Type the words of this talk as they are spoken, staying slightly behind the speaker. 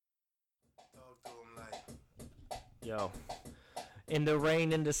Yo. In the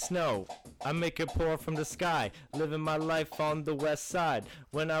rain and the snow, I make it pour from the sky. Living my life on the west side.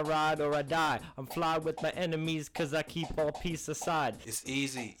 When I ride or I die, I'm fly with my enemies cause I keep all peace aside. It's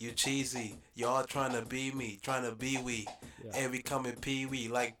easy, you cheesy. Y'all trying to be me, trying to be we. Yeah. And we coming Pee-wee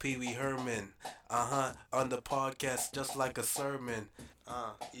like Pee-wee Herman. On the podcast just like a sermon.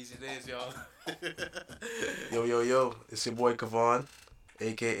 Easy days, y'all. Yo. It's your boy Kavon,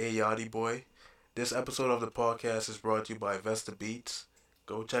 a.k.a. Yachty Boy. This episode of the podcast is brought to you by Vesta Beats.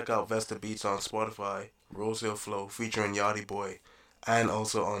 Go check out Vesta Beats on Spotify, Rose Hill Flow featuring Yachty Boy, and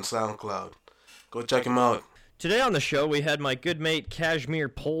also on SoundCloud. Go check him out. Today on the show, we had my good mate Kashmir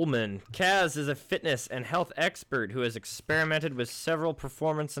Pullman. Kaz is a fitness and health expert who has experimented with several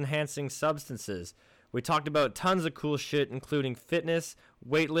performance-enhancing substances. We talked about tons of cool shit, including fitness,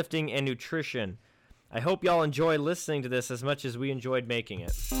 weightlifting, and nutrition. I hope y'all enjoy listening to this as much as we enjoyed making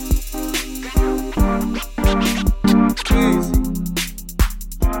it.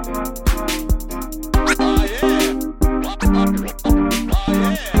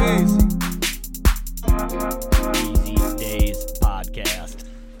 Easy Days Podcast.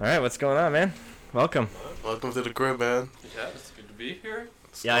 All right, what's going on, man? Welcome. Welcome to the crib, man. Yeah, it's good to be here.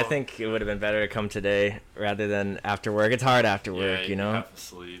 Yeah, I think it would have been better to come today rather than after work. It's hard after work, you know? Have to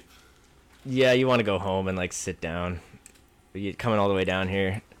sleep. Yeah, you want to go home and, like, sit down. But you coming all the way down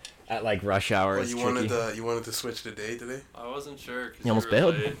here at, like, rush hour is tricky. You wanted to switch the day today? I wasn't sure. 'Cause You almost were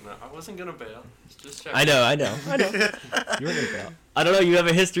bailed? late. No, I wasn't going to bail. Just checking. I know. You were going to bail. I don't know, you have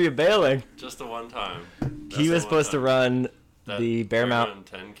a history of bailing. Just the one time. He was supposed to run the Bear Mountain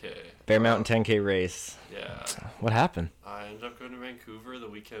 10K. race. Yeah. What happened? I ended up going to Vancouver the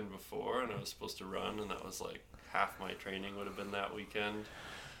weekend before, and I was supposed to run, and that was like half my training would have been that weekend.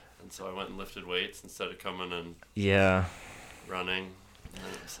 And so I went and lifted weights instead of coming and running. And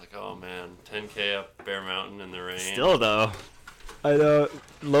then it was like, oh man, 10K up Bear Mountain in the rain. Still, though. I know.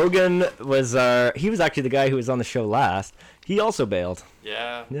 Logan was he was actually the guy who was on the show last. He also bailed.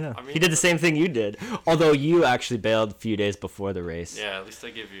 Yeah. Yeah. I mean, He did the same thing you did. Although you actually bailed a few days before the race. Yeah, at least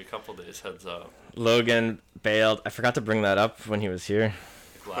I gave you a couple days heads up. Logan bailed. I forgot to bring that up when he was here.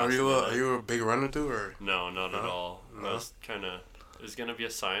 Are you a big runner too, or? No, not at all. No? I was it was going to be a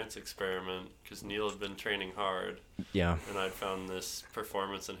science experiment because Neil had been training hard. Yeah. And I'd found this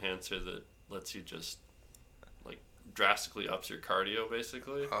performance enhancer that lets you just, like, drastically ups your cardio,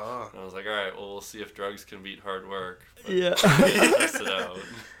 basically. Ah. And I was like, all right, well, we'll see if drugs can beat hard work. But Yeah. test it out.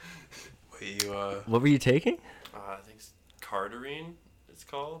 What were you taking? I think it's Cardarine, it's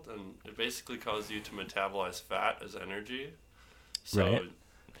called. And it basically causes you to metabolize fat as energy. So, Right.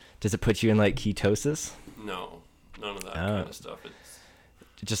 Does it put you in, like, ketosis? no, none of that kind of stuff. It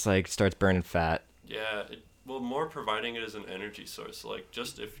just, like, starts burning fat. Yeah, more providing it as an energy source. So, like,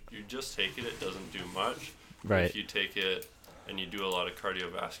 just if you just take it, it doesn't do much. Right. If you take it and you do a lot of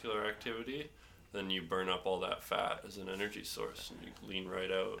cardiovascular activity, then you burn up all that fat as an energy source, and you lean right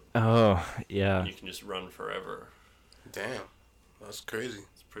out. Oh, yeah. And you can just run forever. Damn, that's crazy.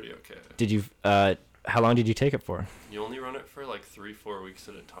 It's pretty okay. Did you, how long did you take it for? You only run it for like 3-4 weeks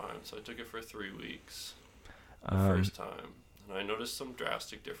at a time. So I took it for 3 weeks the first time. And I noticed some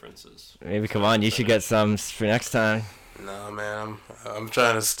drastic differences. Maybe, come on, you should get some for next time. Nah, man, I'm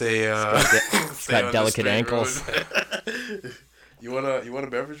trying to stay. It's stay got on the delicate straight ankles. road. You want a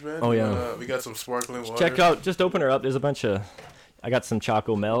beverage, man? Oh, yeah. We got some sparkling water. Check out, just open her up. There's a bunch of, I got some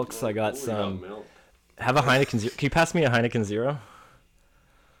Choco Milks. I got Ooh, some, milk. have a Heineken Zero. Can you pass me a Heineken Zero?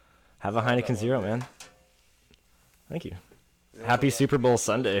 Have a Heineken Zero, man. Thank you. Happy Super Bowl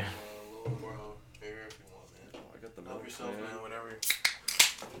Sunday. A little more here if you want, man. I got the Help milk, yourself, man. Whatever.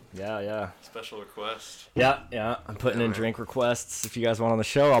 Yeah. Special request. Yeah. I'm putting in man. drink requests. If you guys want on the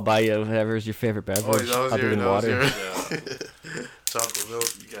show, I'll buy you whatever is your favorite beverage, Oh, that was other your, than that was water. your Yeah. chocolate milk.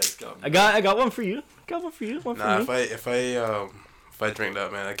 You guys got me. I got one for you. One for Nah, me. if I drink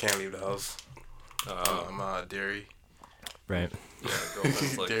that, man, I can't leave the house. I'm dairy. Right. Yeah,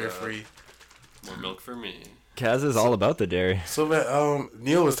 girlfriend's like, Dairy free. more milk for me. Kaz is all about the dairy. So, man,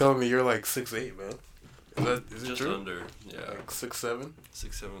 Neil was telling me you're like 6'8", man. Is it Just true? under, yeah. Like 6'7"?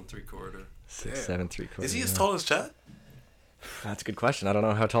 6'7" 3/4. 6'7" 3/4. Is he as tall as Chad? That's a good question. I don't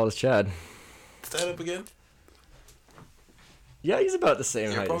know how tall is Chad. Stand up again? Yeah, he's about the same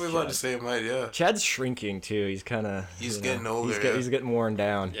You're height. probably as about Chad. the same height, yeah. Chad's shrinking too. He's kind of. He's getting older, yeah. He's getting worn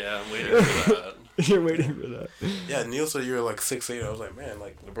down. Yeah, I'm waiting for that. You're waiting for that. Yeah, Neil said you were like 6'8". I was like, man,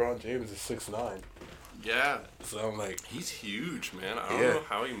 like LeBron James is 6'9". Yeah, So I'm like, he's huge, man. I don't Yeah. know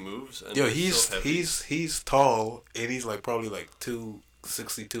how he moves. And yo, he's so heavy. he's tall and he's like probably like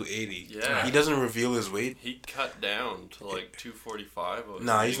 62, 80. Yeah. He doesn't reveal his weight. He cut down to like 245.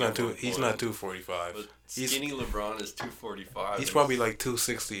 Nah, he's not 245. But skinny LeBron is 245. He's probably like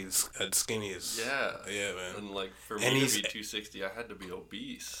 260 at skinniest. Yeah. Yeah, man. And like for me to be 260, I had to be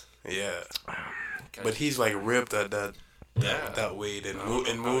obese. Yeah. But he's like ripped at that. Yeah. That weight and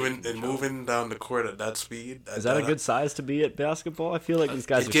moving down the court at that speed. Is that a good size to be at basketball? I feel like these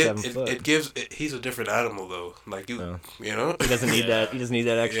guys are 7 foot. He's a different animal though. Like you know. He doesn't need that. He doesn't need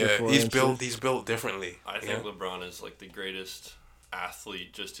that extra. Yeah, 4 he's inches. He's built differently. I think LeBron is like the greatest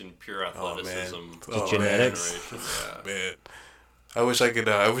athlete, just in pure athleticism. Just genetics. Yeah. Man. I wish I could.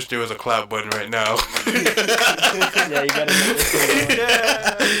 I wish there was a clap button right now. Yeah, you gotta get this one.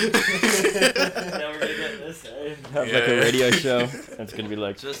 Yeah. Now we're gonna get this. Have like a radio show. It's gonna be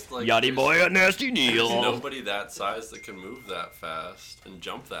like just like Yachty Boy at Nasty Neil. There's nobody that size that can move that fast and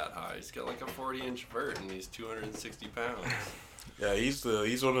jump that high. He's got like a 40-inch vert and he's 260 pounds. Yeah, he's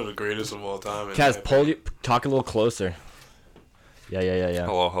one of the greatest of all time. Kaz, talk a little closer. Yeah.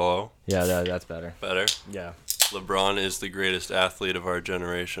 Hello. Yeah, that's better. Better? Yeah. LeBron is the greatest athlete of our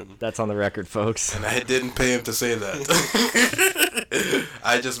generation. That's on the record, folks. And I didn't pay him to say that.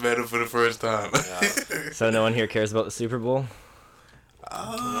 I just met him for the first time. Yeah. So no one here cares about the Super Bowl?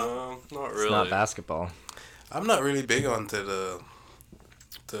 No, not really. It's not basketball. I'm not really big onto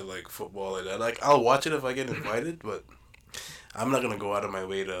like football like that. Like I'll watch it if I get invited, but I'm not gonna go out of my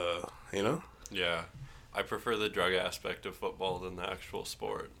way to, you know. Yeah, I prefer the drug aspect of football than the actual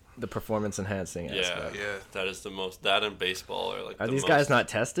sport. The performance enhancing aspect. Yeah. That is the most. That and baseball are like. Are these guys not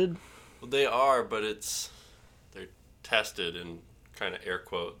tested? Well, they are, but they're tested in kind of air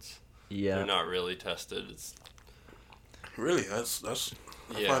quotes. Yeah. They're not really tested. It's really that's.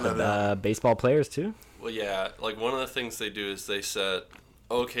 I yeah. find that baseball players too. Well, yeah. Like one of the things they do is they set,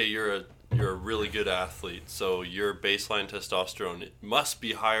 okay, you're a really good athlete, so your baseline testosterone must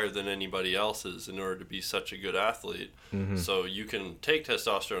be higher than anybody else's in order to be such a good athlete. Mm-hmm. So you can take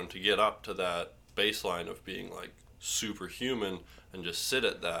testosterone to get up to that baseline of being like superhuman and just sit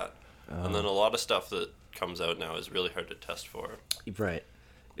at that. And then a lot of stuff that comes out now is really hard to test for. Right.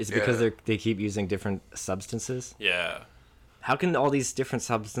 Is it because they keep using different substances? Yeah. How can all these different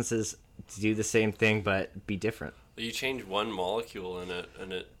substances do the same thing but be different? You change one molecule in it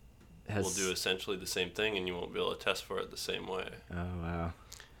and it will do essentially the same thing, and you won't be able to test for it the same way. Oh, wow.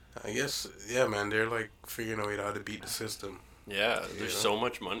 I guess, yeah, man, they're like figuring a way how to beat the system. Yeah, there's so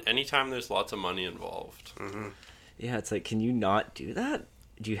much money. Anytime there's lots of money involved. Mm-hmm. Yeah, it's like, can you not do that?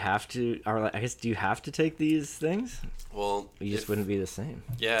 Do you have to, or like, I guess, do you have to take these things? Well, you just wouldn't be the same.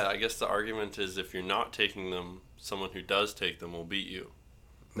 Yeah, I guess the argument is if you're not taking them, someone who does take them will beat you.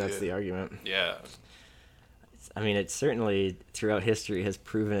 That's the argument. Yeah. I mean, it certainly, throughout history, has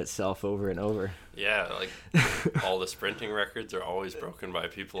proven itself over and over. Yeah, like, all the sprinting records are always broken by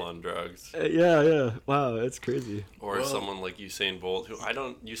people on drugs. Yeah. Wow, that's crazy. Or someone like Usain Bolt, who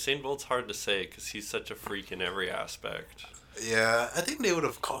Usain Bolt's hard to say because he's such a freak in every aspect. Yeah, I think they would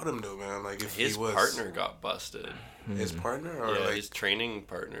have caught him, though, man. Like, if his partner got busted. His partner? Or yeah, his training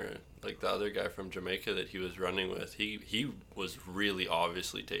partner. Like, the other guy from Jamaica that he was running with, he was really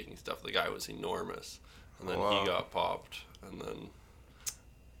obviously taking stuff. The guy was enormous. And then he got popped, and then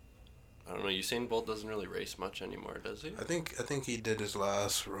I don't know. Usain Bolt doesn't really race much anymore, does he? I think he did his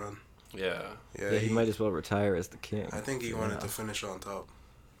last run. Yeah. Yeah, he might as well retire as the king. I think he wanted to finish on top.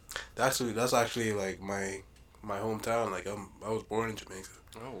 That's actually like my hometown. Like I was born in Jamaica.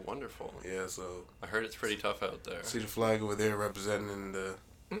 Oh, wonderful. Yeah, so I heard it's pretty tough out there. See the flag over there representing the.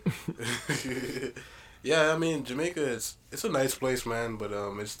 Yeah, I mean Jamaica. It's a nice place, man, but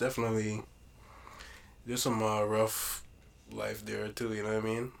it's definitely. There's some rough life there too, you know what I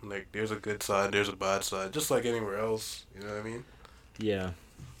mean? Like there's a good side, there's a bad side, just like anywhere else, you know what I mean? Yeah.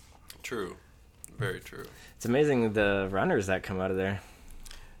 True. Very true. It's amazing the runners that come out of there.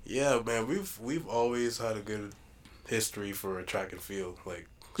 Yeah, man, we've always had a good history for track and field, like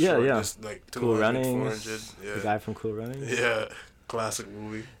like 200, Cool Runnings, 400, yeah. The guy from Cool Runnings. Yeah, classic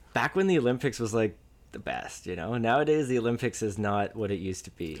movie. Back when the Olympics was like the best, you know. Nowadays the Olympics is not what it used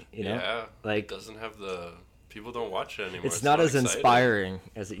to be, you know. Yeah, like it doesn't have people don't watch it anymore. It's not as exciting. Inspiring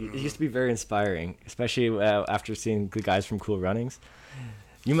as it used to be. Very inspiring, especially after seeing the guys from Cool Runnings.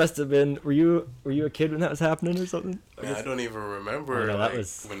 You must have been. Were you a kid when that was happening or something? Man, I don't even remember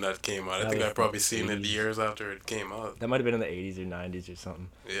when that came out. I think I probably seen it years after it came out. That might have been in the 80s or 90s or something.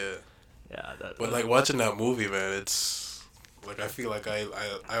 Yeah. But like watching that movie, man, it's like I feel like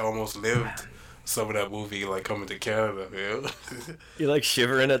I almost lived some of that movie like coming to Canada, you know? You're like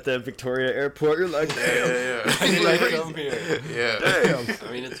shivering at the Victoria airport. You're like, damn. Yeah. I didn't like come here. Yeah. Damn.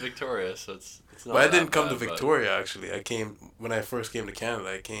 I mean, it's Victoria, so it's not. But I that didn't come bad, to Victoria actually. I came when I first came to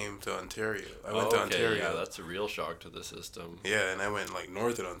Canada. I came to Ontario. I went to Ontario. Yeah, that's a real shock to the system. Yeah, and I went like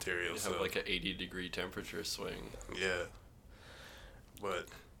north of Ontario. You so have like an 80-degree temperature swing. yeah. But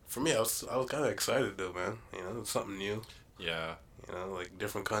for me, I was kind of excited though, man. You know, it's something new. Yeah. You know, like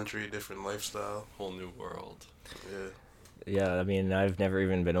different country, different lifestyle. Whole new world. Yeah. Yeah, I mean, I've never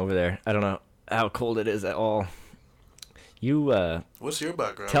even been over there. I don't know how cold it is at all. You, What's your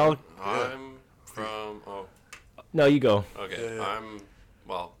background? tell... I'm from... No, you go. Okay. Yeah.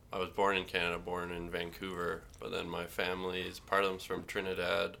 I was born in Canada, born in Vancouver, but then my family's, part of them's from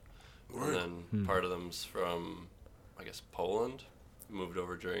Trinidad, Word. and then part of them's from, I guess, Poland. Moved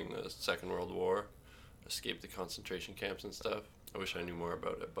over during the Second World War, escaped the concentration camps and stuff. I wish I knew more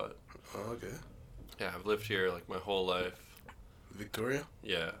about it, but Oh, okay. yeah, I've lived here like my whole life. Victoria?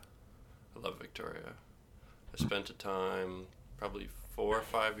 Yeah, I love Victoria. I spent a time, probably 4 or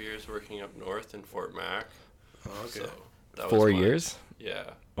 5 years working up north in Fort Mac. Oh, okay. So that 4 was my- years? Yeah,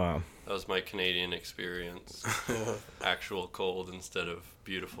 Wow. that was my Canadian experience. Actual cold instead of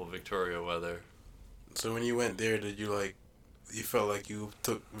beautiful Victoria weather. So when you went there, did you you felt like you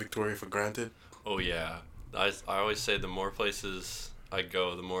took Victoria for granted? Oh yeah, I always say the more places I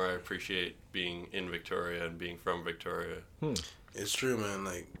go, the more I appreciate being in Victoria and being from Victoria. It's true, man.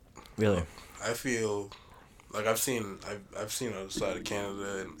 Like, Really? I feel like I've seen other side of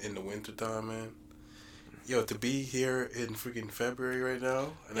Canada in the winter time, man. Yo, to be here in freaking February right now,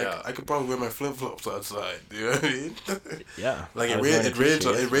 and Yeah. I could probably wear my flip flops outside. You know what I mean? Yeah. Like I it was going to rains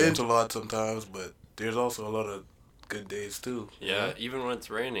appreciate it rains a lot sometimes, but there's also a lot of good days too. you Yeah, know? even when it's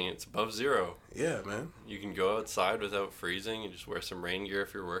raining, it's above zero. Yeah, man. You can go outside without freezing. You just wear some rain gear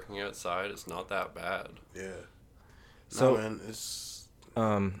if you're working outside. It's not that bad. Yeah. So- no, man, it's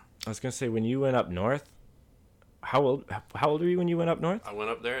I was gonna say, when you went up north, how old were you when you went up north? I went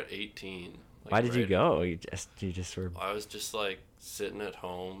up there at 18. like, Why did you right- go? You just were... I was just like sitting at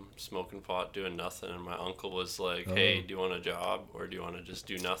home, smoking pot, doing nothing, and my uncle was like, "Hey, do you want a job or do you want to just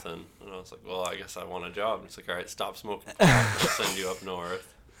do nothing?" And I was like, "Well, I guess I want a job." And he's like, "All right, stop smoking pot. I'll send you up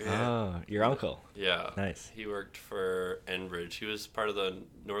north." Oh, your uncle. Yeah. Nice. He worked for Enbridge. He was part of the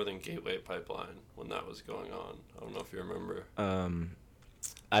Northern Gateway pipeline when that was going on. I don't know if you remember.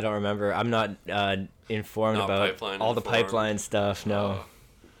 I don't remember. I'm not informed Not about pipeline all the informed. pipeline stuff. No.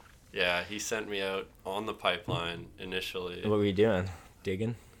 Yeah, he sent me out on the pipeline initially. What were you doing?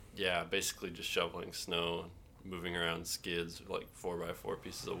 Digging? Yeah, basically just shoveling snow, moving around skids, like 4x4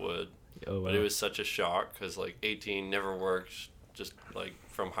 pieces of wood. Oh, wow. But it was such a shock because, like, 18, never worked, just, like,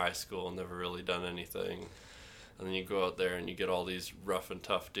 from high school, never really done anything. And then you go out there and you get all these rough and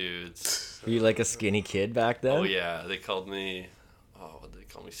tough dudes. Were you like a skinny kid back then? Oh, yeah. They called me, what did they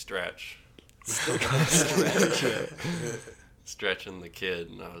call me? Stretch. Stretching the kid.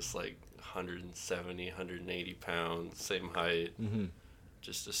 And I was, like, 170, 180 pounds, same height. Mm-hmm.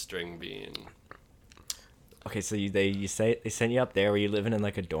 Just a string bean. Okay, so they sent you up there. Were you living in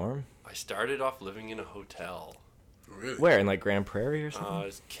like a dorm? I started off living in a hotel. really Where, in like Grand Prairie or something?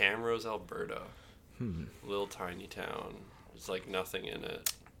 It's Camrose, Alberta. Little tiny town. There's like nothing in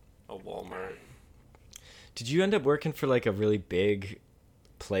it. A Walmart. Did you end up working for like a really big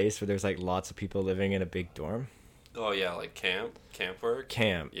place where there's like lots of people living in a big dorm? Oh yeah, like camp work.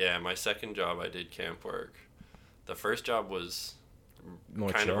 Camp. Yeah, my second job I did camp work. The first job was More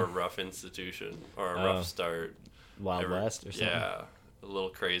kind chill. of a rough institution or a Oh. rough start. Wild West or something? Yeah, a little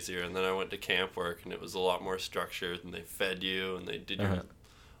crazier. And then I went to camp work, and it was a lot more structured. And they fed you, and they did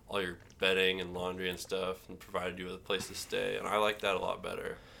all your bedding and laundry and stuff, and provided you with a place to stay. And I like that a lot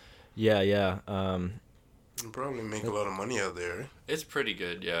better. Yeah. you probably make a lot of money out there. It's pretty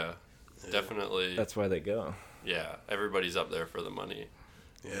good, yeah. Definitely. That's why they go. Yeah, everybody's up there for the money.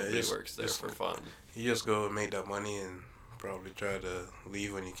 Yeah, Nobody works there for fun. You just go and make that money and probably try to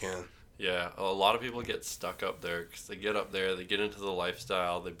leave when you can. Yeah, a lot of people get stuck up there because they get up there, they get into the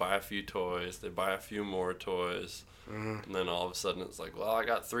lifestyle, they buy a few toys, they buy a few more toys, and then all of a sudden it's like, well, I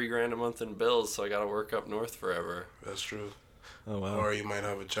got $3,000 a month in bills, so I got to work up north forever. That's true. Oh, wow. Or you might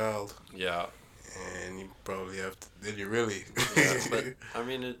have a child Yeah, and you probably have to. Did you really? yeah but I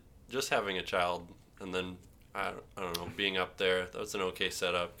mean, just having a child and then I don't know, being up there, that was an okay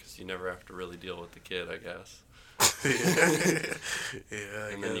setup because you never have to really deal with the kid, I guess. Yeah, I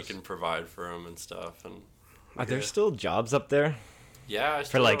And guess. then you can provide for him and stuff. And Are there still jobs up there yeah, I for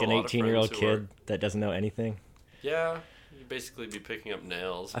still like have an a lot of 18-year-old friends who kid work- that doesn't know anything? Yeah, you basically be picking up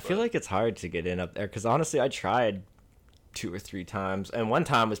nails. I feel like it's hard to get in up there because honestly, I tried 2 or 3 times, and one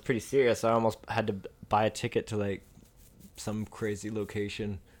time was pretty serious. I almost had to buy a ticket to like some crazy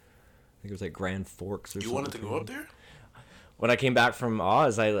location. I think it was like Grand Forks or something. You wanted to go up there? When I came back from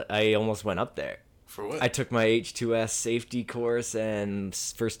Oz, I almost went up there. For what? I took my H2S safety course and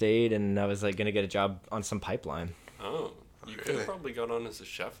first aid, and I was like gonna get a job on some pipeline. Oh, you could have probably got on as a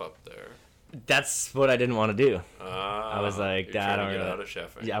chef up there. That's what I didn't want to do. I was like, I don't get know. out of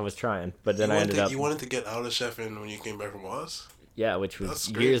chefing. Yeah, I was trying, but then I ended up. You wanted to get out of chefing when you came back from Oz? Yeah, which was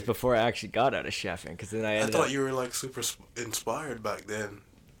years before I actually got out of chefing, because then I ended up. I thought you were like super inspired back then.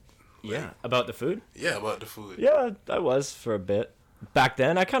 Yeah, about the food? Yeah, about the food. Yeah, I was for a bit. Back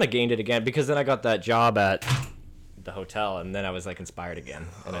then, I kind of gained it again, because then I got that job at the hotel, and then I was like inspired again,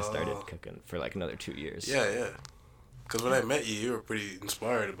 and I started cooking for like another 2 years. Yeah. Because when I met you, you were pretty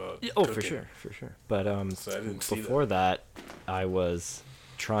inspired about cooking. For sure. But so I didn't see before that, I was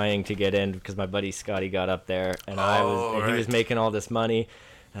trying to get in because my buddy Scotty got up there, and he was making all this money.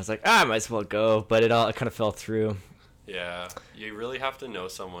 And I was like, I might as well go, but it kind of fell through. Yeah, you really have to know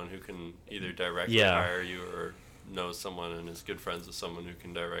someone who can either directly hire you or know someone and is good friends with someone who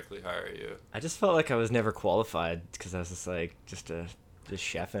can directly hire you. I just felt like I was never qualified because I was just like just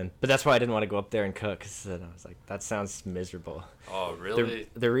chefing. But that's why I didn't want to go up there and cook, because I was like, that sounds miserable. Oh, really?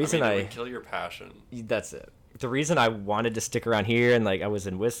 The reason it would kill your passion. That's it. The reason I wanted to stick around here and like I was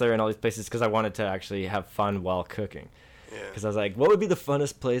in Whistler and all these places because I wanted to actually have fun while cooking. Yeah. Because I was like, what would be the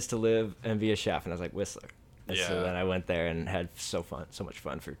funnest place to live and be a chef? And I was like, Whistler. And Yeah. so then I went there and had so much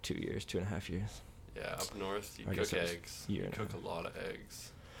fun for 2.5 years. Yeah, up north you I cook guess it was eggs. a year You and a cook half. a lot of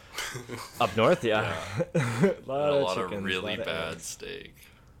eggs. Up north, yeah. a a lot chickens, of really lot of bad eggs. steak.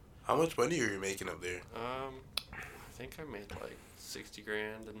 How much money are you making up there? I think I made like 60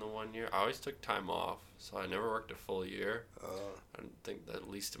 grand in the 1 year. I always took time off, so I never worked a full year. I think the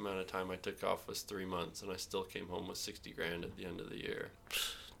least amount of time I took off was 3 months, and I still came home with 60 grand at the end of the year.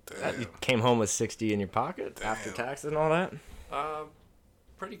 Damn. You came home with 60 in your pocket after taxes and all that?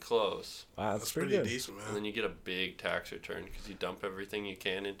 Pretty close. Wow, That's pretty good. decent, And man. then you get a big tax return because you dump everything you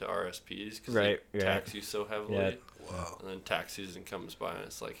can into RSPs because Right, they tax you so heavily. Yeah. Wow. And then tax season comes by and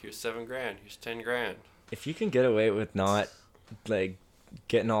it's like, here's 7 grand, here's 10 grand. If you can get away with not like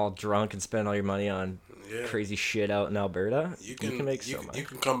getting all drunk and spending all your money on Yeah. crazy shit out in Alberta, you can make so much. You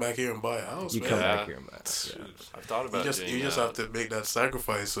can come back here and buy a house, You man. come Yeah. back here and buy it. Yeah. I've thought about You doing just that. have to make that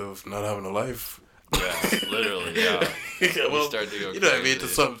sacrifice of not having a life. Yeah, literally, yeah. Yeah, well, You start to go you know what I mean,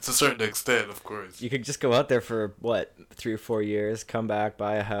 crazy. to a certain extent, of course. You could just go out there for what 3 or 4 years, come back,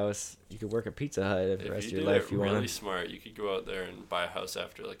 buy a house. You could work at Pizza Hut the If rest of you your did life. it If you really want. smart, you could go out there and buy a house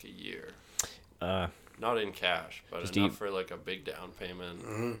after like a year. Uh, Not in cash, but Just enough eat. for like a big down payment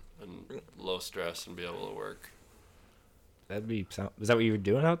and low stress and be able to work. that'd be. Is that what you were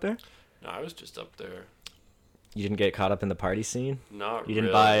doing out there? No, I was just up there. You didn't get caught up in the party scene. Not You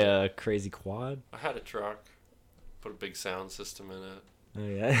didn't really. buy a crazy quad. I had a truck, put a big sound system in it. Oh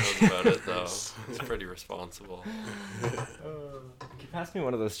yeah. That was about it though. It's pretty responsible. Can you pass me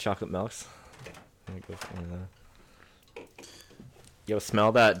one of those chocolate milks? Let me go for one of that. Yo,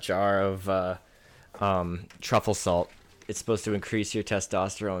 smell that jar of truffle salt. It's supposed to increase your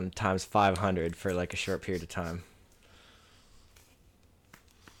testosterone times 500 for like a short period of time.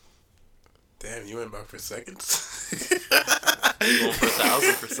 Damn, you went back for seconds? Going for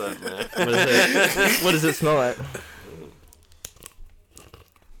 1,000%, man. What is it? What does it smell like?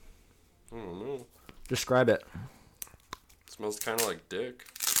 I don't know. Describe it. Smells kind of like dick.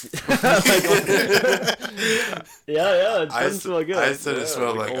 Yeah, it I doesn't s- smell good. I said it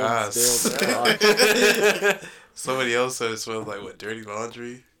smelled like old, ass. stale cock. Somebody else said it smelled like, what, dirty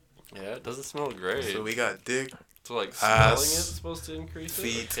laundry? Yeah, it doesn't smell great. So we got dick. So like smelling ass, it's supposed to increase it,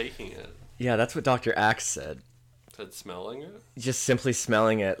 feet. or taking it? Yeah, that's what Dr. Axe said. Said smelling it? Just simply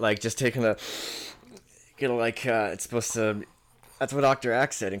smelling it, like just taking a, it's supposed to. That's what Dr.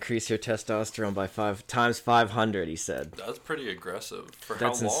 Axe said. Increase your testosterone by 500. He said. That's pretty aggressive. For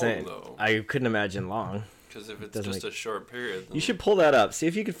That's how long insane. though? I couldn't imagine long. Because if it's doesn't just a short period, then You should pull that up. See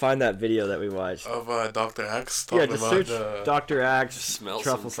if you can find that video that we watched. Of Dr. Axe Yeah, talking just about search Dr. Axe Smell some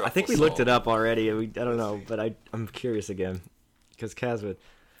truffle salt. I think we truffle looked it salt. up already. I don't know, but I'm curious again. Because Kaz would.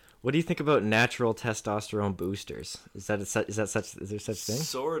 What do you think about natural testosterone boosters? Is there such thing?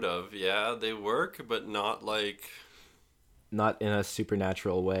 Sort of, yeah. They work, but not like, Not in a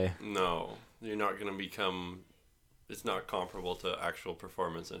supernatural way. no. You're not going to become, it's not comparable to actual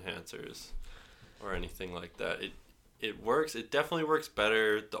performance enhancers or anything like that. It works, it definitely works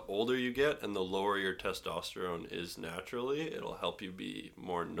better the older you get and the lower your testosterone is naturally. It'll help you be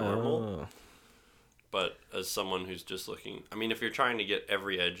more normal. Oh. But as someone who's just looking, I mean, if you're trying to get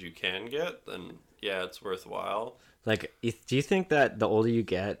every edge you can get, then yeah, it's worthwhile. Like, do you think that the older you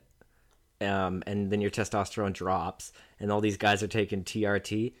get, and then your testosterone drops, and all these guys are taking TRT,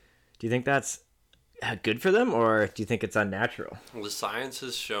 do you think that's good for them, or do you think it's unnatural? Well, the science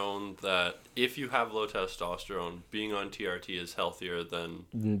has shown that if you have low testosterone, being on TRT is healthier than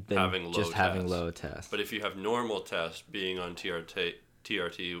having low just having low test. But if you have normal test, being on TRT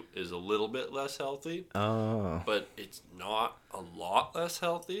is a little bit less healthy. Oh. But it's not a lot less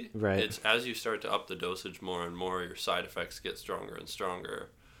healthy. Right. It's as you start to up the dosage more and more, your side effects get stronger and stronger.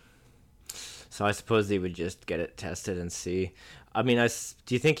 So I suppose they would just get it tested and see. I mean,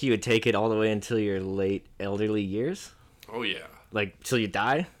 do you think you would take it all the way until your late elderly years? Oh, yeah. Like, till you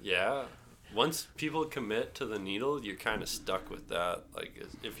die? Yeah. Once people commit to the needle, you're kind of stuck with that. Like,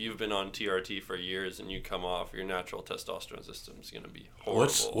 if you've been on TRT for years and you come off, your natural testosterone system is going to be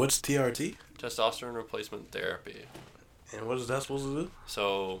horrible. What's TRT? Testosterone replacement therapy. And what is that supposed to do?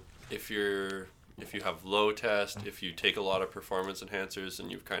 So, if you have low test, if you take a lot of performance enhancers and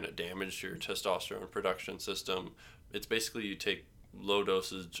you've kind of damaged your testosterone production system, it's basically you take low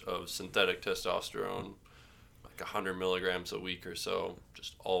dosage of synthetic testosterone, like 100 milligrams a week or so,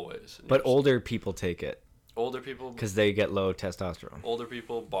 just always. And but older people take it. Older people? Because they get low testosterone. Older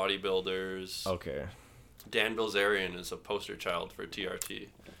people, bodybuilders. Okay. Dan Bilzerian is a poster child for TRT.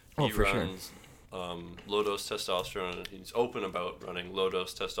 Oh, He for sure. runs low-dose testosterone. He's open about running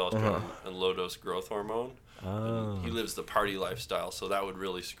low-dose testosterone and low-dose growth hormone. Oh. And he lives the party lifestyle, so that would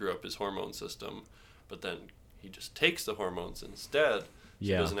really screw up his hormone system. But then he just takes the hormones instead, so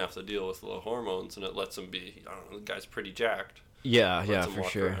he doesn't have to deal with low hormones, and it lets him be, I don't know, the guy's pretty jacked. Yeah, Lets yeah, him for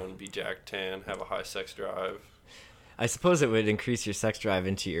walk sure. around, be jacked, tan, have a high sex drive. I suppose it would increase your sex drive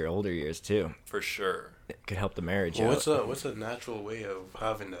into your older years, too. For sure. It could help the marriage Well, out. what's a natural way of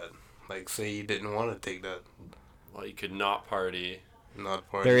having that? Like, say you didn't want to take that, Well, you could not party. not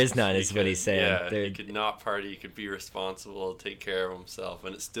party. There is none, He is what he's saying. Yeah, he could not party. He could be responsible, take care of himself,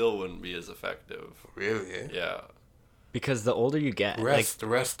 and it still wouldn't be as effective. Really? Eh? Yeah, Because the older you get, The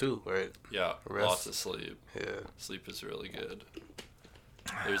rest too, right? yeah. Rest. Lots of sleep. Yeah. Sleep is really good.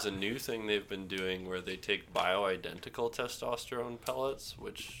 There's a new thing they've been doing where they take bioidentical testosterone pellets,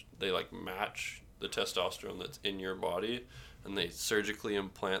 which they like match the testosterone that's in your body, and they surgically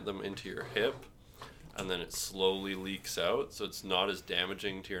implant them into your hip, and then it slowly leaks out, so it's not as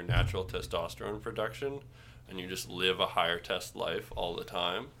damaging to your natural testosterone production, and you just live a higher test life all the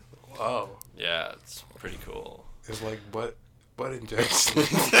time. Wow. Yeah, it's pretty cool. It's like butt injection.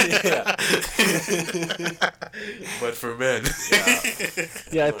 Yeah. But for men.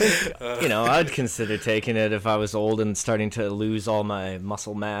 yeah, I think, I'd consider taking it if I was old and starting to lose all my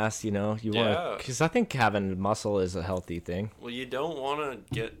muscle mass, you want to, because I think having muscle is a healthy thing. Well, you don't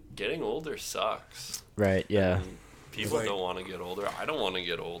want to getting older sucks. Right, yeah. And people like- don't want to get older. I don't want to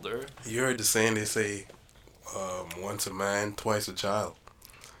get older. You heard the saying, they say, once a man, twice a child.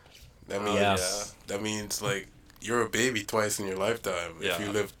 That means, Yeah. that means like, you're a baby twice in your lifetime if Yeah.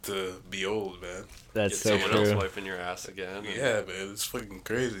 you live to be old, man. That's Get so someone else true. wiping your ass again. Yeah, man, it's fucking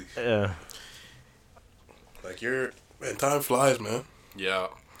crazy. Yeah. Like, man, time flies, man. Yeah.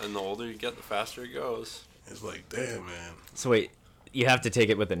 And the older you get, the faster it goes. It's like, damn, man. So wait, you have to take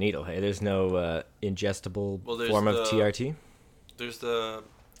it with a needle, hey? There's no ingestible Well, there's form of the- TRT? There's the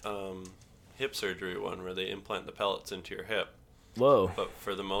hip surgery one where they implant the pellets into your hip. Whoa. But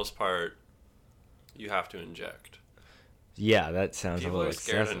for the most part, you have to inject. Yeah, that sounds a People little are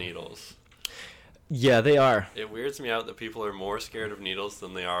scared of excessive. needles. Yeah, they are. It weirds me out that people are more scared of needles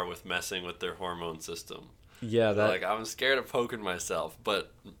than they are with messing with their hormone system. Yeah, that. Like, I'm scared of poking myself,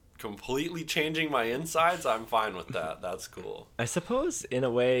 but completely changing my insides, I'm fine with that. That's cool. I suppose in a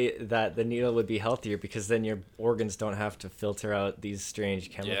way that the needle would be healthier because then your organs don't have to filter out these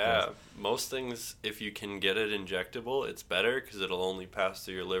strange chemicals. Yeah, most things, if you can get it injectable, it's better because it'll only pass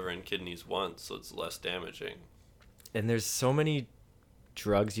through your liver and kidneys once, so it's less damaging. And there's so many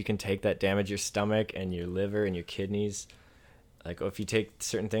drugs you can take that damage your stomach and your liver and your kidneys. Like, if you take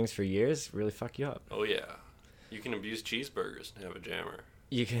certain things for years, really fuck you up. Oh, yeah. You can abuse cheeseburgers and have a jammer.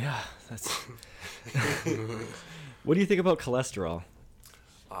 You can, yeah, that's... What do you think about cholesterol?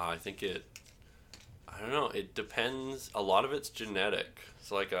 I think I don't know, it depends. A lot of it's genetic.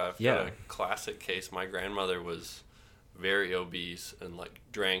 So, like, I've got a classic case. My grandmother was very obese and, like,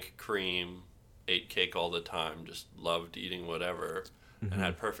 drank cream, ate cake all the time, just loved eating whatever, and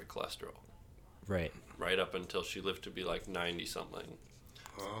had perfect cholesterol. Right. Right up until she lived to be, like, 90-something.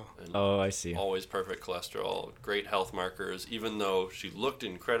 And Oh, I see. always perfect cholesterol, great health markers. Even though she looked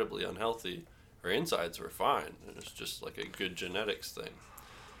incredibly unhealthy, her insides were fine. And it's just like a good genetics thing.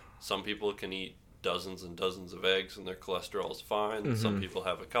 Some people can eat dozens and dozens of eggs and their cholesterol's fine. Mm-hmm. Some people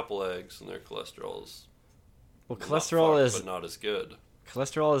have a couple eggs and their cholesterol's cholesterol not as good.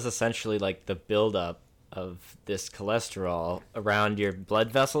 Cholesterol is essentially like the buildup of this cholesterol around your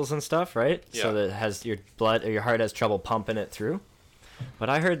blood vessels and stuff, right? Yeah. So that it has your blood or your heart has trouble pumping it through. But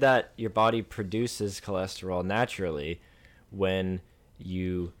I heard that your body produces cholesterol naturally when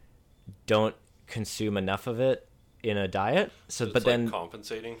you don't consume enough of it in a diet. So, It's but then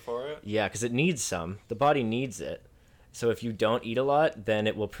compensating for it. yeah, because it needs some. The body needs it. So if you don't eat a lot, then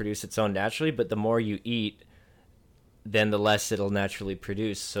it will produce its own naturally. But the more you eat, then the less it'll naturally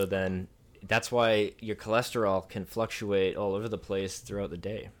produce. So then that's why your cholesterol can fluctuate all over the place throughout the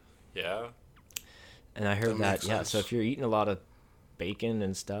day. Yeah. And I heard that, makes yeah. sense. So if you're eating a lot of bacon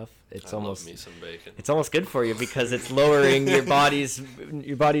and stuff, it's I almost love me some bacon. it's almost good for you because it's lowering your body's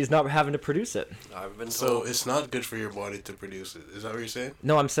not having to produce it. I've been So told. it's not good for your body to produce it. Is that what you're saying?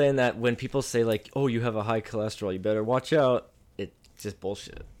 No, I'm saying that when people say like, "Oh, you have a high cholesterol, you better watch out," it's just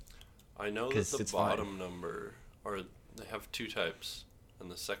bullshit. I know that 'cause the it's fine. bottom number, or they have two types, and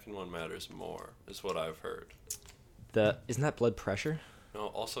the second one matters more, is what I've heard. Isn't that blood pressure? No,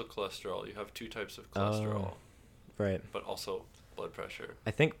 also cholesterol. You have two types of Oh. cholesterol, Right. but also blood pressure.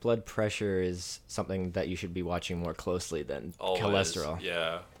 I think blood pressure is something that you should be watching more closely than Always. cholesterol.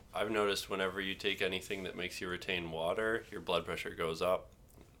 Yeah. I've noticed whenever you take anything that makes you retain water, your blood pressure goes up.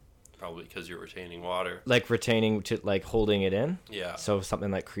 Probably because you're retaining water. Like retaining to like holding it in. Yeah. So something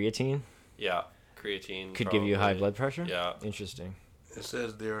like creatine Yeah. Creatine could give you high probably. blood pressure. Yeah. Interesting. It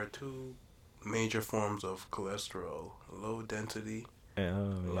says there are two major forms of cholesterol: low density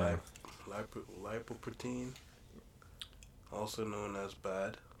Oh yeah. lipoprotein, also known as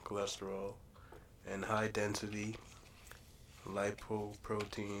bad cholesterol, and high density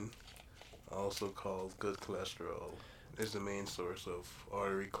lipoprotein, also called good cholesterol, is the main source of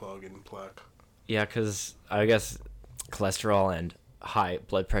artery clogging plaque. Yeah, because I guess cholesterol and high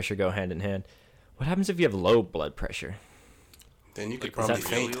blood pressure go hand in hand. What happens if you have low blood pressure? Then you could Like, probably is that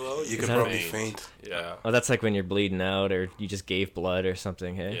faint. really low? You Is could that probably faint. Yeah. Oh, that's like when you're bleeding out or you just gave blood or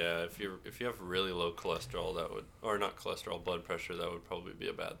something. Hey. Yeah, if you have really low cholesterol, that would, or not cholesterol, blood pressure, that would probably be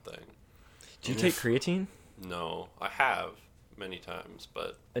a bad thing. Do you take creatine? No, I have many times,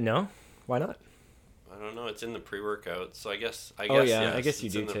 but No. Why not? I don't know. It's in the pre-workout, so I guess Oh, yes, yeah, I guess you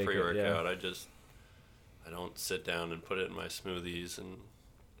it's do in the take it, pre-workout. I don't sit down and put it in my smoothies, and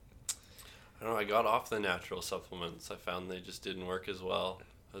I don't know. I got off the natural supplements. I found they just didn't work as well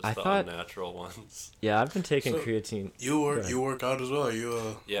as I the thought- unnatural ones. Yeah, I've been taking So- creatine. You Go work. ahead. You work out as well. Are you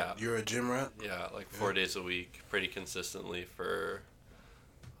a Yeah, You're a gym rat. yeah, like 4 days a week, pretty consistently for,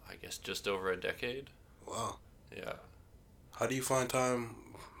 I guess, just over a decade. Wow. Yeah. How do you find time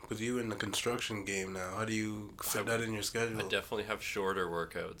with you in the construction game now? How do you fit that in your schedule? I definitely have shorter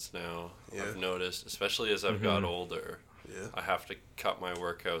workouts now. Yeah. I've noticed, especially as I've got older. Yeah. I have to cut my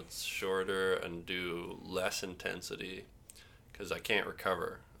workouts shorter and do less intensity because I can't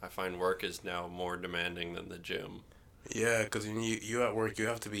recover. I find work is now more demanding than the gym. Yeah, because you at work, you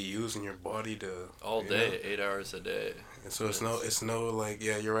have to be using your body to All you day, know? 8 hours a day. And so it's no like,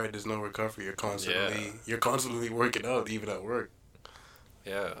 yeah, you're right. There's no recovery. You're constantly working out even at work.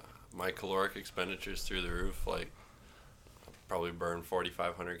 Yeah, my caloric expenditure's through the roof. Like, I probably burn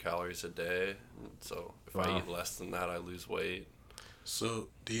 4,500 calories a day. So if I Wow. eat less than that, I lose weight. So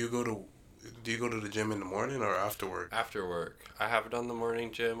do you go to the gym in the morning or after work? After work, I have done the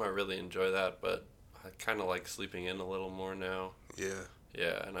morning gym. I really enjoy that, but I kind of like sleeping in a little more now. Yeah.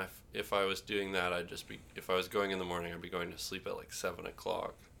 Yeah, and if I was doing that, if I was going in the morning, I'd be going to sleep at like 7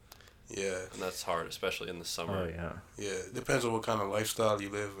 o'clock. Yeah. And that's hard, especially in the summer. Oh yeah. Yeah. It depends on what kind of lifestyle you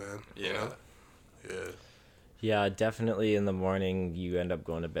live, man. Yeah. You know? Yeah. Yeah, definitely in the morning you end up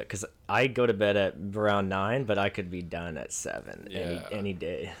going to bed because I go to bed at around 9, but I could be done at 7 Yeah. any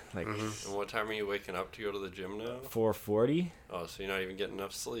day. Like And what time are you waking up to go to the gym now? 4:40. Oh, so you're not even getting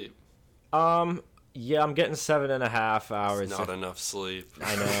enough sleep. Yeah, I'm getting 7.5 hours. It's not enough sleep.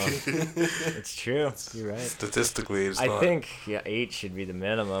 I know. It's true. You're right. Statistically, it's I not. think 8 should be the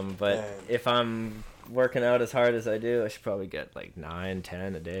minimum, but Man. if I'm working out as hard as I do, I should probably get like 9,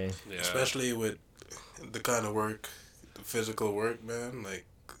 10 a day. Yeah. Especially with the kind of work, the physical work, man. Like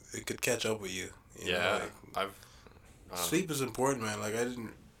it could catch up with you. You know, Yeah. like, I've sleep is important, man. Like I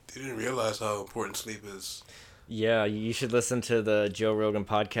didn't realize how important sleep is. Yeah, you should listen to the Joe Rogan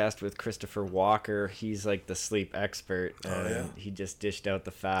podcast with Christopher Walker. He's like the sleep expert, and yeah? he just dished out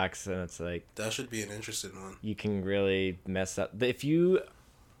the facts, and it's like That should be an interesting one. you can really mess up. If you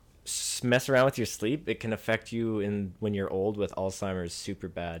mess around with your sleep, it can affect you when you're old with Alzheimer's super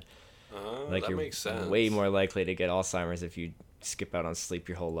bad. Like that you're makes sense. way more likely to get Alzheimer's if you skip out on sleep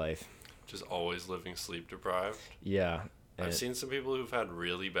your whole life. just always living sleep deprived. Yeah. I've seen some people who've had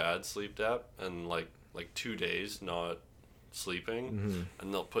really bad sleep debt and like 2 days not sleeping,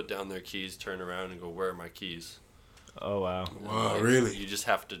 and they'll put down their keys, turn around, and go, "Where are my keys?" Oh, wow. Wow, Like, really? You just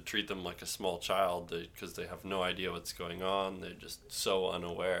have to treat them like a small child because they have no idea what's going on. They're just so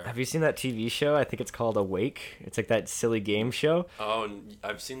unaware. Have you seen that TV show? I think it's called Awake. It's like that silly game show. Oh, and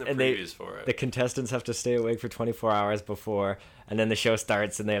I've seen the And previews for it. The contestants have to stay awake for 24 hours before, and then the show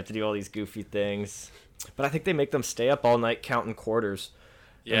starts, and they have to do all these goofy things. But I think they make them stay up all night counting quarters.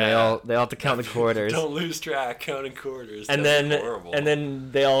 Yeah. And they all have to count the quarters. Don't lose track counting quarters. And That's horrible.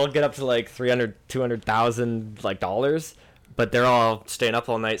 then they all get up to like $200,000 like dollars, but they're all staying up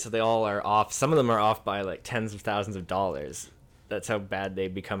all night, so they all are off. Some of them are off by like tens of thousands of dollars. That's how bad they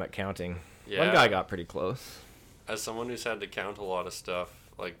become at counting. Yeah. One guy got pretty close. As someone who's had to count a lot of stuff,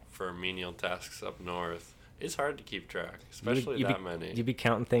 like for menial tasks up north, it's hard to keep track, especially many. You be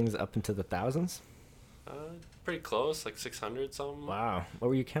counting things up into the thousands? Pretty close, like 600 something. Wow. What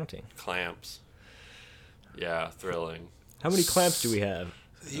were you counting? Clamps. Yeah, thrilling. How many clamps do we have?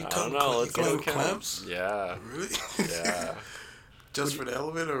 You I count, don't know. Let's you go count count. clamps? Yeah. Really? Yeah. Just for the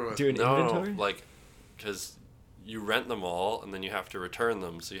elevator or what? Do an inventory? Like, because you rent them all and then you have to return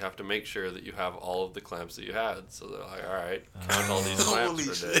them, so you have to make sure that you have all of the clamps that you had. So they're like, all right, count all these clamps Holy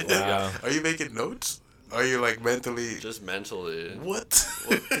per shit. day. Wow. Are you making notes? Are you like mentally... Just mentally. What?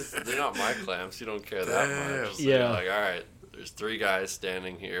 Well, 'cause they're not my clamps. You don't care that Damn. much. So Yeah. You're like, all right, there's 3 guys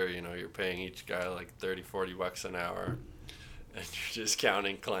standing here. You know, you're paying each guy like $30-$40 an hour. And you're just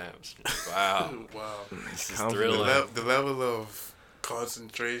counting clamps. Wow. Wow. This is Count- thrilling. The level of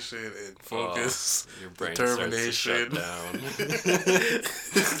concentration and focus, Your brain starts to determination. shut down.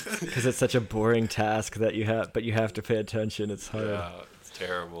 Because it's such a boring task that you have to pay attention. It's hard. Yeah, it's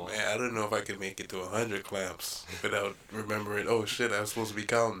terrible. Man, I don't know if I could make it to 100 clamps without remembering, oh shit, I'm supposed to be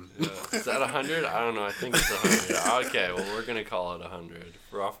counting. Yeah. Is that 100? I don't know. I think it's 100. Okay, well, we're going to call it 100.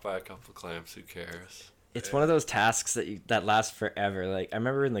 We're off by a couple clamps. Who cares? It's one of those tasks that last forever. Like I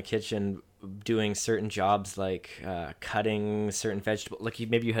remember in the kitchen doing certain jobs, like cutting certain vegetables. Like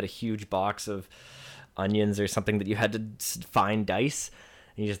maybe you had a huge box of onions or something that you had to fine dice.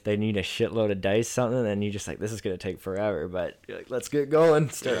 And they need a shitload of dice, something, and you just like, this is gonna take forever. But you're like, let's get going.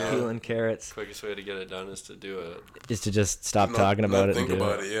 Start peeling carrots. Quickest way to get it done is to do it. Is to just stop talking about it. Think and do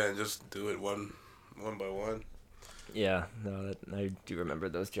about it. it, yeah, and just do it one by one. Yeah, no, I do remember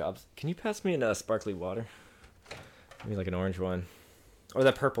those jobs. Can you pass me a sparkly water? Maybe like an orange one, or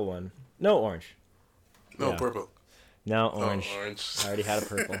the purple one. No, orange. No, Yeah. purple. No, orange. Oh, orange. I already had a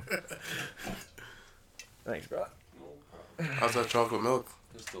purple. Thanks, bro. How's that chocolate milk?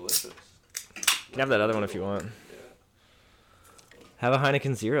 It's delicious. You can have that other one if you want. Have a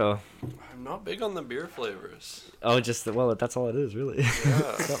Heineken Zero. I'm not big on the beer flavors. Oh, that's all it is, really.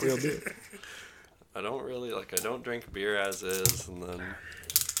 Yeah. It's not real beer. I don't drink beer as is, and then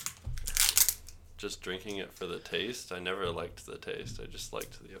just drinking it for the taste. I never liked the taste. I just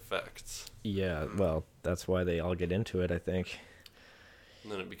liked the effects. Yeah, well, that's why they all get into it, I think.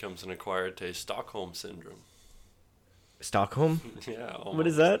 And then it becomes an acquired taste. Stockholm syndrome. Stockholm? Yeah. Almost. What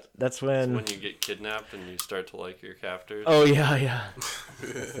is that? That's It's when... when you get kidnapped and you start to like your captors. Oh, yeah.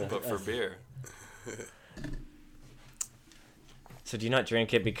 But for beer. So do you not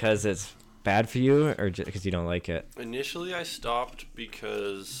drink it because it's bad for you, or because you don't like it? Initially, I stopped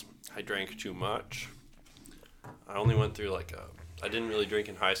because I drank too much. I only went through I didn't really drink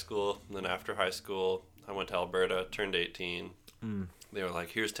in high school. And then after high school, I went to Alberta, turned 18. They were like,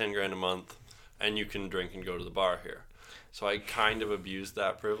 here's 10 grand a month, and you can drink and go to the bar here. So I kind of abused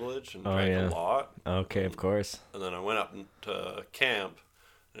that privilege and drank a lot. Okay, of course. And then I went up to camp,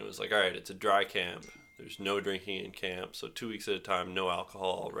 and it was like, all right, it's a dry camp. There's no drinking in camp, so 2 weeks at a time, no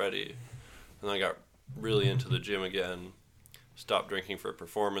alcohol already. And then I got really into the gym again, stopped drinking for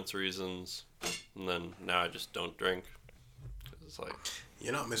performance reasons, and then now I just don't drink. It's like...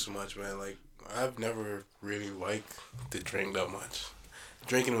 You're not missing much, man. Like, I've never really liked to drink that much.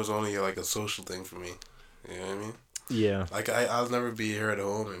 Drinking was only like a social thing for me. You know what I mean? Yeah. Like, I'll never be here at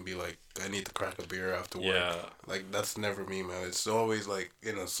home and be like, I need to crack a beer after work. Yeah. Like, that's never me, man. It's always like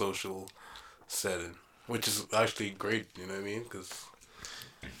in a social setting, which is actually great, you know what I mean? Because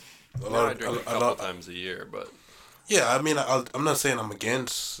I drink a couple times a year, but... Yeah, I mean, I'm not saying I'm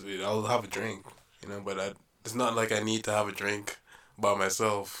against it. I'll have a drink, you know, but it's not like I need to have a drink by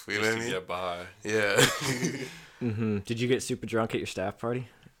myself, you know what I mean? Just to get by. Yeah. Mm-hmm. Did you get super drunk at your staff party?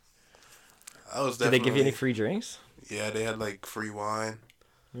 I was Did they give you any free drinks? Yeah, they had like free wine.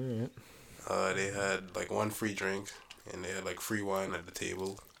 All right. They had like one free drink, and they had like free wine at the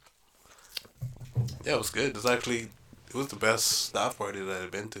table. Yeah, it was good. was the best staff party that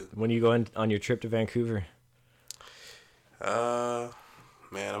I've been to. When you go on your trip to Vancouver?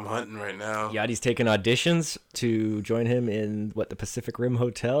 Man, I'm hunting right now. Yachty's taking auditions to join him in the Pacific Rim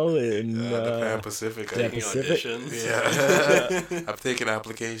Hotel in the Pan Pacific. Pan Pacific. Auditions. Yeah, I'm taking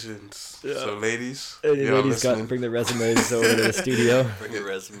applications. Yeah. So, ladies, ladies, bring their resumes over to the studio. Bring your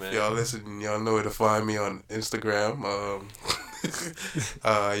resume. Y'all listen. Y'all know where to find me on Instagram.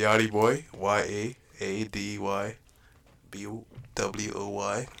 Yachty Boy,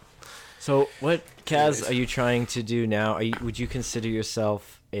 YAADYBWOY. So, what, Kaz, are you trying to do now? Would you consider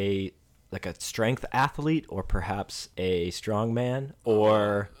yourself a strength athlete, or perhaps a strongman,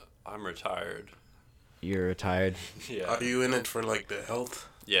 or? I'm retired. You're retired. Yeah. Are you in it for the health?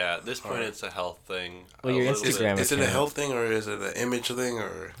 Yeah, at this point it's a health thing. Well, your Instagram is it a health thing, or is it an image thing,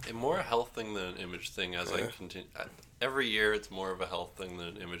 or? It's more a health thing than an image thing. As I continue, every year it's more of a health thing than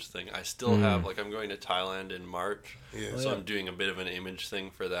an image thing. I still have I'm going to Thailand in March, so I'm doing a bit of an image thing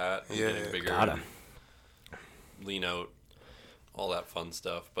for that. I'm getting bigger, and lean out, all that fun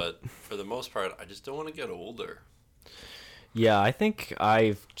stuff. But for the most part, I just don't want to get older. Yeah, I think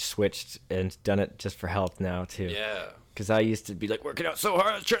I've switched and done it just for health now too. Yeah. Because I used to be working out so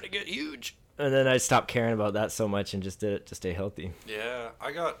hard, I was trying to get huge. And then I stopped caring about that so much and just did it to stay healthy. Yeah,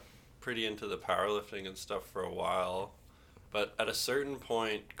 I got pretty into the powerlifting and stuff for a while. But at a certain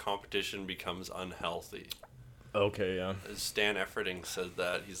point, competition becomes unhealthy. Okay, yeah. Stan Efferding said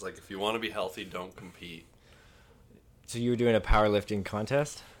that. He's like, if you want to be healthy, don't compete. So you were doing a powerlifting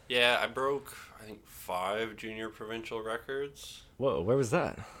contest? Yeah, I broke, I think, 5 junior provincial records. Whoa, where was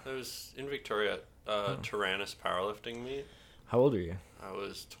that? It was in Victoria at Tyrannus powerlifting meet. How old are you? I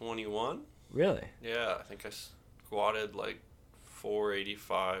was 21. Really? Yeah, I think I squatted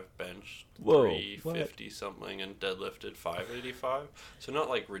 485, benched 350 something, and deadlifted 585. So not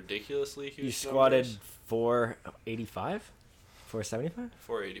You ridiculously huge. squatted 485? 475?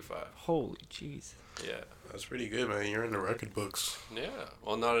 485. Holy jeez. Yeah. That's pretty good, man. You're in the record books. Yeah.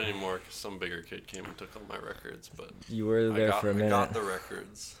 Well, not anymore because some bigger kid came and took all my records, but you were there for a minute. I got the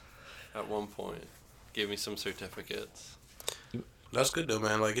records at one point. Gave me some certificates. That's good though,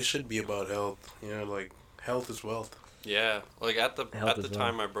 man. It should be about health. Health is wealth. Yeah. At the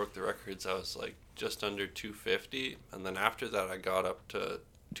time I broke the records, I was just under 250, and then after that I got up to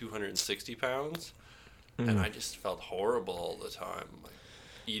 260 pounds, and I just felt horrible all the time.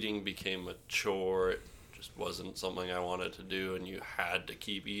 Eating became a chore. It just wasn't something I wanted to do, and you had to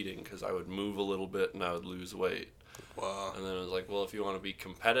keep eating because I would move a little bit and I would lose weight. Wow. And then it was well, if you want to be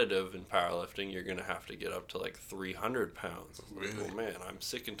competitive in powerlifting, you're going to have to get up to 300 pounds. Really? Oh man, I'm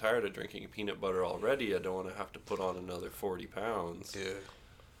sick and tired of drinking peanut butter already. I don't want to have to put on another 40 pounds. Yeah.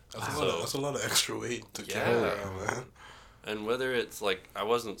 That's a lot of extra weight to carry around, man. And whether it's I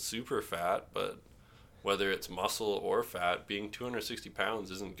wasn't super fat, but whether it's muscle or fat, being 260 pounds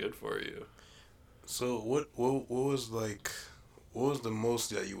isn't good for you. So what was what was the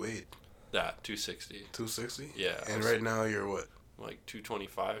most that you weighed? That 260. 260? Yeah. And right now you're what?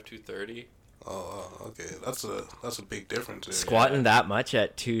 225, 230. Oh, okay. That's a big difference. Squatting that much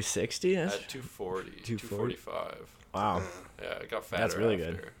at 260? At 240, 245. Wow. Yeah, I got fatter. That's really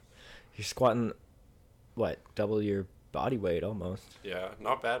good. You're squatting, what, double your body weight almost. Yeah,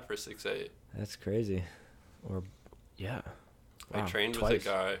 not bad for 6'8". That's crazy. Yeah. Wow, I trained with a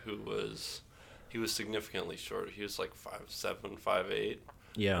guy who was significantly shorter. He was 5'7", 5'8".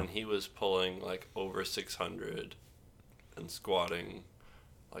 Yeah. And he was pulling over 600 and squatting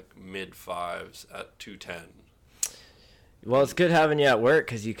mid fives at 210. Well, it's good having you at work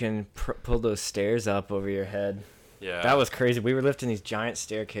because you can pull those stairs up over your head. Yeah. That was crazy. We were lifting these giant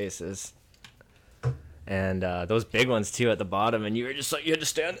staircases. And those big ones too at the bottom, and you were just you had to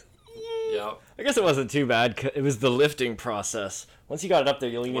stand. Yeah. I guess it wasn't too bad. It was the lifting process. Once you got it up there,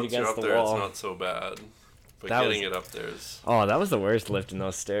 you'll lean it against the wall. It's not so bad. But getting it up there is... Oh, that was the worst lifting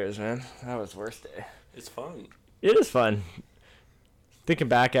those stairs, man. That was the worst day. It's fun. It is fun. Thinking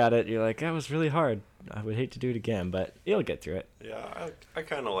back at it, you're that was really hard. I would hate to do it again, but you'll get through it. Yeah, I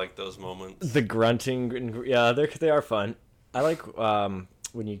kind of like those moments. The grunting, yeah, they are fun. I like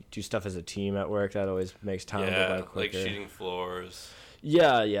when you do stuff as a team at work. That always makes time go by quicker. Like sheeting floors.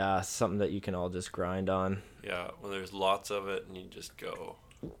 Yeah, something that you can all just grind on. Yeah, when there's lots of it and you just go,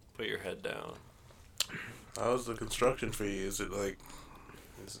 put your head down. How's the construction for you? Is it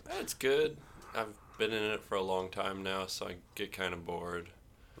It's good. I've been in it for a long time now, so I get kind of bored.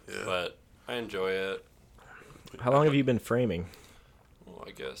 Yeah. But I enjoy it. How long have you been framing? Well,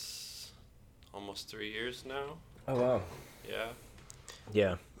 I guess almost 3 years now. Oh, wow. Yeah.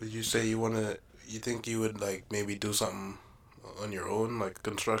 Yeah. Would you say you think you would maybe do something on your own,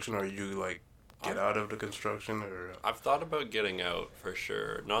 construction, or you get out of the construction, or? I've thought about getting out for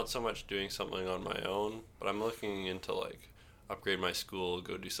sure. Not so much doing something on my own, but I'm looking into like upgrade my school,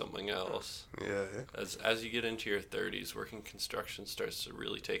 go do something else. Yeah. As you get into your 30s, working construction starts to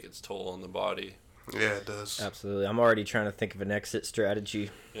really take its toll on the body. Yeah, it does. Absolutely. I'm already trying to think of an exit strategy.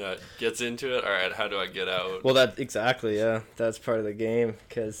 Yeah, gets into it. All right, how do I get out? Well, that's part of the game,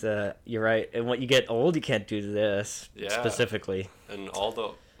 because you're right. And when you get old, you can't do this specifically. And all the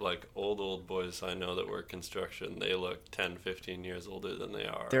like old boys I know that work construction, they look 10, 15 years older than they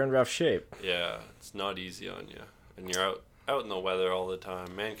are. They're in rough shape. Yeah, it's not easy on you. And you're out in the weather all the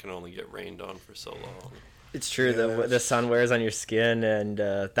time. Man can only get rained on for so long. It's true, the sun wears on your skin, and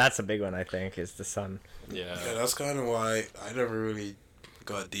that's a big one, I think, is the sun. Yeah, that's kind of why I never really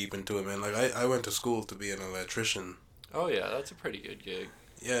got deep into it, man. Like, I went to school to be an electrician. Oh, yeah, that's a pretty good gig.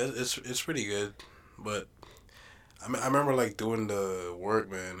 Yeah, it's pretty good, but I remember, like, doing the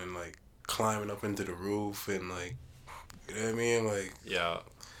work, man, and, like, climbing up into the roof, and, like, you know what I mean? Like, yeah.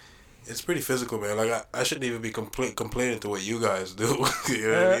 It's pretty physical, man. Like, I shouldn't even be complaining to what you guys do.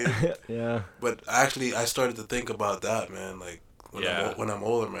 You know what I mean? Yeah. But actually, I started to think about that, man. Like, when I'm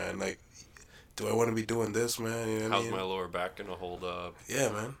older, man. Like, do I want to be doing this, man? You know what I mean? How's my lower back going to hold up? Yeah,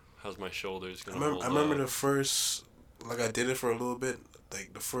 man. How's my shoulders going to hold up? I remember the first, like, I did it for a little bit.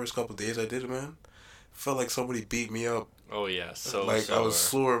 Like, the first couple of days I did it, man. Felt like somebody beat me up. Oh, yeah. I was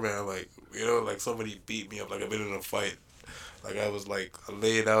sore, man. Like, you know, like somebody beat me up. Like, I've been in a fight. Like, I was, like,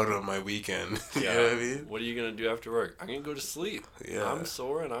 laid out on my weekend. You know what I mean? What are you going to do after work? I'm going to go to sleep. Yeah. I'm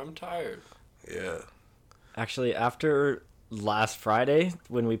sore and I'm tired. Yeah. Actually, after last Friday,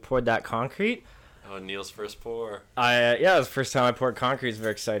 when we poured that concrete... Oh, Neil's first pour. It was the first time I poured concrete. It was a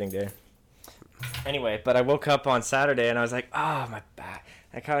very exciting day. Anyway, but I woke up on Saturday, and I was like, my back.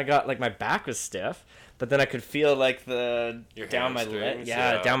 I kind of got, like, my back was stiff. But then I could feel like down my leg.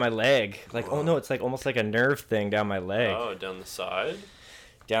 Yeah, down my leg. Like, oh no, it's like almost like a nerve thing down my leg. Oh, down the side?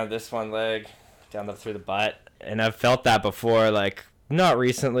 Down this one leg, through the butt. And I've felt that before, like not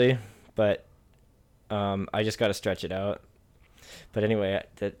recently, but I just got to stretch it out. But anyway,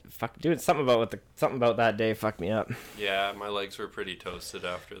 something about that day fucked me up. Yeah, my legs were pretty toasted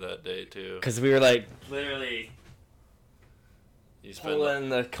after that day too. Cuz we were like literally pulling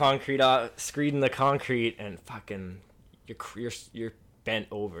the concrete off, screeding the concrete, and fucking you're bent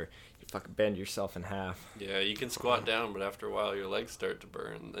over. You fucking bend yourself in half. Yeah, you can squat down, but after a while your legs start to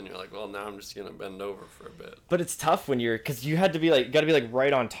burn. Then you're like, well, now I'm just gonna bend over for a bit. But it's tough when because you had to be like, gotta be like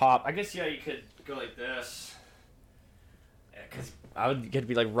right on top. I guess you could go like this. Because I would get to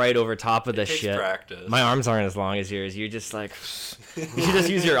be like right over top of this shit. Practice. My arms aren't as long as yours. You're just like, you should just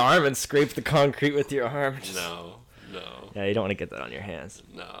use your arm and scrape the concrete with your arm. No. Yeah, you don't want to get that on your hands.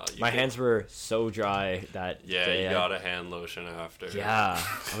 No. My hands were so dry that day. You got a hand lotion after. Yeah.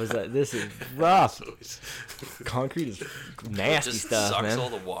 I was like, this is rough. Concrete is nasty stuff, man. It just sucks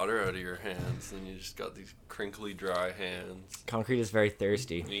all the water out of your hands, and you just got these crinkly, dry hands. Concrete is very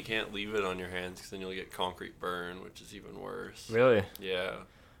thirsty. And you can't leave it on your hands because then you'll get concrete burn, which is even worse. Really? Yeah.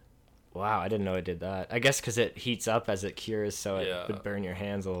 Wow, I didn't know it did that. I guess because it heats up as it cures, so it would burn your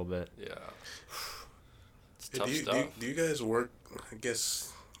hands a little bit. Yeah. Tough stuff. Do you guys work? I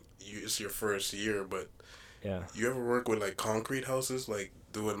guess it's your first year, but yeah. You ever work with like concrete houses, like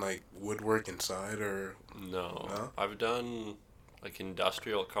doing like woodwork inside, or no? I've done like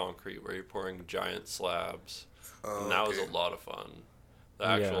industrial concrete where you're pouring giant slabs, and that was a lot of fun. The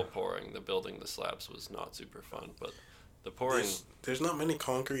actual pouring, the building the slabs was not super fun, but the pouring. There's not many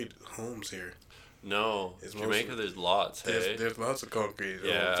concrete homes here. No, Jamaica, there's lots. There's lots of concrete.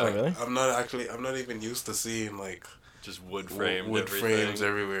 Yeah. Oh, really? I'm not even used to seeing like just wood frames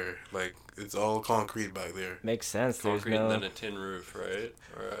everywhere. Like it's all concrete back there. Makes sense. Concrete and then a tin roof,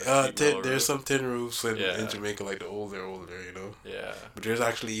 right? There's some tin roofs in Jamaica, like the older, you know. Yeah. But there's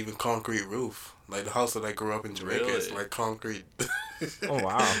actually even concrete roof. Like the house that I grew up in Jamaica, it's like concrete. Oh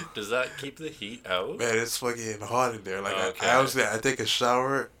wow! Does that keep the heat out? Man, it's fucking hot in there. Like I take a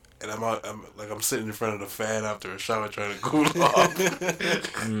shower. And I'm sitting in front of the fan after a shower trying to cool off.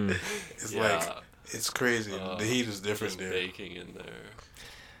 It's like it's crazy. The heat is different there. Baking in there.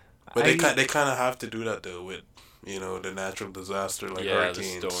 But they kind of have to do that though with the natural disaster like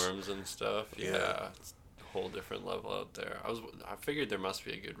hurricanes, the storms and stuff. Yeah, it's a whole different level out there. I figured there must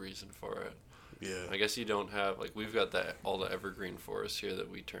be a good reason for it. Yeah. I guess you don't have we've got all the evergreen forests here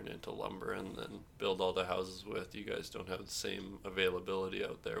that we turn into lumber and then build all the houses with. You guys don't have the same availability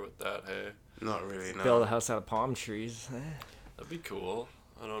out there with that, hey? Not really, no. Build a house out of palm trees. That'd be cool.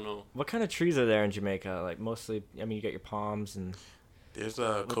 I don't know. What kind of trees are there in Jamaica? Like mostly, I mean, you got your palms and There's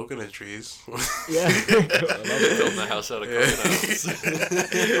coconut trees. Yeah. I love building a house out of coconuts.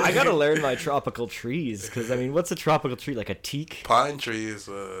 I gotta learn my tropical trees, because, I mean, what's a tropical tree? Like a teak? Pine tree is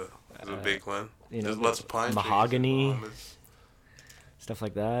a big one. There's lots of pine mahogany, trees. stuff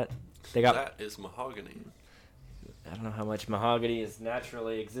like that. They got. That is mahogany. I don't know how much mahogany is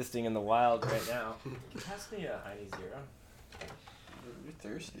naturally existing in the wild right now. Pass me a Heine Zero. You're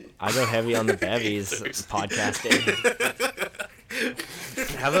thirsty. I go heavy on the bevies podcasting.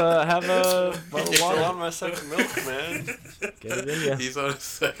 Have a bottle of water. On my second milk, man. Get it in ya. He's on his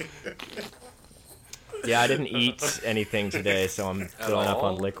second. Yeah, I didn't eat anything today, so I'm filling up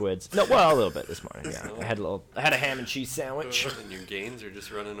on liquids. No, well, a little bit this morning. Yeah, I had a ham and cheese sandwich. And your gains are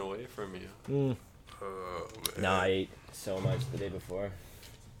just running away from you. No, I ate so much the day before.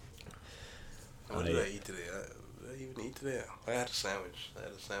 What did I eat today? Did I even eat today? I had a sandwich. I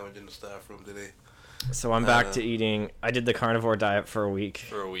had a sandwich in the staff room today. So I'm back to eating. I did the carnivore diet for a week.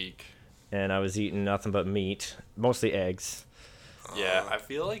 And I was eating nothing but meat, mostly eggs. Yeah, I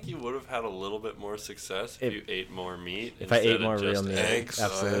feel like you would have had a little bit more success if you ate more meat. If I ate more real meat, eggs,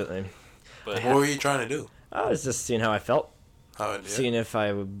 absolutely. But what were you trying to do? I was just seeing how I felt. Seeing if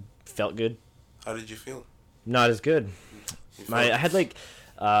I felt good. How did you feel? Not as good. I had like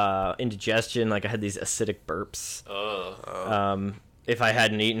indigestion, like I had these acidic burps. If I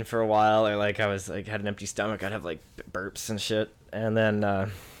hadn't eaten for a while, or like I was like had an empty stomach, I'd have like burps and shit. And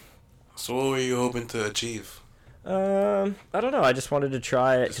then so what were you hoping to achieve? I don't know. I just wanted to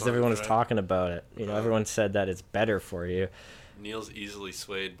try it because everyone was talking about it. You know, everyone said that it's better for you. Neil's easily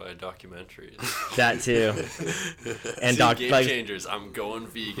swayed by documentaries. That too. And Game Changers, I'm going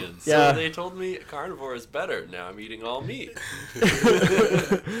vegan. Yeah. So they told me carnivore is better. Now I'm eating all meat.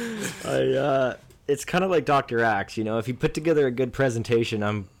 It's kind of like Dr. Axe, you know. If you put together a good presentation,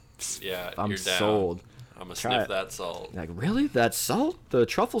 I'm you're sold. Down. I'm gonna sniff that salt. Like, really? That salt? The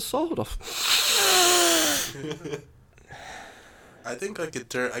truffle salt? I think I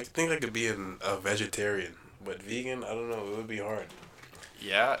could be a vegetarian, but vegan, I don't know, it would be hard.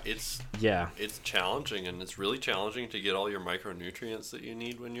 Yeah, it's challenging, and it's really challenging to get all your micronutrients that you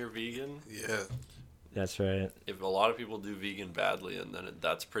need when you're vegan. Yeah. That's right. If a lot of people do vegan badly, and then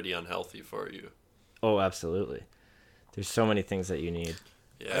that's pretty unhealthy for you. Oh, absolutely. There's so many things that you need.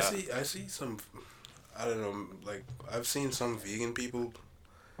 Yeah. I see some, I don't know, like, I've seen some vegan people,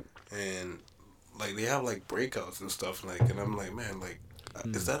 and, like, they have, like, breakouts and stuff, like, and I'm like, man, like,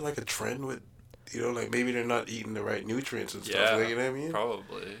 is that, like, a trend with, you know, like, maybe they're not eating the right nutrients and stuff, like, you know what I mean?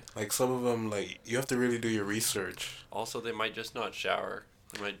 Probably. Like, some of them, like, you have to really do your research. Also, they might just not shower.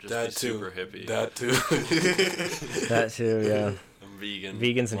 They might just be super hippie. That too. That too, yeah. I'm vegan.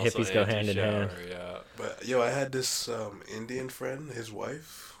 Vegans and hippies go hand in hand. Yeah. But, yo, I had this Indian friend, his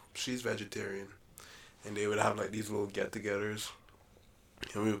wife, she's vegetarian. And they would have, like, these little get-togethers.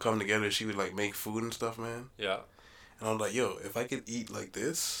 And we would come together, she would, like, make food and stuff, man. Yeah. And I'm like, yo, if I could eat like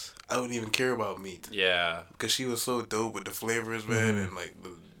this, I wouldn't even care about meat. Yeah. Because she was so dope with the flavors, man, and, like,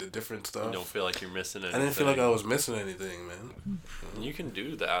 the different stuff. You don't feel like you're missing anything. I didn't feel like I was missing anything, man. And you can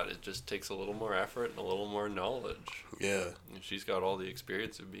do that. It just takes a little more effort and a little more knowledge. Yeah. And she's got all the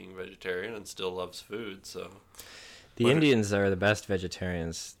experience of being vegetarian and still loves food, so. The Indians are the best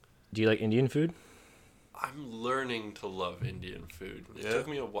vegetarians. Do you like Indian food? I'm learning to love Indian food. It took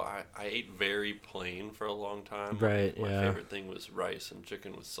me a while. I ate very plain for a long time. Right, My favorite thing was rice and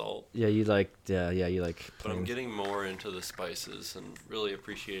chicken with salt. Yeah, you like plain. But I'm getting more into the spices and really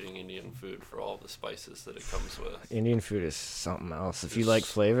appreciating Indian food for all the spices that it comes with. Indian food is something else. If you like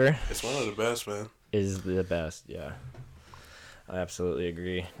flavor, it's one of the best, man. Is the best, yeah. I absolutely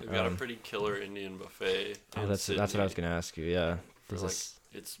agree. They've got a pretty killer Indian buffet. That's what I was gonna ask you. Yeah,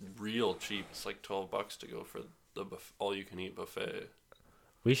 it's real cheap. It's like $12 to go for the all-you-can-eat buffet.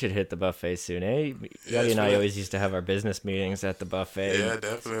 We should hit the buffet soon, eh? Yadi and I always used to have our business meetings at the buffet. Yeah,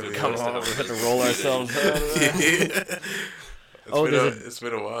 definitely. Come on, we have to roll ourselves out. It's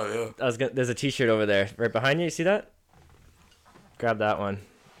been a while, yeah. There's a T-shirt over there, right behind you. You see that? Grab that one.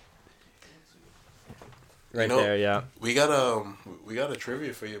 Right there, yeah. We got a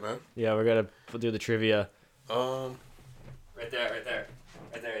trivia for you, man. Yeah, we'll do the trivia. Right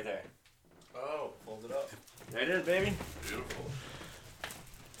there. Oh, fold it up. There it is, baby. Beautiful.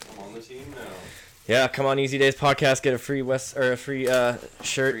 I'm on the team now. Yeah, come on, Easy Days Podcast. Get a free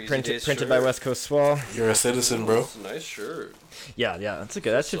shirt printed by West Coast Swell. You're a citizen, bro. It's a nice shirt. Yeah, that's a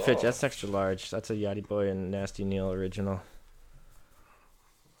good. That should fit. That's extra large. That's a Yachty Boy and Nasty Neil original.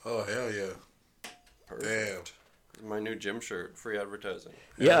 Oh hell yeah! Perfect. Damn. My new gym shirt, free advertising.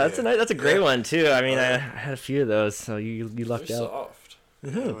 Yeah, that's a great one too. I mean, I had a few of those, so you lucked They're out. Soft.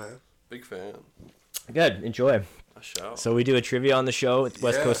 Yeah, man. Big fan. Good. Enjoy. A show. So we do a trivia on the show. It's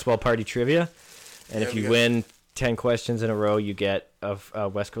West Coast Swell Party Trivia. And if you win 10 questions in a row, you get a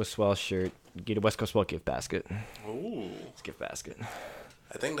West Coast Swell shirt. You get a West Coast Swell gift basket. Ooh. It's gift basket.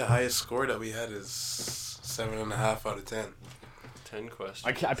 I think the highest score that we had is 7.5 out of 10. 10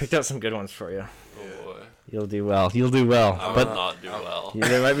 questions. I picked out some good ones for you. Oh boy. You'll do well. You'll do well. I But will not do well.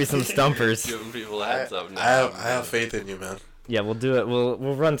 there might be some stumpers. Giving people a heads up now. I have faith in you, man. Yeah, we'll do it. We'll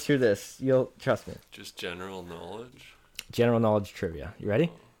run through this. You'll trust me. Just general knowledge. General knowledge trivia. You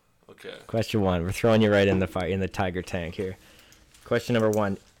ready? Okay. Question 1. We're throwing you right in the fire in the tiger tank here. Question number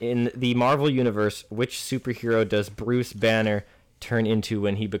 1. In the Marvel universe, which superhero does Bruce Banner turn into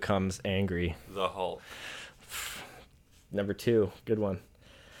when he becomes angry? The Hulk. Number 2. Good one.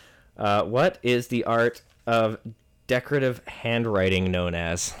 What is the art of decorative handwriting known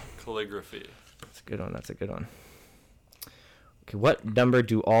as? Calligraphy. That's a good one. That's a good one. Okay, what number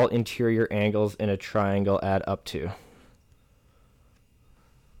do all interior angles in a triangle add up to?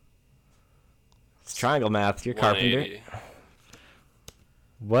 It's triangle math. You're carpenter. 180.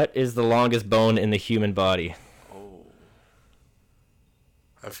 What is the longest bone in the human body? Oh.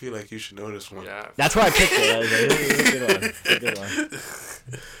 I feel like you should know this one. Yeah. That's why I picked it. It's a good one. It's a good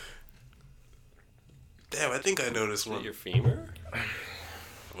one. Damn, I think I know this Is it one. your femur?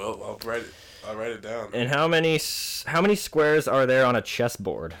 Well, I'll write it down. And how many squares are there on a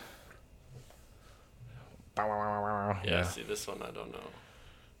chessboard? Yeah, see, this one I don't know.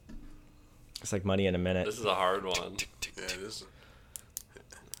 It's like money in a minute. This is a hard one. Yeah, this.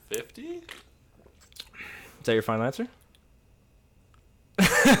 50? Is that your final answer?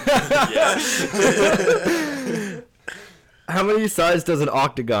 Yeah. How many sides does an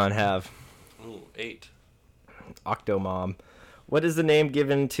octagon have? Ooh, 8. Octomom. What is the name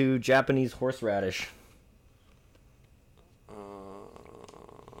given to Japanese horseradish?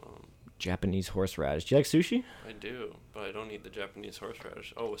 Japanese horseradish. Do you like sushi? I do, but I don't eat the Japanese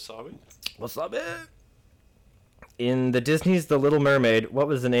horseradish. Oh, wasabi? Wasabi. In the Disney's The Little Mermaid, what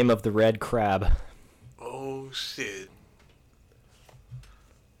was the name of the red crab? Oh shit!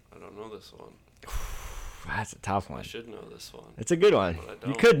 I don't know this one. That's a tough one. I should know this one. It's a good one. But I You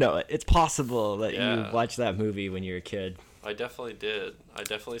don't. could know it. It's possible that Yeah. you watched that movie when you were a kid. I definitely did. I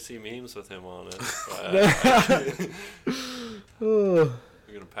definitely see memes with him on it. Oh.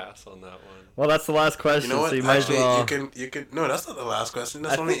 I'm gonna pass on that one. Well, that's the last question, You know what? so you might Actually, as well... you can. No, that's not the last question.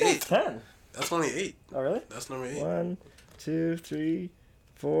 That's I only think 8. that's 10. That's only 8. Oh, really? That's number 8. 1, 2, 3,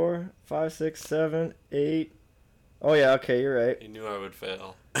 4, 5, 6, 7, 8. Oh, yeah, okay, you're right. He knew I would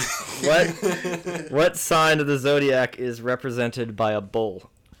fail. What sign of the zodiac is represented by a bull?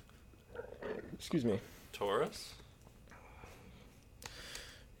 Excuse me. Taurus?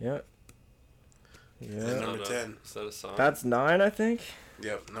 Yeah. And Yeah. number 10. Is that a sign? That's 9, I think.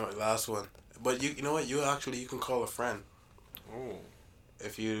 Yep. No, last one. But you know what? You can call a friend Oh.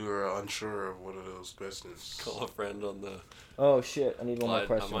 if you are unsure of one of those questions. Call a friend on the... Oh, shit. I need one more Well,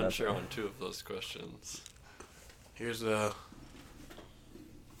 question. I'm up unsure there. on 2 of those questions. Here's a.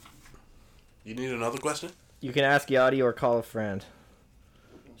 You need another question? You can ask Yachty or call a friend.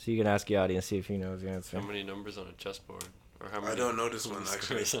 So you can ask Yachty and see if he knows the answer. How many numbers on a chessboard? Or how many I don't know this one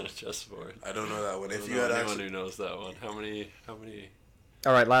actually. squares on a chessboard? I don't know that one. I If don't you know had anyone actually, who knows that one. How many...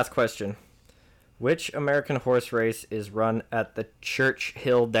 All right, last question. Which American horse race is run at the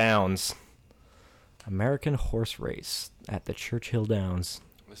Churchill Downs? American horse race at the Churchill Downs.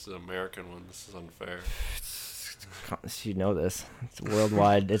 This is an American one. This is unfair. You know this. It's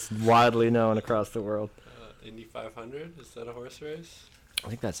worldwide. It's widely known across the world. Indy 500? Is that a horse race? I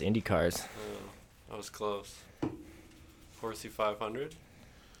think that's Indy cars. Oh, I was close. Horsey 500?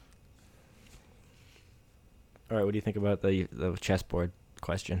 All right, what do you think about the chessboard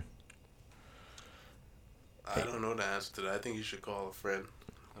question? I don't know the answer to that. I think you should call a friend.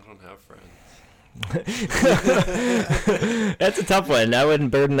 I don't have friends. That's a tough one. I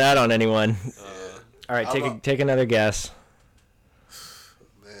wouldn't burden that on anyone. All right, take another guess.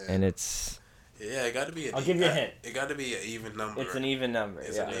 Man. And it's Yeah, it got to be. I'll give you a hint. It got to be an even number. It's an even number.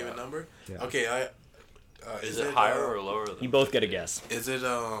 It's yeah. an even number. Yeah. Okay, Is it higher or lower than You both get a guess. Is it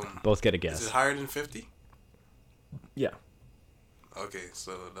Both get a Is guess. it higher than 50? Yeah. Okay,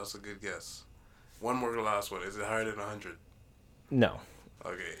 so that's a good guess. One more last one. Is it higher than 100? No.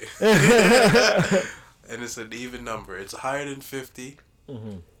 Okay. And it's an even number. It's higher than 50.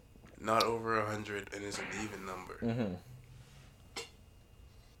 Mm-hmm. Not over 100, and it's an even number. Mm-hmm.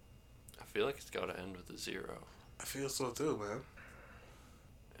 I feel like it's got to end with a 0. I feel so too, man.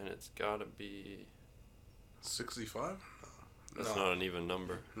 And it's got to be... 65? That's No. not an even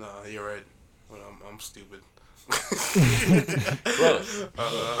number. No, you're right. Well, I'm stupid. Close.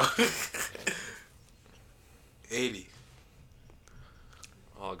 80.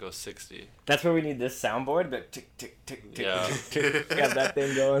 I'll go 60. That's where we need this soundboard, but tick, tick, tick, tick, Yeah. tick, tick. Got that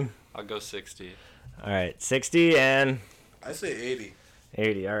thing going. I'll go 60. All right, 60 and I say 80.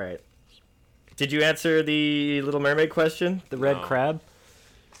 80. All right. Did you answer the Little Mermaid question? The red No. crab?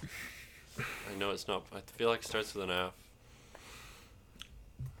 I know it's not. I feel like it starts with an F.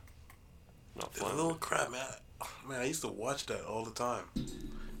 Not The flying. little crab, man. Man, I used to watch that all the time.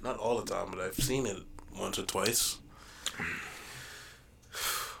 Not all the time, but I've seen it once or twice.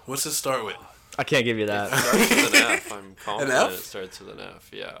 What's it start with? I can't give you It that. starts with an F. I'm confident F? it starts with an F.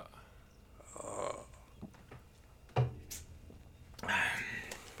 Yeah.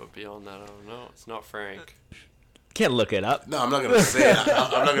 But beyond that, I don't know. It's not Frank. Can't look it up. No, I'm not gonna say it.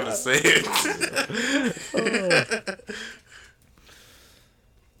 I'm not gonna say it.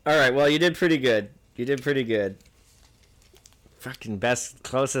 All right, well, you did pretty good. You did pretty good. Fucking best,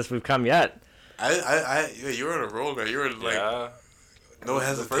 closest we've come yet. Yeah, you're on a roll, man. You're like Yeah. no The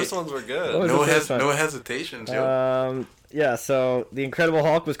hesitation. first ones were good. What was the first one? No hesitations, yo. Yeah, so The Incredible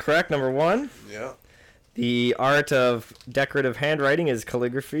Hulk was correct, number 1. Yeah. The art of decorative handwriting is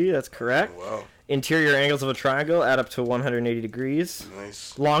calligraphy. That's correct. Wow. Interior angles of a triangle add up to 180 degrees.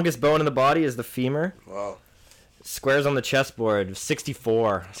 Nice. Longest bone in the body is the femur. Wow. Squares on the chessboard,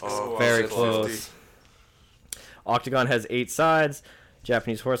 64. Oh, Very wow, close. 50. Octagon has 8 sides.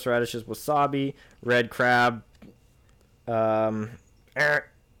 Japanese horseradish is wasabi. Red crab.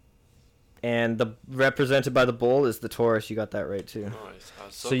 And the represented by the bull is the Taurus. You got that right too. Nice. I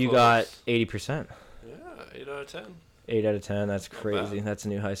was So so you close. got 80%. Yeah, 8 out of 10. 8 out of 10. That's Not crazy. bad. That's a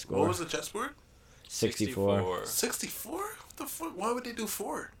new high score. What was the chessboard? 64. 64? What the fuck? Why would they do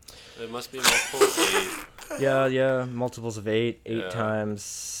 4? It must be multiple of 8. Yeah. Multiples of 8. 8 Yeah.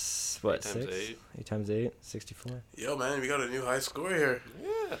 times, what, 8 times 6? 8. 8 times 8? 64. Yo, man, we got a new high score here.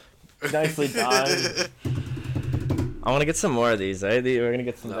 Yeah. Nicely done. I want to get some more of these, eh? We're going to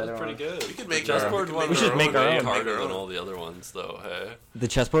get some That better was pretty ones. good. We could make the our- chessboard we could one. make We should our make own, our way own. harder Make our than own. all the other ones, though. Hey. The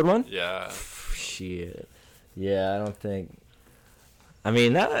chessboard one? Yeah. Shit. Yeah, I don't think. I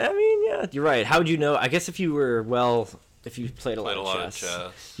mean, yeah, you're right. How would you know? I guess if you played a lot of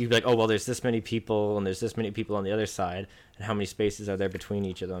chess, you'd be like, oh, well, there's this many people, and there's this many people on the other side, and how many spaces are there between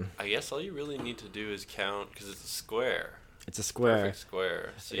each of them? I guess all you really need to do is count because it's a square. It's a square. Perfect square.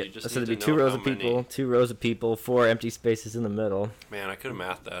 So you just so need there'd be to 2 know rows how of people, many. 2 rows of people, 4 empty spaces in the middle. Man, I could have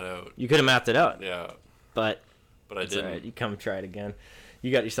mathed that out. You could have mapped it out, Yeah, but but I it's didn't. alright. You come try it again.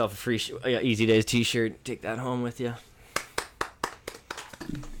 You got yourself a free Easy Days T-shirt. Take that home with you.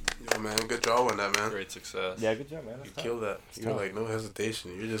 Yo, man, good job on that, man. Great success. Yeah, good job, man. You killed that. You're tough. like, no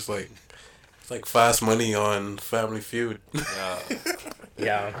hesitation. You're just like, it's like fast money on Family Feud. Yeah.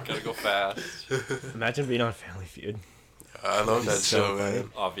 Yeah. Gotta go fast. Imagine being on Family Feud. I love that So show, funny. man.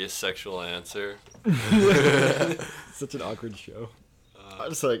 Obvious sexual answer. Such an awkward show. I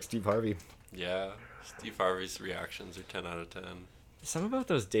just like Steve Harvey. Yeah. Steve Harvey's reactions are 10 out of 10. Something about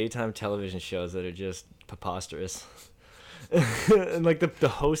those daytime television shows that are just preposterous. And like the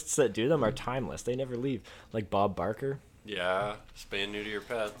hosts that do them are timeless. They never leave. Like Bob Barker. Yeah. Spay and neuter your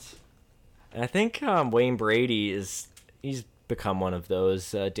pets. And I think Wayne Brady he's become one of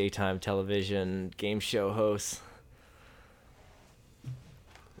those daytime television game show hosts.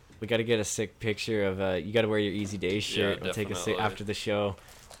 We got to get a sick picture of you got to wear your Easy Days shirt and take a sick definitely. after the show.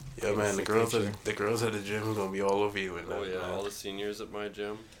 Yeah, man, the Sick girls picture. at the gym are gonna be all over you. And Oh, that, yeah. man. All the seniors at my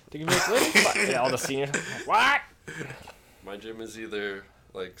gym. Yeah, all the seniors. What? My gym is either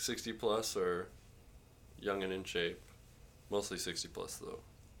like 60 plus or young and in shape. Mostly 60 plus, though.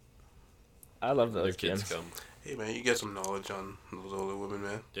 I love The those kids gyms. come. Hey, man, you get some knowledge on those older women,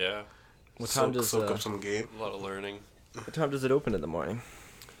 man. Yeah. What time does soak up some game? A lot of learning. what time does it open in the morning?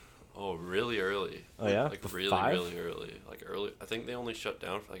 Oh, really early. Oh, yeah? Like Bef- really, 5? really early. Like early. I think they only shut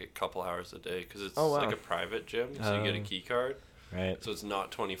down for like a couple hours a day because it's Oh, wow. like a private gym, so you get a Oh. key card. Right. So it's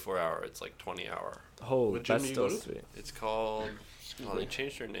not 24 hour. It's like 20 hour. Oh, What gym that's do you still go to? sweet. It's called. Oh, they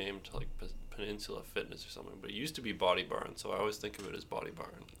changed their name to like Peninsula Fitness or something, but it used to be Body Barn, so I always think of it as Body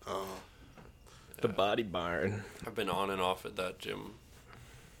Barn. The Body Barn. I've been on and off at that gym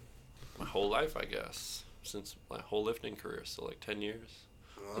my whole life, I guess, since my whole lifting career, so like 10 years.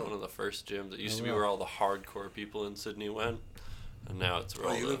 Wow. One of the first gyms. It used Oh, to be wow. where all the hardcore people in Sydney went, and now it's where Oh,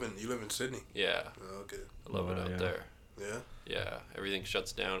 all you the, live in Sydney? yeah, Oh, okay. I love it Oh, out yeah. there. Yeah. Yeah, everything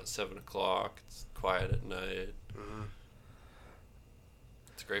shuts down at 7 o'clock. It's quiet at night. hmm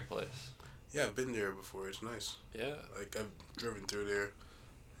It's a great place. Yeah, I've been there before. It's nice. Yeah, Like I've driven through there.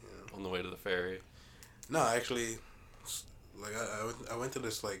 on the way to the ferry. No, actually, like I went to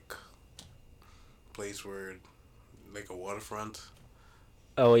this like place where, like a waterfront.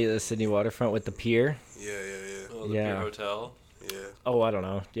 Oh, yeah, the Sydney waterfront with the pier. Yeah. Oh, the Yeah. Pier Hotel. Yeah. Oh, I don't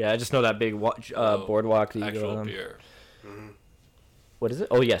know. Yeah, I just know that big boardwalk that you go Actual on. pier. Mm-hmm. What is it?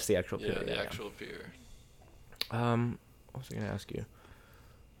 Oh, yes, the actual pier. Yeah, the actual pier. What was I gonna ask you?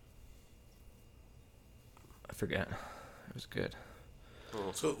 I forget. It was good.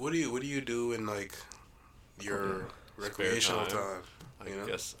 Oh, So what do you do in like your recreational time? I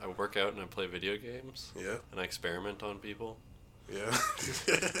guess I work out and I play video games. Yeah. And I experiment on people. Yeah.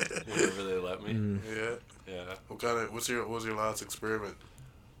 Whenever they let me. Yeah. Yeah. What was your last experiment?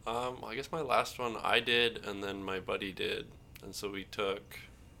 I guess my last one I did, and then my buddy did, and so we took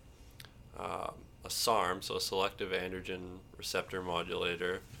a SARM, so a selective androgen receptor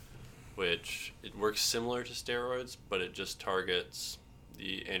modulator, which it works similar to steroids, but it just targets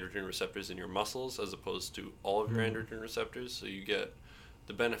the androgen receptors in your muscles as opposed to all of your androgen receptors. So you get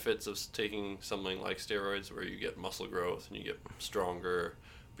the benefits of taking something like steroids, where you get muscle growth and you get stronger,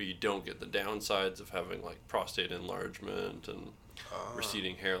 but you don't get the downsides of having like prostate enlargement and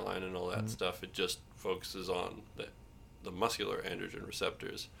receding hairline and all that stuff. It just focuses on the muscular androgen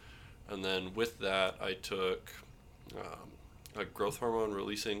receptors. And then with that, I took a growth hormone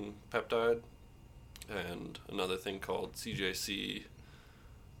releasing peptide and another thing called CJC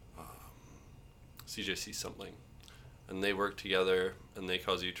something. And they work together, and they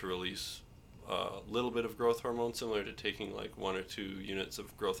cause you to release a little bit of growth hormone, similar to taking like 1 or 2 units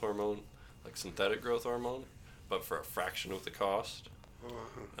of growth hormone, like synthetic growth hormone, but for a fraction of the cost.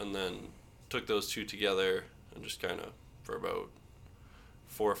 And then took those two together and just kind of for about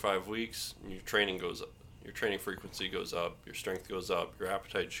 4 or 5 weeks, your training goes up, your training frequency goes up, your strength goes up, your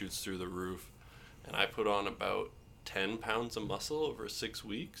appetite shoots through the roof. And I put on about 10 pounds of muscle over 6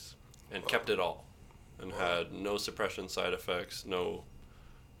 weeks and kept it all, and had no suppression side effects, no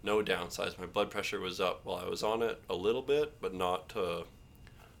downsides. My blood pressure was up while I was on it a little bit, but not to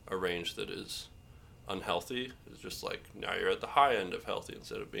a range that is unhealthy. It's just like, now you're at the high end of healthy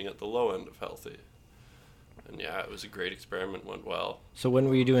instead of being at the low end of healthy. And yeah, it was a great experiment, went well. So when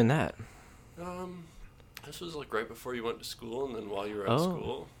were you doing that? This was like right before you went to school, and then while you were at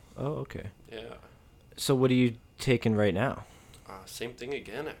school. Oh, okay. Yeah. So what are you taking right now? Same thing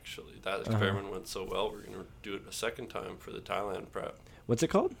again, actually. That experiment went so well, we're going to do it a second time for the Thailand prep. What's it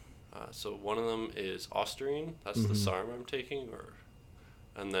called? So one of them is Ostarine. That's the SARM I'm taking.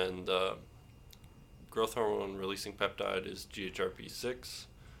 And then the growth hormone releasing peptide is GHRP6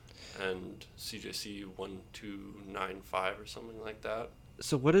 and CJC 1295 or something like that.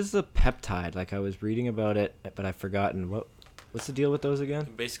 So what is the peptide? Like, I was reading about it, but I've forgotten. What's the deal with those again?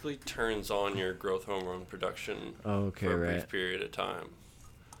 It basically turns on your growth hormone production for a brief period of time.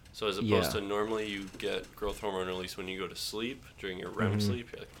 So as opposed to normally you get growth hormone release when you go to sleep, during your REM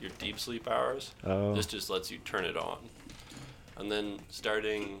sleep, your deep sleep hours. This just lets you turn it on. And then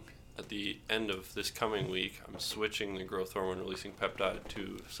starting at the end of this coming week, I'm switching the growth hormone releasing peptide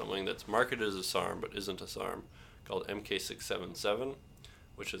to something that's marketed as a SARM but isn't a SARM, called MK677,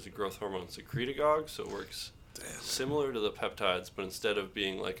 which is a growth hormone secretagogue. So it works similar to the peptides, but instead of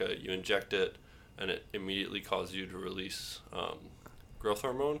being like you inject it and it immediately causes you to release growth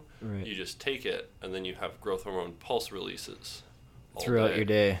hormone, you just take it and then you have growth hormone pulse releases throughout your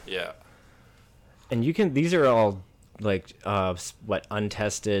day. Yeah. And these are all like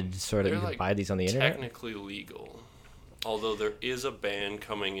untested, sort of, you can buy these on the internet? Technically legal, although there is a ban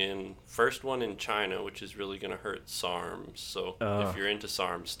coming in, first one in China, which is really going to hurt SARMs. So if you're into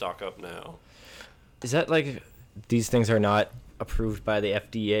SARMs, stock up now. Is that like these things are not approved by the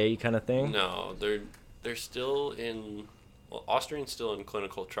FDA kind of thing? No, they're still in. Well, Ostarine's still in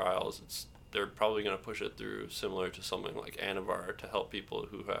clinical trials. They're probably going to push it through, similar to something like Anavar, to help people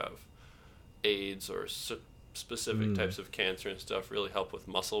who have AIDS or specific types of cancer and stuff, really help with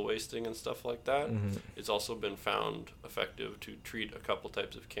muscle wasting and stuff like that. It's also been found effective to treat a couple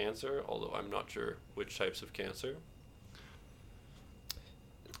types of cancer, although I'm not sure which types of cancer.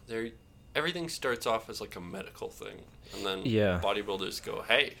 Everything starts off as like a medical thing, and then bodybuilders go,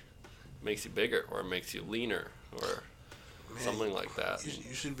 hey, it makes you bigger, or it makes you leaner, or something like that.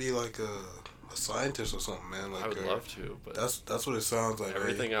 You should be like a scientist or something, man. Like, I would love to, but that's what it sounds like.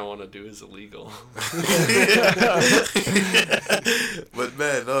 Everything I want to do is illegal. But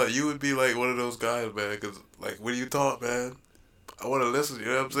man, no, you would be like one of those guys, man. Because like, when you talk, man, I want to listen. You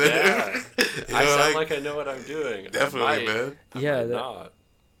know what I'm saying? Yeah, I sound like I know what I'm doing. Definitely, man. Not,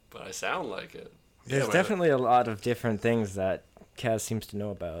 but I sound like it. There's definitely a lot of different things that Kaz seems to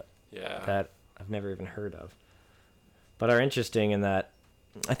know about. Yeah. That I've never even heard of, but are interesting in that.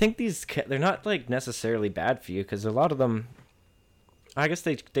 I think they're not like necessarily bad for you, because a lot of them, I guess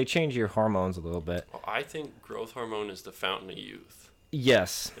they change your hormones a little bit. Well, I think growth hormone is the fountain of youth.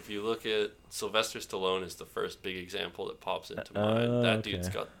 Yes. If you look at Sylvester Stallone is the first big example that pops into mind. That dude's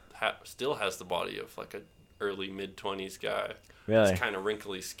got still has the body of like a early mid-20s guy. Really? It's kind of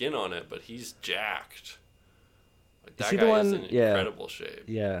wrinkly skin on it, but he's jacked. Like, Is that he guy the one? is in incredible shape.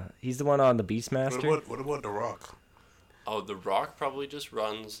 Yeah, he's the one on the Beastmaster. What about The Rock? Oh, The Rock probably just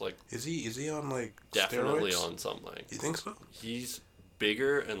runs like. Is he on like definitely steroids? on something? You think so? He's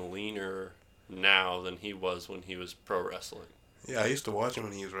bigger and leaner now than he was when he was pro wrestling. Yeah, I used to watch him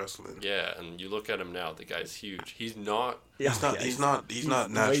when he was wrestling. Yeah, and you look at him now, the guy's huge. He's not. He's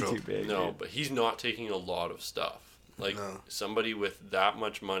not natural. Way too big, No, dude. but he's not taking a lot of stuff. Like somebody with that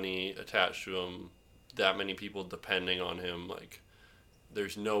much money attached to him, that many people depending on him, like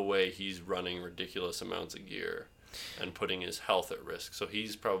there's no way he's running ridiculous amounts of gear and putting his health at risk. So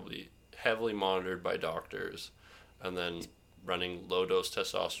he's probably heavily monitored by doctors and then running low dose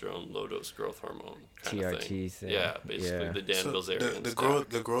testosterone, low dose growth hormone kind of thing. thing. Yeah, basically the Dan Bilzerian stuff.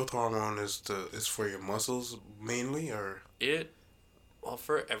 The growth hormone is for your muscles mainly, or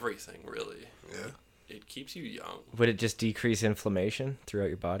for everything really. Yeah. It keeps you young. Would it just decrease inflammation throughout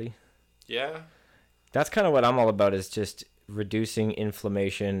your body? Yeah. That's kind of what I'm all about, is just reducing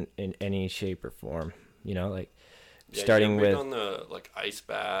inflammation in any shape or form. You know, like starting with on the like ice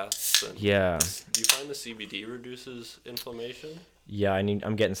baths. And yeah. Do you find the CBD reduces inflammation? Yeah,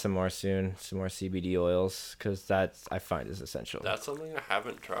 I'm getting some more soon, some more CBD oils, because that's I find is essential. That's something I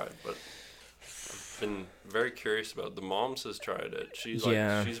haven't tried, but been very curious about. The moms has tried it. She's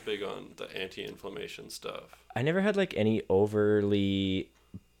big on the anti-inflammation stuff. I never had like any overly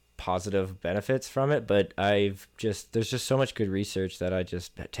positive benefits from it, but there's just so much good research that I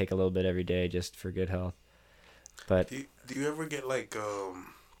just take a little bit every day just for good health. But do you ever get like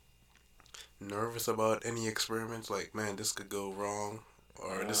nervous about any experiments? Like, man, this could go wrong,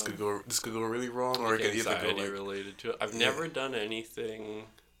 or this could go really wrong, or it could either go like related to it. I've never done anything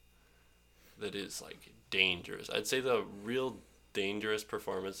that is like dangerous. I'd say the real dangerous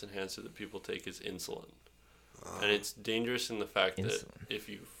performance enhancer that people take is insulin. And it's dangerous in the fact that if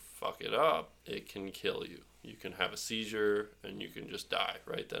you fuck it up, it can kill you. You can have a seizure and you can just die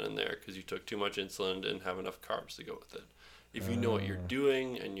right then and there because you took too much insulin, didn't have enough carbs to go with it. If you know what you're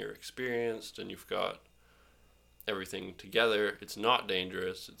doing and you're experienced and you've got everything together, it's not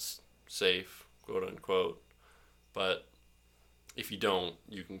dangerous, it's safe, quote unquote. But if you don't,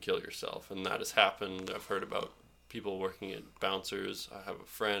 you can kill yourself. And that has happened. I've heard about people working at bouncers. I have a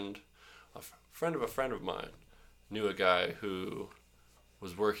friend of a friend of mine, knew a guy who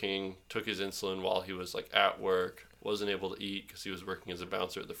was working, took his insulin while he was like at work, wasn't able to eat because he was working as a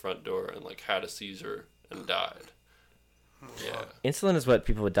bouncer at the front door, and like had a seizure and died. Yeah. Insulin is what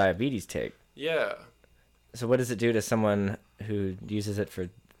people with diabetes take. Yeah. So what does it do to someone who uses it for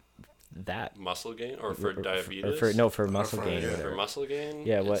that? Muscle gain or for diabetes? For muscle gain. Yeah. For muscle gain?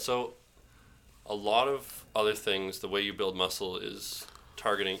 Yeah, what? So a lot of other things, the way you build muscle is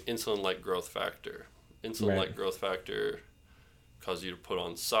targeting insulin-like growth factor. Insulin-like growth factor causes you to put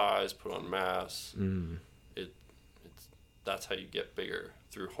on size, put on mass. That's how you get bigger,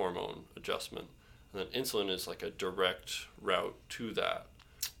 through hormone adjustment. And then insulin is like a direct route to that.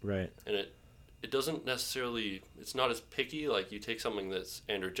 Right. And it doesn't necessarily, it's not as picky. Like you take something that's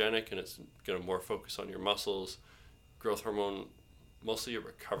androgenic and it's going to more focus on your muscles. Growth hormone, mostly a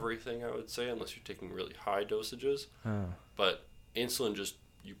recovery thing, I would say, unless you're taking really high dosages. Oh. But insulin just,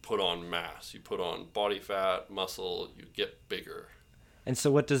 you put on mass, you put on body fat, muscle, you get bigger. And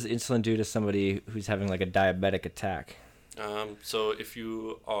so what does insulin do to somebody who's having like a diabetic attack? So if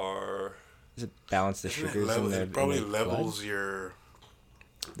you are... Does it balance the sugars in their it probably in their levels blood?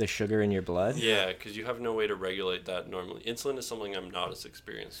 The sugar in your blood? Yeah, because you have no way to regulate that normally. Insulin is something I'm not as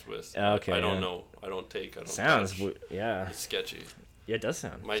experienced with. Okay. I don't know. I don't take. I don't Sounds, touch. yeah. It's sketchy. Yeah, it does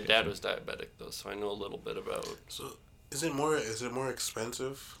sound My sketchy. dad was diabetic though, so I know a little bit about. So is it more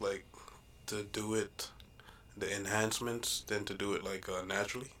expensive, like, to do it, the enhancements, than to do it like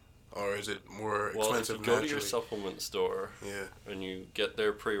naturally? Or is it more expensive if you go naturally? to your supplement store and you get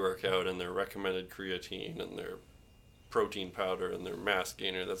their pre-workout and their recommended creatine and their protein powder and their mass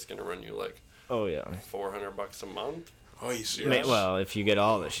gainer, that's going to run you like $400 a month. Oh, you serious? Well, if you get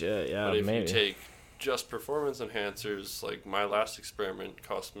all the shit, yeah, but if maybe. you take just performance enhancers, like my last experiment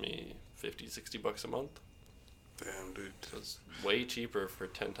cost me $50-$60 a month. Damn, dude. So it's way cheaper for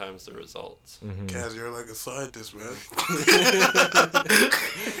 10 times the results. Mm-hmm. Kaz, you're like a scientist, man.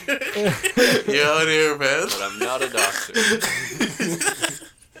 You're out here, man. But I'm not a doctor.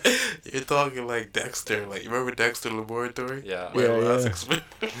 You're talking like Dexter. Like, you remember Dexter Laboratory? Yeah.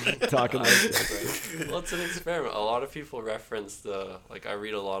 Talking like well, it's an experiment. A lot of people reference I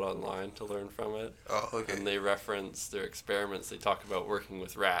read a lot online to learn from it. Oh, okay. And they reference their experiments. They talk about working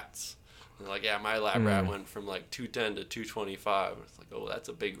with rats. And they're like, yeah, my lab rat went from like 210 to 225. It's like, oh, that's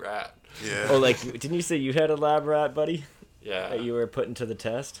a big rat. Yeah. Oh, like, didn't you say you had a lab rat, buddy? Yeah. That you were putting to the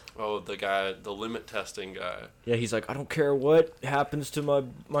test? Oh, the limit testing guy. Yeah, he's like, I don't care what happens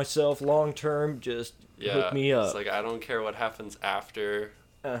to myself long term, just hook me up. It's like, I don't care what happens after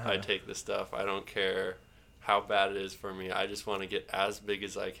I take this stuff. I don't care how bad it is for me. I just want to get as big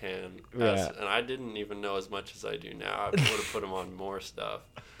as I can. Yeah. And I didn't even know as much as I do now. I would have put him on more stuff.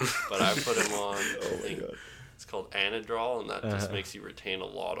 But I put him on, it's called Anadrol, and that just makes you retain a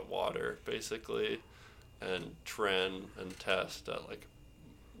lot of water, basically. And tren and test at like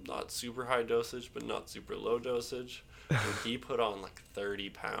not super high dosage, but not super low dosage. And he put on like 30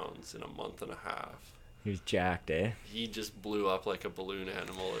 pounds in a month and a half. He was jacked, eh? He just blew up like a balloon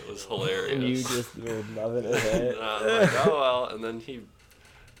animal. It was hilarious. And you just were loving it, eh? And I was like, oh well. And then he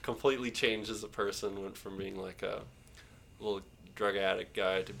completely changed as a person, went from being like a little drug addict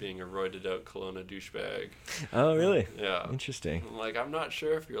guy to being a roided out Kelowna douchebag. Oh, really? Yeah. Interesting. I'm like, I'm not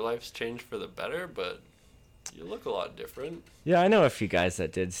sure if your life's changed for the better, but you look a lot different. Yeah, I know a few guys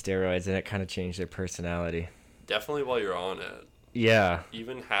that did steroids, and it kind of changed their personality. Definitely while you're on it. Yeah.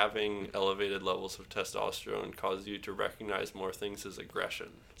 Even having elevated levels of testosterone causes you to recognize more things as aggression.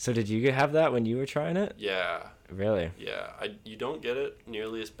 So did you have that when you were trying it? Yeah. Really? Yeah. You don't get it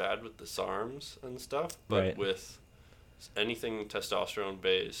nearly as bad with the SARMs and stuff, but Right. with anything testosterone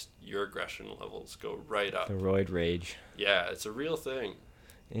based, your aggression levels go right up. The roid rage. Yeah, it's a real thing.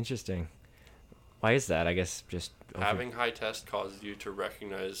 Interesting. Why is that? I guess just Having high test causes you to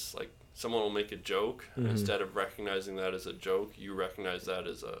recognize, like, someone will make a joke, and instead of recognizing that as a joke, you recognize that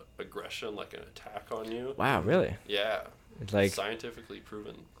as a aggression, like an attack on you. Wow, really? Yeah. It's like scientifically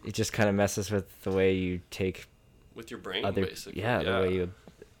proven. It just kind of messes with the way you take With your brain, other, basically. yeah, the way you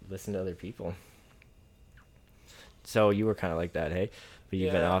listen to other people. So you were kind of like that, hey? But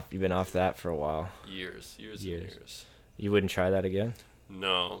you've been off that for a while. Years. You wouldn't try that again?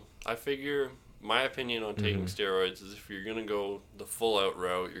 No. I figure my opinion on taking steroids is if you're going to go the full out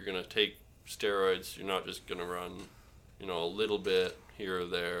route, you're going to take steroids, you're not just going to run, a little bit here or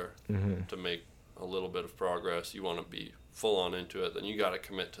there to make a little bit of progress. You want to be full on into it, then you got to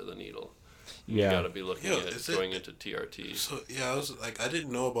commit to the needle. You got to be looking at going into TRT. So, I was like, I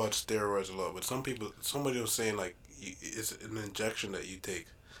didn't know about steroids a lot, but somebody was saying, like, it's an injection that you take.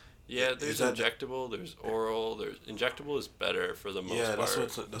 Yeah, there's injectable, there's oral, injectable is better for the most part. Yeah,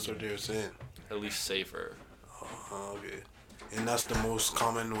 that's what they were saying. At least safer. Oh, okay. And that's the most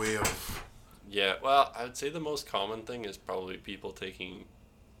common way of... Yeah, well, I would say the most common thing is probably people taking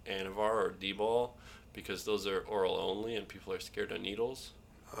Anavar or D-bol, because those are oral only and people are scared of needles.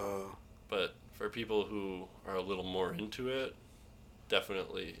 But for people who are a little more into it,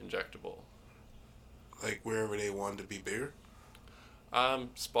 definitely injectable. Like wherever they want to be bigger?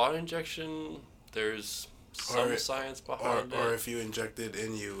 Spot injection, there's some science behind it. Or if you inject it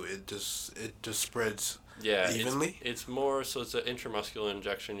in you, it just spreads evenly? It's more, so it's an intramuscular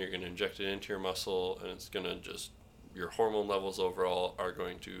injection. You're going to inject it into your muscle, and it's going to your hormone levels overall are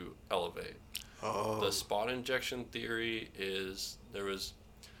going to elevate. Oh. The spot injection theory is, I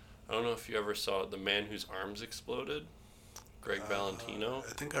don't know if you ever saw The Man Whose Arms Exploded, Greg Valentino.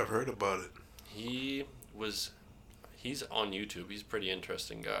 I think I've heard about it. He's on YouTube. He's a pretty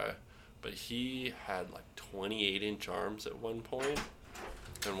interesting guy. But he had like 28-inch arms at one point.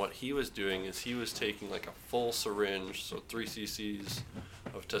 And what he was doing is he was taking like a full syringe, so 3 cc's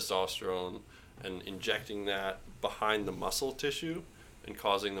of testosterone, and injecting that behind the muscle tissue and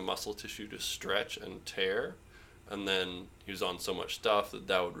causing the muscle tissue to stretch and tear. And then he was on so much stuff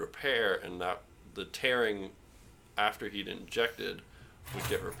that would repair, and that the tearing after he'd injected would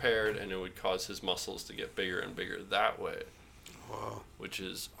get repaired, and it would cause his muscles to get bigger and bigger that way. Wow. Which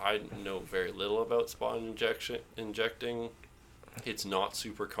is, I know very little about spot injecting. It's not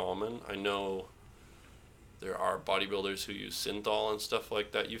super common. I know there are bodybuilders who use synthol and stuff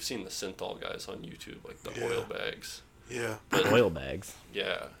like that. You've seen the synthol guys on YouTube, like the oil bags. Yeah. Oil bags?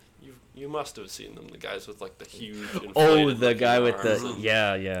 Yeah. You must have seen them, the guys with like the huge the guy with the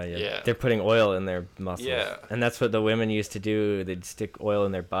yeah. They're putting oil in their muscles. Yeah. And that's what the women used to do. They'd stick oil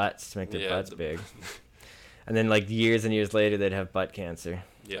in their butts to make their butts big. And then like years and years later they'd have butt cancer.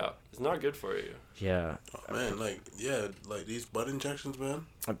 Yeah. It's not good for you. Yeah. Oh, man, like these butt injections, man.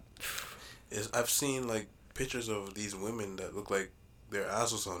 I've seen like pictures of these women that look like their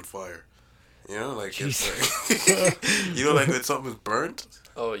ass was on fire. You know, like it's like you know, like when something's burnt.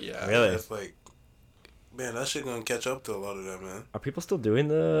 Oh yeah. Really? It's like, man, that shit gonna catch up to a lot of them, man. Are people still doing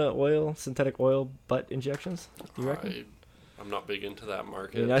the synthetic oil butt injections? You reckon? I'm not big into that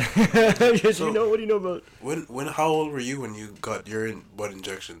market. So, what do you know about? How old were you when you got your butt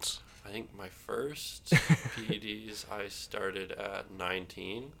injections? I think my first PEDs I started at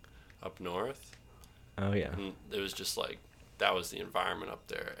 19 up north. Oh yeah. And it was just like, that was the environment up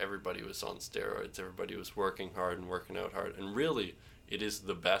there. Everybody was on steroids. Everybody was working hard and working out hard. And really, it is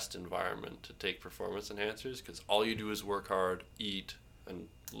the best environment to take performance enhancers because all you do is work hard, eat, and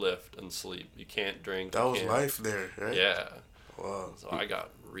lift and sleep. You can't drink. That was life there, right? Yeah. Wow. So I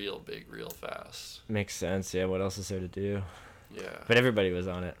got real big real fast. Makes sense. Yeah. What else is there to do? Yeah. But everybody was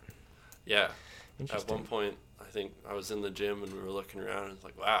on it. Yeah. At one point, I think I was in the gym and we were looking around and it's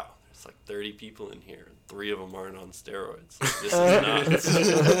like, wow, there's like 30 people in here and 3 of them aren't on steroids. Like, this is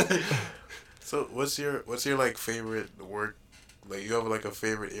nuts. So what's your like favorite work? Like you have like a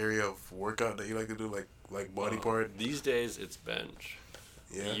favorite area of workout that you like to do, like body part? These days it's bench.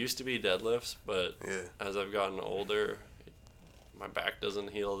 Yeah. It used to be deadlifts, but Yeah. as I've gotten older, my back doesn't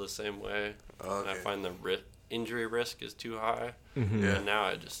heal the same way. Okay. And I find the injury risk is too high. Mm-hmm. Yeah. And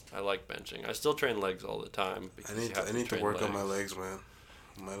now I like benching. I still train legs all the time. Because I need to work on my legs, man.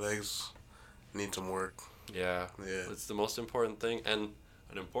 My legs need some work. Yeah. Yeah. It's the most important thing. And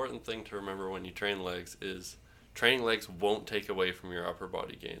an important thing to remember when you train legs is training legs won't take away from your upper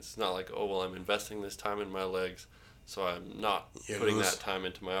body gains. It's not like, oh, well, I'm investing this time in my legs, so I'm not putting that time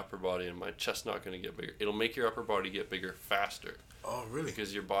into my upper body and my chest's not going to get bigger. It'll make your upper body get bigger faster. Oh, really?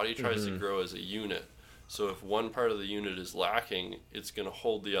 Because your body tries to grow as a unit. So if one part of the unit is lacking, it's going to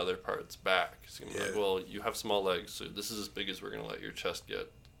hold the other parts back. It's going to be like, well, you have small legs, so this is as big as we're going to let your chest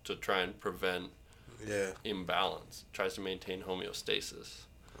get to try and prevent imbalance. It tries to maintain homeostasis.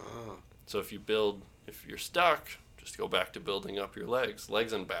 Oh. So if you're stuck, just go back to building up your legs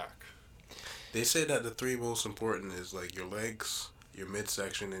and back. They say that the 3 most important is like your legs, your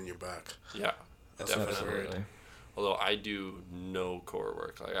midsection, and your back. Yeah, That's definitely. Although I do no core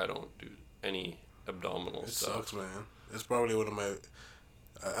work. Like I don't do any abdominal stuff. It sucks, man. It's probably one of my.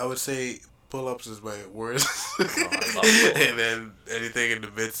 I would say pull-ups is my worst. I love pull-ups. And then anything in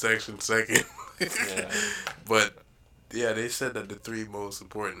the midsection second. Yeah. But yeah, they said that the 3 most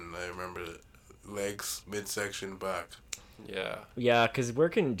important. I remember legs, midsection, back. Yeah. Yeah, because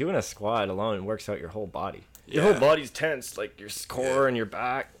doing a squat alone works out your whole body. Your whole body's tense, like your core and your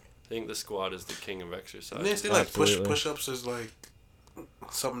back. I think the squat is the king of exercise. And they say like push-ups is like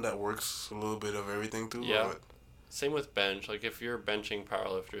something that works a little bit of everything too. Yeah. Same with bench. Like if you're benching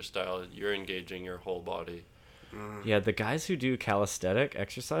powerlifter style, you're engaging your whole body. Yeah, the guys who do calisthenic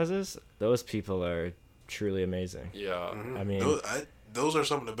exercises, those people are truly amazing. Yeah. Mm-hmm. I mean, those are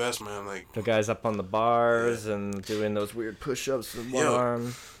some of the best, man. Like the guys up on the bars and doing those weird push-ups with one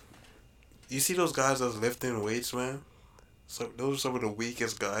arm. You see those guys that's lifting weights, man? So those are some of the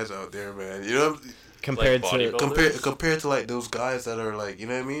weakest guys out there, man. You know, compared like compared to like those guys that are like, you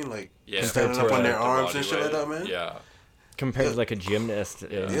know what I mean, like standing up on their arms and shit like that, man. Yeah. Compared to like a gymnast.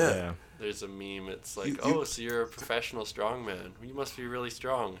 Yeah. There's a meme. It's like, so you're a professional strongman. You must be really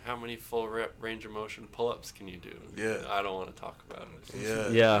strong. How many full range of motion pull-ups can you do? Yeah. I don't want to talk about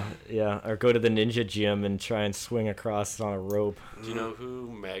it. Yeah. Or go to the ninja gym and try and swing across on a rope. Do you know who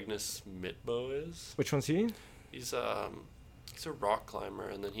Magnus Mitbo is? Which one's he? He's a rock climber,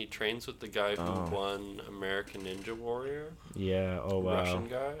 and then he trains with the guy who won American Ninja Warrior. Yeah. Oh wow. Russian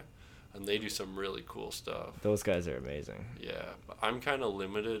guy. And they do some really cool stuff. Those guys are amazing. Yeah, but I'm kind of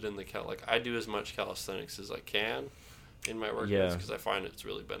limited in the like I do as much calisthenics as I can in my workouts because I find it's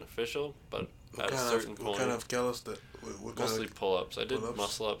really beneficial. But at a certain point, what kind of calisthenics? Mostly pull-ups. I did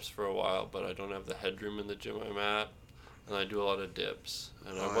muscle-ups for a while, but I don't have the headroom in the gym I'm at, and I do a lot of dips.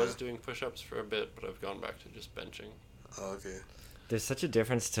 And I was doing push-ups for a bit, but I've gone back to just benching. Oh, okay. There's such a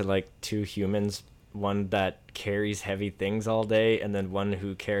difference to like two humans. One that carries heavy things all day, and then one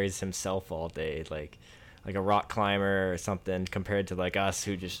who carries himself all day, like a rock climber or something, compared to like us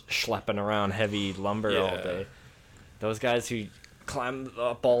who just schlepping around heavy lumber all day. Those guys who climb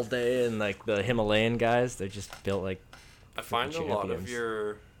up all day, and like the Himalayan guys, they're just built like. I find a lot of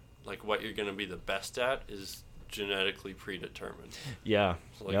your, like what you're gonna be the best at is genetically predetermined. Yeah.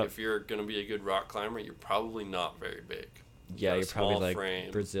 So like if you're gonna be a good rock climber, you're probably not very big. Yeah, you're probably like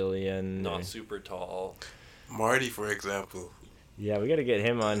frame, Brazilian. Not super tall. Marty, for example. Yeah, we got to get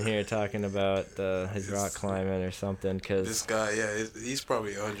him on here talking about his rock climbing or something. Cause this guy, he's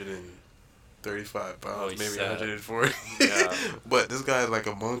probably 35 pounds, Oh, he's maybe sad. 140. Yeah. But this guy's like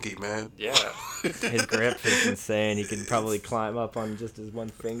a monkey, man. Yeah. His grip is insane. He can probably climb up on just his one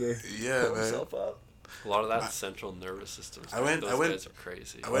finger. Yeah, pull man. himself up. A lot of that central nervous system stuff. I went- Those guys are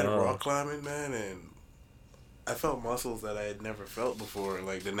crazy. I went Oh. rock climbing, man, and I felt muscles that I had never felt before.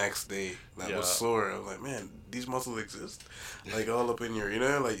 Like the next day, that was sore. I was like, man, these muscles exist, like all up in your,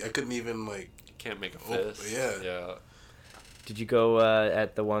 like I couldn't even like. You can't make a Oh, fist. yeah. Yeah. Did you go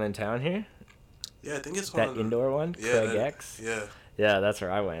at the one in town here? Yeah, I think it's That on indoor one? Yeah, Craig that- X? Yeah. Yeah, that's where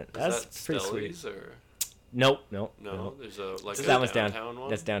I went. Is That's that pretty sweet. Stellies or Nope. no? There's a like So a that one's downtown down. one.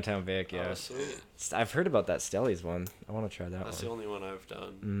 That's downtown Vic, yeah. Oh, sweet. I've heard about that Stellies one. I want to try that That's one. the only one I've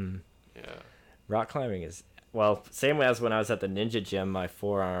done. Yeah. Rock climbing is, well, same way as when I was at the Ninja Gym, my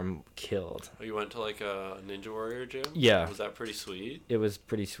forearm killed. Oh, you went to like a Ninja Warrior gym? Yeah. Was that pretty sweet? It was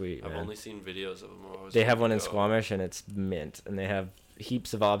pretty sweet, I've man. only seen videos of them. I always They have wanted one in to go. Squamish, and it's mint. And they have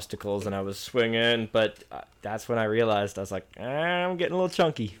heaps of obstacles, and I was swinging, but that's when I realized, I was like, I'm getting a little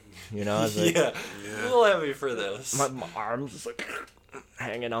chunky. I was like, Yeah. A little heavy for this. my arms just like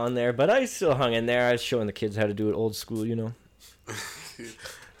hanging on there. But I still hung in there. I was showing the kids how to do it old school,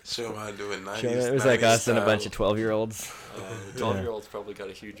 Show them how to do it. 90s, It was like us and a bunch of style. 12-year-olds. 12-year-olds probably got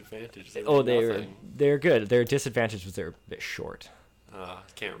a huge advantage. They Oh, do nothing. they're good. Their disadvantage was they're a bit short.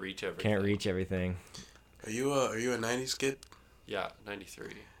 Can't reach everything. Can't reach everything. Are you a 90s kid? Yeah, 93.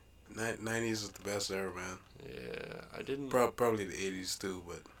 90s is the best ever, man. Yeah, I didn't. Probably the 80s too,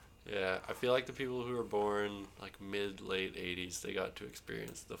 but Yeah, I feel like the people who were born like late 80s, they got to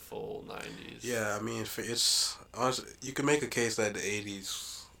experience the full 90s. yeah, I mean, it's honestly, you can make a case that the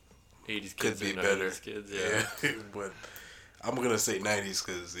 80s 80s could kids be and better. 90s kids, yeah. but I'm gonna say 90s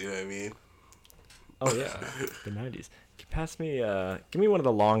because you know what I mean. Oh yeah, the 90s. Can you pass me? Give me one of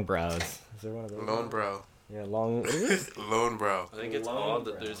the long brows. Is there one of those? Lone brow. Yeah, long. What is it? Lone brow. I think it's Long odd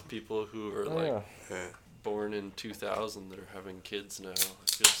that brow. there's people who are Oh, like yeah. Yeah. born in 2000 that are having kids now. I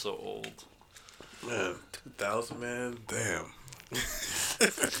feel so old. Man, 2000, man. Damn.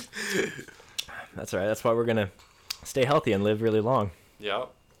 That's all right. That's why we're gonna stay healthy and live really long. Yeah.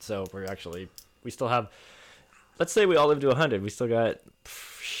 So we still have. Let's say we all live to 100. We still got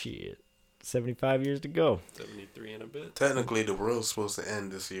 75 years to go. 73 and a bit. Technically, the world's supposed to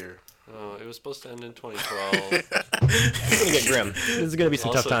end this year. Oh, it was supposed to end in 2012. It's gonna get grim. This is gonna be some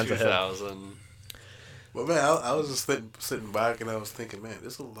also tough times ahead. 2000. But man, I was just sitting back and I was thinking, man,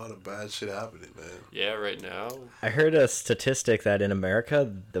 there's a lot of bad shit happening, man. Yeah, right now. I heard a statistic that in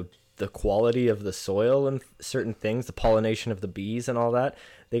America, the quality of the soil and certain things, the pollination of the bees and all that,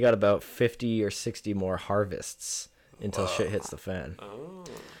 they got about 50 or 60 more harvests until shit hits the fan. Oh.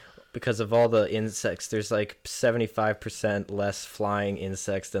 Because of all the insects, there's like 75% less flying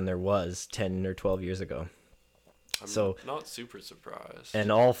insects than there was 10 or 12 years ago. I'm So- not super surprised.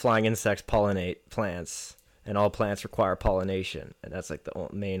 And all flying insects pollinate plants, and all plants require pollination, and that's like the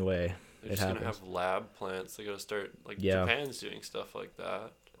main way They're it just gonna happens. have lab plants. They gotta start like Yeah. Japan's doing stuff like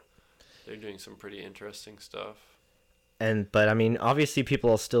that. They're doing some pretty interesting stuff. But I mean, obviously people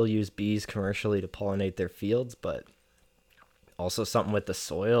will still use bees commercially to pollinate their fields, but also something with the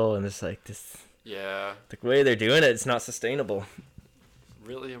soil and it's like this, Yeah, the way they're doing it, it's not sustainable.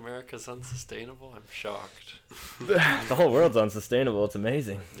 really, America's unsustainable. I'm shocked. The whole world's unsustainable. It's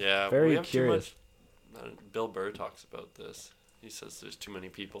amazing. Yeah, Very we have curious. Too much. Bill Burr talks about this. He says there's too many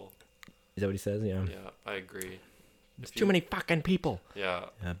people. Is that what he says? Yeah. Yeah, I agree. There's If too you- many fucking people. Yeah,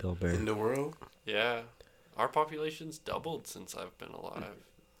 Yeah, Bill Burr. In the world, yeah. Our population's doubled since I've been alive.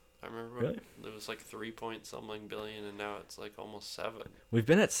 I remember Really? it was like 3-point-something billion, and now it's like almost 7. We've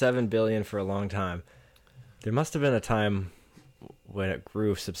been at 7 billion for a long time. There must have been a time when it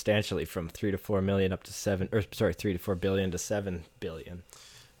grew substantially from 3 to 4 million up to 3 to 4 billion to 7 billion.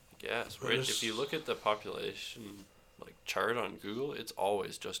 Yes, Well, right. there's- If you look at the population like chart on Google, it's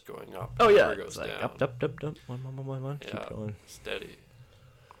always just going up. Oh It yeah, never it's goes like down. up, one. Yeah. Keep going. Steady.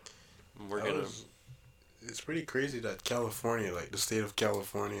 And we're I gonna. was- it's pretty crazy that California, like the state of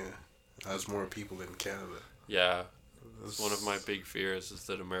California, has more people than Canada. Yeah, That's- one of my big fears is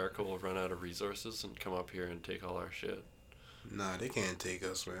that America will run out of resources and come up here and take all our shit. Nah, they can't take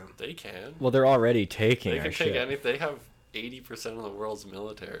us, man. They can. Well, they're already taking They our can shit. take any. They have 80% of the world's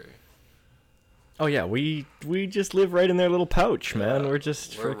military. Oh yeah, we just live right in their little pouch, man. Yeah, We're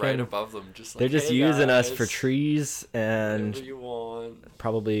just we're freaking. right above them. Just like, They're just "Hey, using us for guys, trees and whatever you want.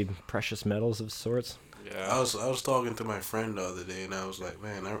 probably precious metals of sorts. Yeah. I was talking to my friend the other day, and I was like,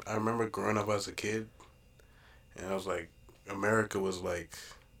 man, I remember growing up as a kid, and I was like, America was like,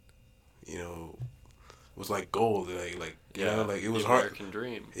 was like gold, like Yeah, like it was the hard. American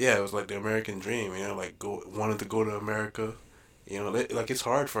dream. Yeah, it was like the American dream, wanted to go to America, You know, like it's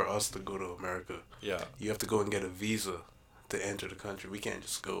hard for us to go to America. Yeah. You have to go and get a visa to enter the country. We can't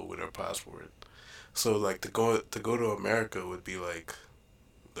just go with our passport. So like to go to America would be like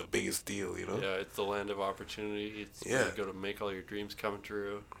the biggest deal, you know? Yeah, it's the land of opportunity. It's where you go to make all your dreams come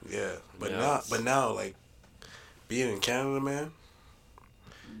true. Yeah. But now like being in Canada, man,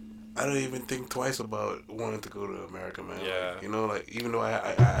 I don't even think twice about wanting to go to America, man. Yeah. Like, you know, like even though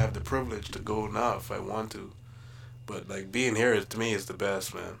I have the privilege to go now if I want to. But like being here to me is the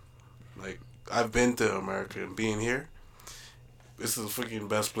best, man. Like I've been to America and being here, this is the freaking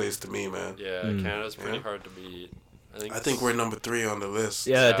best place to me, man. Yeah, Canada's pretty hard to beat. I think we're number 3 on the list.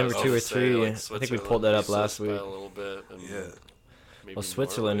 Yeah, number 2 or 3. Like I think we pulled that up last week. A little bit. Well,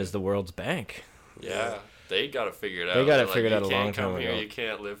 Switzerland is the world's bank. Yeah. They got to figure it out. They got it figured out a long time ago. Here, you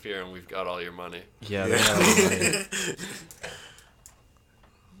can't live here, and we've got all your money. Yeah, they got all the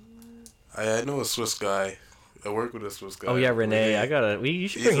money. I know a Swiss guy. I work with a Swiss guy. Oh yeah, Renee. You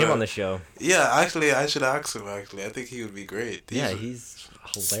should bring him on the show. Yeah, actually, I should ask him. Actually, I think he would be great. He's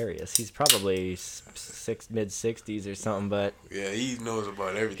hilarious. He's probably mid-60s or something, but yeah, he knows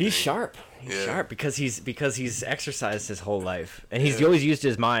about everything. He's sharp. He's sharp because he's exercised his whole life, and he's always used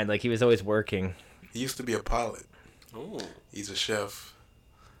his mind. Like he was always working. He used to be a pilot. Oh. He's a chef.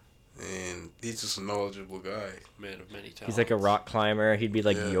 And he's just a knowledgeable guy. Man of many talents. He's like a rock climber. He'd be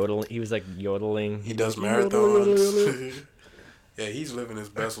like yodeling. He was like yodeling. He does marathons. Yeah, he's living his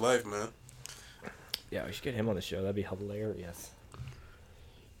best life, man. Yeah, we should get him on the show. That'd be hilarious.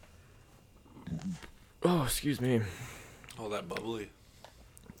 Oh, excuse me. Oh, that bubbly.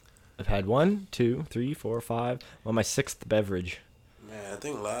 I've had 1, 2, 3, 4, 5. On my 6th beverage. Man, I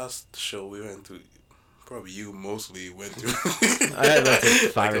think last show we went to, probably you mostly went to. I had like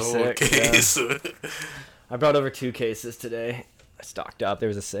 5 or 6. Case. Yeah. I brought over 2 cases today. I stocked up. There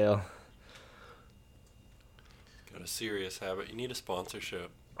was a sale. Got a serious habit. You need a sponsorship.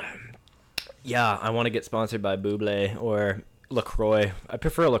 Yeah, I want to get sponsored by Buble or LaCroix. I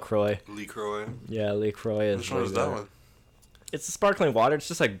prefer LaCroix. LaCroix. Yeah, LaCroix is. Which one is that one? It's a sparkling water. It's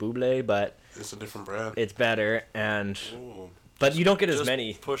just like Buble, but it's a different brand. It's better, and but you don't get as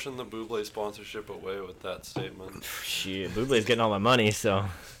many. Pushing the Buble sponsorship away with that statement. Shit, Buble's getting all my money, so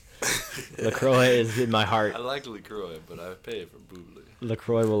LaCroix is in my heart. I like LaCroix, but I pay for Buble.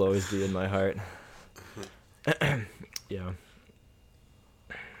 LaCroix will always be in my heart. Yeah.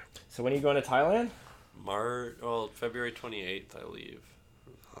 So when are you going to Thailand? February 28th I leave.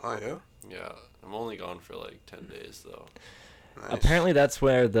 Oh, yeah? Yeah. I'm only gone for like 10 days, though. Nice. Apparently that's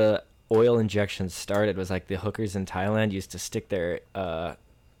where the oil injections started. Was like the hookers in Thailand used to stick their the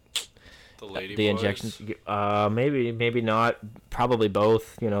lady the boys? injections. Maybe not. Probably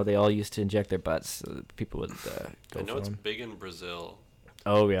both. You know, they all used to inject their butts. So people would go I know for it's them. big in Brazil.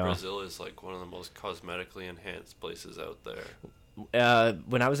 Oh yeah. Brazil is like one of the most cosmetically enhanced places out there.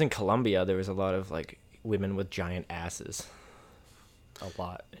 When I was in Colombia, there was a lot of like women with giant asses. A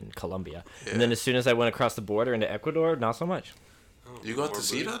lot in Colombia. Yeah. And then as soon as I went across the border into Ecuador, not so much. You got to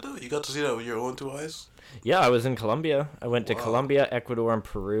see that, though? You got to see that with your own 2 eyes? Yeah, I was in Colombia. I went to Colombia, Ecuador, and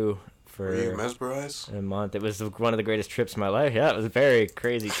Peru for Were you mesmerized? a month. It was one of the greatest trips of my life. Yeah, it was a very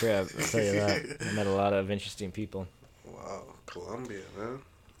crazy trip. I'll tell you that. I met a lot of interesting people. Wow, Colombia, man.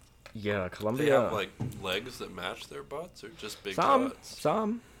 Yeah, Colombia. They have like legs that match their butts, or just big butts?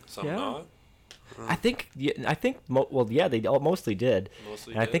 Some Yeah. Not. I think. They all mostly did.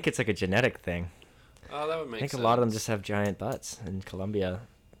 Mostly. And I think it's like a genetic thing. Oh, that would make sense. I think a lot of them just have giant butts in Colombia.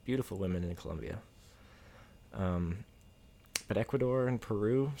 Beautiful women in Colombia. But Ecuador and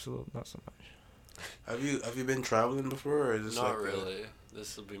Peru, so not so much. Have you been traveling before, or is this Not like really.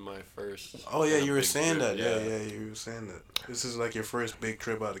 This will be my first. Oh yeah, you were big saying trip. that. Yeah, you were saying that. This is like your first big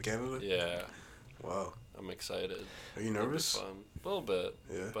trip out of Canada. Yeah. Wow. I'm excited. Are you nervous? It'll be fun. A little bit.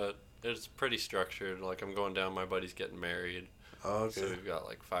 Yeah. But it's pretty structured. Like I'm going down. My buddy's getting married. Oh, okay. So we've got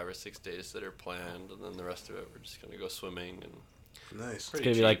like 5 or 6 days that are planned, and then the rest of it we're just gonna go swimming and. Nice. It's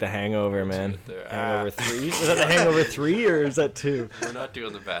gonna be like The Hangover, man. There. Hangover 3? Is that The Hangover 3 or is that 2? We're not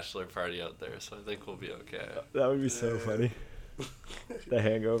doing the bachelor party out there, so I think we'll be okay. That would be so funny. The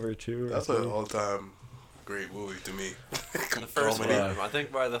Hangover 2. That's an all-time great movie to me. The first one, I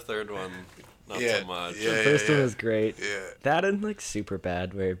think by the third one, not so much. Yeah, The first one was great. Yeah. That and like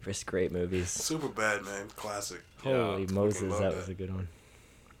Superbad were just great movies. Super bad, man. Classic. Holy Moses, love that that. was a good one.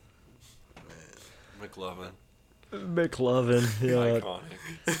 McLovin. McLovin, yeah.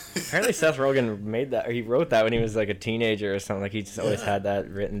 Iconic. Apparently Seth Rogen made that, or he wrote that when he was like a teenager or something. Like he just always had that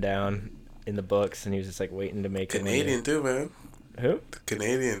written down in the books, and he was just like waiting to make it. Canadian too, man. Who?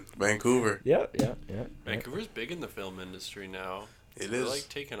 Canadian. Vancouver. Yeah. Vancouver's big in the film industry now. It They're is. like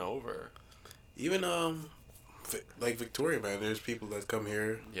taking over. Even like Victoria, man. There's people that come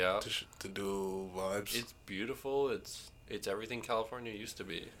here. Yeah. To do vibes. It's beautiful. It's everything California used to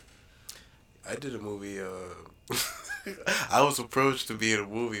be. I did a movie. I was approached to be in a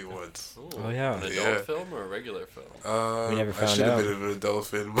movie once. Ooh, Oh, yeah. An adult film or a regular film? We never I found should have out. been in an adult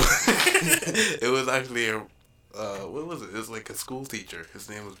film. It was actually a. What was it? It was like a school teacher. His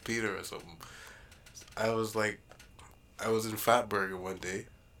name was Peter or something. I was in Fatburger one day,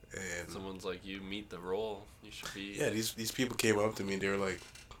 and Someone's like, you meet the role. You should be. yeah, these people came up to me. They were like,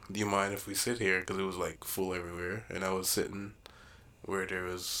 "Do you mind if we sit here?" Because it was like full everywhere, and I was sitting where there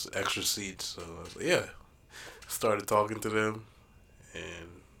was extra seats. So I was like, "Yeah." Started talking to them,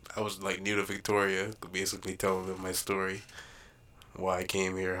 and I was like new to Victoria, basically telling them my story, why I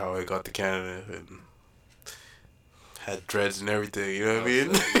came here, how I got to Canada, and had dreads and everything. You know what I mean?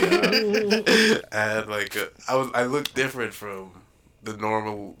 I had like I looked different from the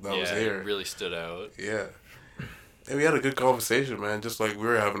normal that was here. It really stood out. Yeah. And we had a good conversation, man. Just like we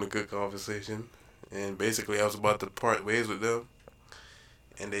were having a good conversation. And basically, I was about to part ways with them.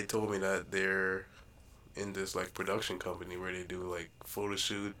 And they told me that they're in this, like, production company where they do, like, photo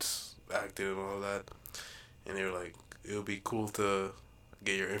shoots, acting and all that. And they were like, it would be cool to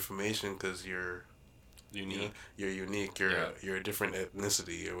get your information because you're Unique. You know, you're unique. You're a different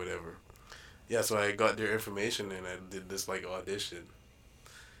ethnicity or whatever. Yeah, so I got their information and I did this, like, audition.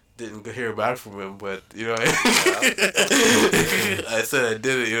 Didn't hear back from him, but I said I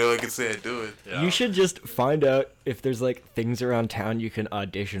did it. I can say I do it. Yeah. You should just find out if there's like things around town you can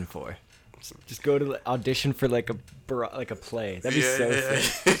audition for. Just go to the audition for like a play. That'd be sick.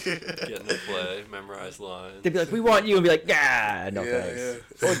 Get in a play, memorize lines. They'd be like, "We want you," and be like, "Nah, no thanks."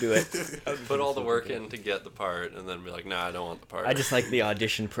 Or do it. I'd put all the work in to get the part, and then be like, "Nah, I don't want the part." I just like the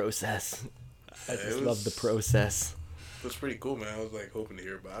audition process. I just love the process. It was pretty cool, man. I was like hoping to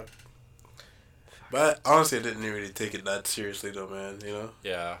hear back. But honestly, I didn't really take it that seriously, though, man.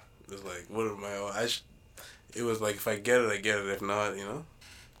 Yeah. It was like, what am I? It was like, if I get it, I get it. If not,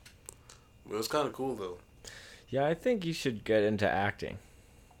 But it was kind of cool, though. Yeah, I think you should get into acting.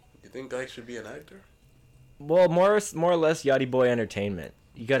 You think I should be an actor? Well, more or less, Yachty Boy Entertainment.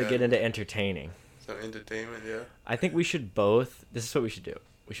 You got to get into entertaining. So entertainment, yeah. I think we should both. This is what we should do.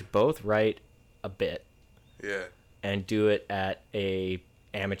 We should both write a bit. Yeah. And do it at a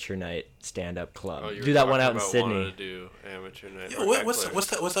amateur night stand-up club. Oh, do that one out in Sydney. To do amateur night. Yo, what's that?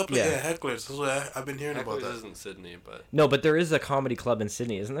 What's up? Yeah, Hecklers. That's what I've been hearing Hecklers about that. Isn't Sydney, but no, but there is a comedy club in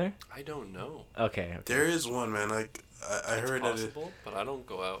Sydney, isn't there? I don't know. Okay. There is one, man. Like I heard possible, but I don't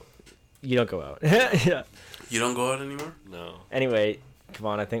go out. You don't go out. Yeah. You don't go out anymore? No. Anyway, come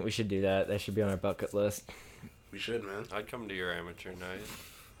on. I think we should do that. That should be on our bucket list. We should, man. I'd come to your amateur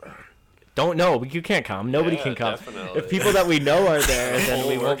night. Don't know. You can't come. Nobody can come. Definitely. If people that we know are there, then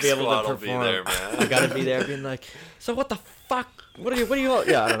we won't be able to perform. Be there, man. I gotta be there, being like, so what the fuck? What are you? All?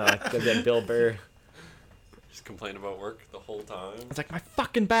 Yeah, I don't know. Like, get Bill Burr. Just complain about work the whole time. It's like my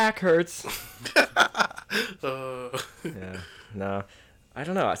fucking back hurts. Yeah. No. I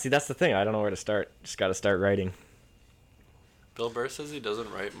don't know. See, that's the thing. I don't know where to start. Just gotta start writing. Bill Burr says he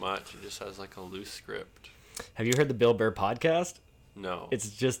doesn't write much. He just has like a loose script. Have you heard the Bill Burr podcast? No.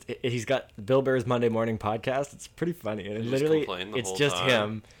 It's just he's got Bill Burr's Monday Morning Podcast. It's pretty funny. And literally it's just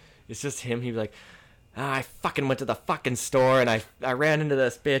him. It's just him. He'd be like, I fucking went to the fucking store and I ran into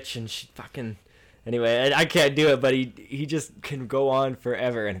this bitch and she fucking anyway, I can't do it, but he just can go on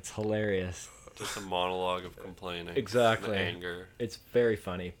forever and it's hilarious. Just a monologue of complaining. Exactly. And anger. It's very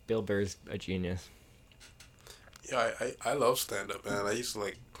funny. Bill Burr's a genius. Yeah, I love stand up, man.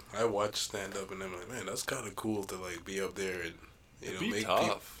 I watch stand up and I'm like, man, that's kind of cool to like be up there and make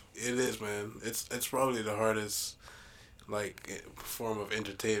tough. It is, man. It's probably the hardest like form of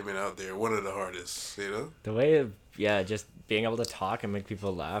entertainment out there. One of the hardest, The way of just being able to talk and make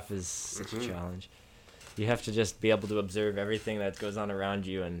people laugh is such a challenge. You have to just be able to observe everything that goes on around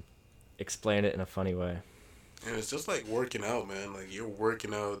you and explain it in a funny way. And it's just like working out, man. Like you're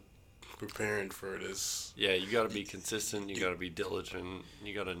working out, preparing for this. Yeah, you gotta be consistent. You gotta be diligent.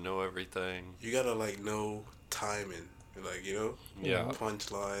 You gotta know everything. You gotta like know timing. Like,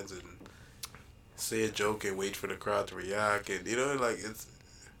 punchlines and say a joke and wait for the crowd to react. And, like,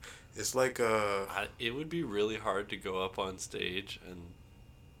 it's like it would be really hard to go up on stage and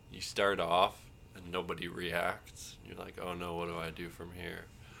you start off and nobody reacts. You're like, oh, no, what do I do from here?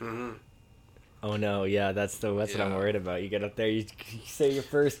 Mm-hmm. Oh, no, yeah, that's what I'm worried about. You get up there, you say your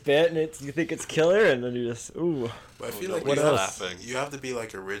first bit, and you think it's killer, and then you just, ooh. But I feel like you have to be,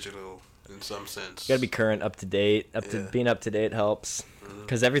 like, original. In some sense, you gotta be current, up to date. Being up to date helps,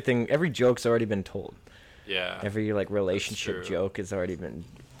 because every joke's already been told. Yeah. Every like relationship joke has already been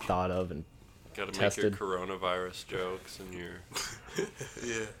thought of and Gotta tested. make your coronavirus jokes and your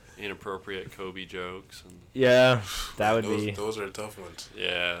inappropriate Kobe jokes. And yeah, that would be. Those are tough ones.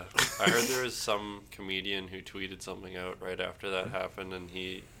 Yeah. I heard there was some comedian who tweeted something out right after that happened, and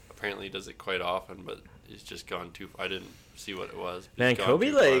he apparently does it quite often, but he's just gone too far. I didn't see what it was. Man, Kobe,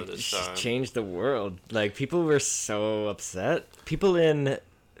 like, changed the world. Like, people were so upset. People in,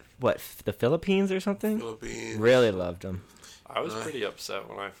 the Philippines or something? Philippines. Really loved him. I was pretty upset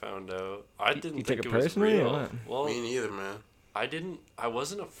when I found out. I didn't you think took it was personally, real. or what? Well, me neither, man. I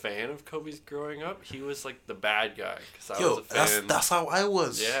wasn't a fan of Kobe's growing up. He was like the bad guy because I was a fan. That's how I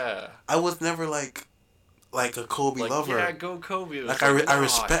was. Yeah. I was never like a Kobe lover. Yeah, go Kobe. Like I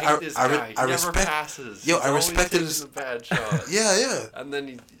respect. I respect. Passes. Yo, He's I respected his bad shots. yeah. And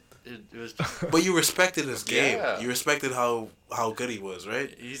then it was. But you respected his game. Yeah. You respected how good he was,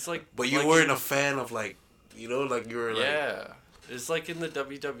 right? He's like. But you weren't a fan of like, you were like. Yeah. It's like in the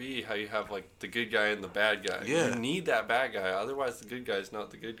WWE how you have like the good guy and the bad guy. Yeah. You need that bad guy, otherwise the good guy's not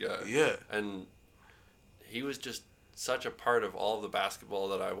the good guy. Yeah. And he was just such a part of all the basketball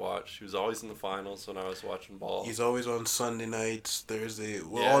that I watched. He was always in the finals when I was watching ball. He's always on Sunday nights, Thursday,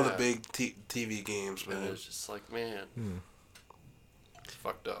 all the big TV games, man. And it's just like, man, it's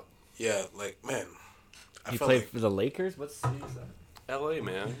fucked up. Yeah, like, man. He played for the Lakers? What city is that? LA,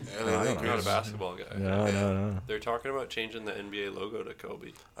 man. LA I'm not a basketball guy. No. They're talking about changing the NBA logo to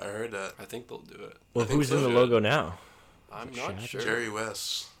Kobe. I heard that. I think they'll do it. Well, who's in the logo now? I'm not sure. Jerry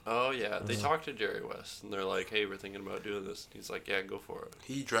West. Oh, yeah. They talked to Jerry West, and they're like, hey, we're thinking about doing this. He's like, yeah, go for it.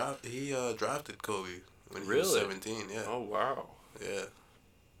 He drafted Kobe when he was 17, yeah. Oh, wow. Yeah.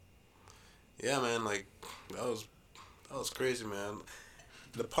 Yeah, man, like, that was crazy, man.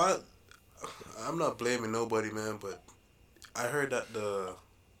 I'm not blaming nobody, man, but I heard that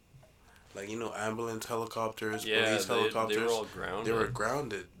ambulance helicopters, police helicopters, they were all grounded. They were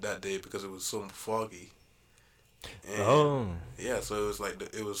grounded that day because it was so foggy. And yeah, so it was like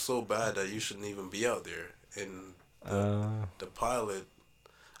it was so bad that you shouldn't even be out there. And the pilot,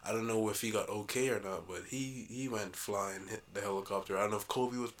 I don't know if he got okay or not, but he went flying, hit the helicopter. I don't know if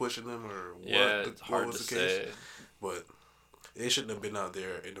Kobe was pushing him or it's hard what was to the case, say. but they shouldn't have been out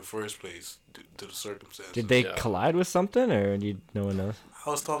there in the first place due to the circumstances. Did they collide with something, or no one knows? I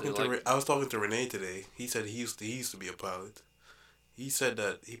was talking to Renee today. He said he used to be a pilot. He said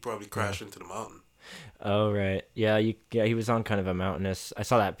that he probably crashed into the mountain. Oh right, yeah, he was on kind of a mountainous. I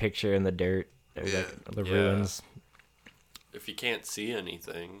saw that picture in the dirt. Yeah. Like the ruins. If you can't see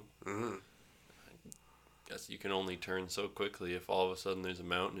anything, Mm-hmm. I guess you can only turn so quickly. If all of a sudden there's a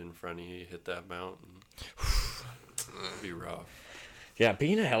mountain in front of you, you hit that mountain. It'd be rough. Yeah,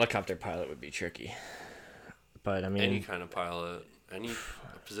 being a helicopter pilot would be tricky. But I mean, any kind of pilot, any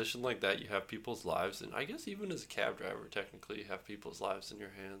position like that, you have people's lives, and I guess even as a cab driver, technically, you have people's lives in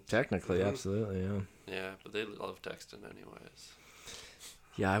your hands. Technically, absolutely, yeah. Yeah, but they love texting anyways.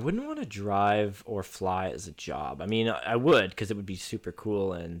 Yeah, I wouldn't want to drive or fly as a job. I mean, I would because it would be super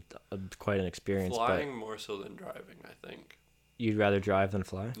cool and quite an experience. Flying more so than driving, I think. You'd rather drive than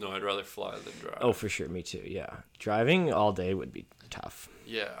fly? No, I'd rather fly than drive. Oh, for sure, me too. Yeah, driving all day would be tough.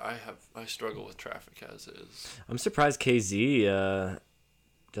 Yeah, I struggle with traffic as is. I'm surprised KZ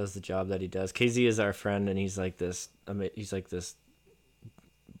does the job that he does. KZ is our friend, and he's like this. He's like this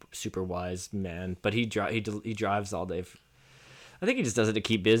super wise man, but he drives all day. I think he just does it to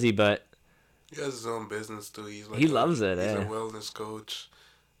keep busy, but he has his own business too. He loves it. He's a wellness coach.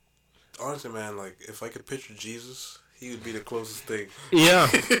 Honestly, man, like if I could picture Jesus, he would be the closest thing. Yeah.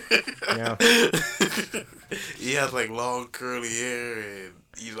 Yeah. He has like long curly hair, and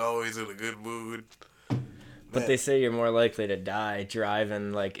he's always in a good mood. But they say you're more likely to die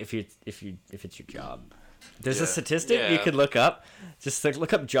driving, like if it's your job. There's a statistic you could look up. Just like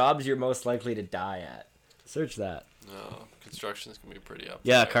look up jobs you're most likely to die at. Search that. No, construction's gonna be pretty up.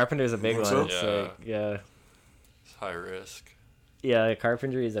 Yeah, there. carpenter's a big one. So? It's high risk. Yeah,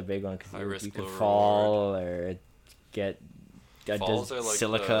 carpentry is a big one because you could fall or get falls are like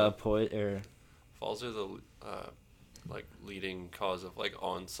silica falls are the like leading cause of like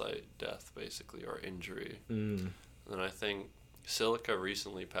on-site death basically or injury. And I think silica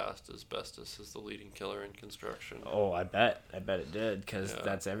recently passed asbestos as the leading killer in construction. Oh, I bet it did because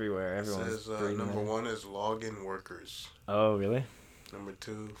that's everywhere. Everyone's number one is login workers. Oh, really? Number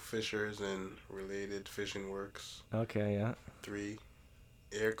 2, fishers and related fishing works. Okay, yeah. 3,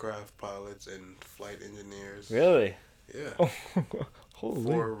 aircraft pilots and flight engineers. Really? Yeah. Holy.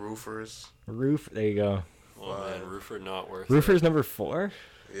 4, roofers. There you go. Oh man, roofer not worth Roofer's it. number 4?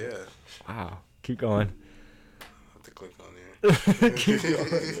 Yeah. Wow. Keep going. I have to click on here. Keep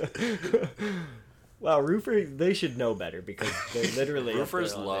going. Well, roofers, they should know better because they're literally...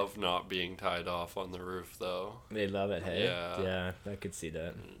 Roofers love not being tied off on the roof, though. They love it, hey? Yeah. Yeah, I could see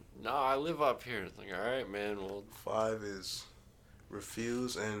that. No, I live up here. It's like, all right, man, well... 5 is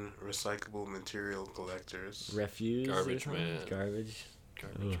refuse and recyclable material collectors. Refuse? Garbage man. Garbage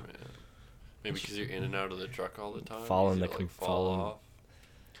man. Maybe because you're in and out of the truck all the time. Fall off.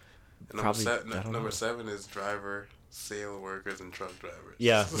 And number 7 is driver, sale workers, and truck drivers.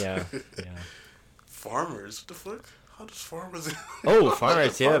 Yeah. Farmers? What the fuck? How does farmers...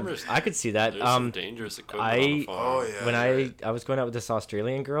 Farmers, yeah. Farmers, I could see that. There's some dangerous equipment on the farm. Oh, yeah. When I was going out with this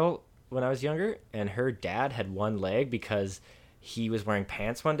Australian girl when I was younger, and her dad had one leg because he was wearing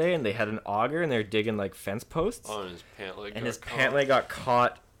pants one day, and they had an auger, and they were digging, like, fence posts. Oh, and his pant leg and his pant leg got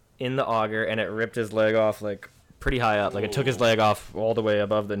caught in the auger, and it ripped his leg off, like, pretty high up. Like, it took his leg off all the way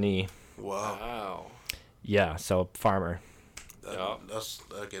above the knee. Wow. Yeah, so farmer. That's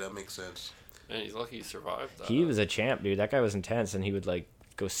okay. That makes sense. Man, he's lucky he survived that. He was a champ, dude. That guy was intense, and he would like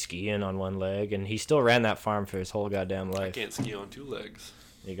go skiing on one leg, and he still ran that farm for his whole goddamn life. I can't ski on 2 legs.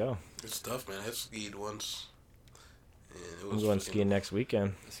 There you go. It's tough, man. I skied once. I'm going skiing next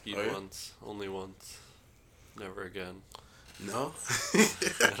weekend. I skied once, only once, never again. No,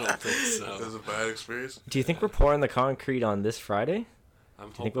 I don't think so. It was a bad experience. Do you think we're pouring the concrete on this Friday? Do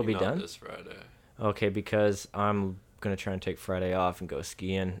you think we'll be done this Friday? Okay, because I'm gonna try and take Friday off and go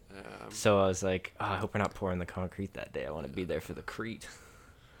skiing. Yeah, so I was like, I hope we're not pouring the concrete that day. I want to be there for the crete.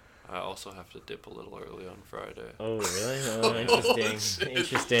 I also have to dip a little early on Friday. Oh, really? Oh, interesting.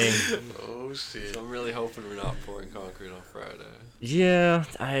 Interesting. Oh, shit. So I'm really hoping we're not pouring concrete on Friday. Yeah,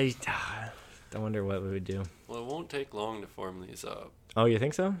 I wonder what we would do. Well, it won't take long to form these up. Oh, you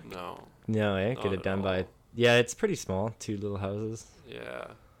think so? No. No, get it done by... Yeah, it's pretty small. 2 little houses. Yeah.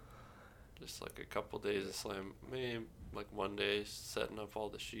 Just like a couple days of slam. Maybe like one day setting up all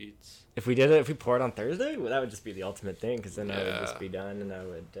the sheets. If we poured on Thursday, well, that would just be the ultimate thing, because then I would just be done, and I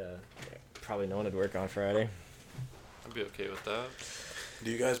would probably no one would work on Friday. I'd be okay with that.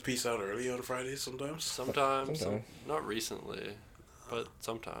 Do you guys peace out early on Fridays sometimes? Sometimes. Not recently, but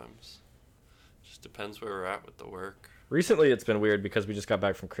sometimes. Just depends where we're at with the work. Recently, it's been weird because we just got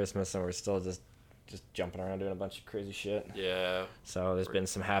back from Christmas, and we're still just jumping around doing a bunch of crazy shit. Yeah. So there's been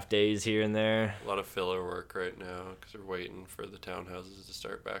some half days here and there. A lot of filler work right now because we're waiting for the townhouses to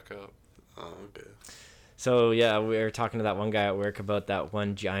start back up. Oh, okay. So, yeah, we were talking to that one guy at work about that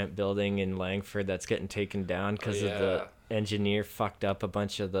one giant building in Langford that's getting taken down because of the engineer fucked up a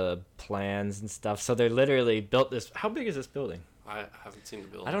bunch of the plans and stuff. So they literally built this. How big is this building? I haven't seen the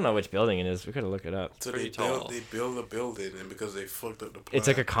building. I don't know which building it is. We gotta look it up. So pretty they build a building, and because they fucked up the plan. It's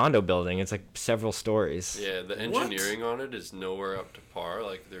like a condo building. It's like several stories. Yeah, the engineering on it is nowhere up to par.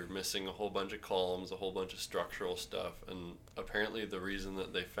 Like, they're missing a whole bunch of columns, a whole bunch of structural stuff, and apparently the reason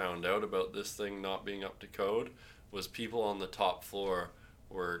that they found out about this thing not being up to code was people on the top floor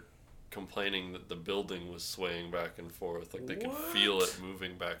were complaining that the building was swaying back and forth. Like, they could feel it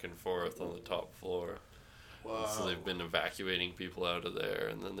moving back and forth on the top floor. Wow. So they've been evacuating people out of there,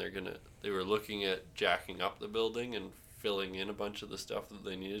 and then they were looking at jacking up the building and filling in a bunch of the stuff that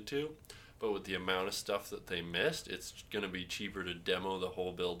they needed to, but with the amount of stuff that they missed, it's going to be cheaper to demo the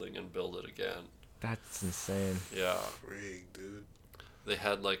whole building and build it again. That's insane. Yeah. Frig, dude. They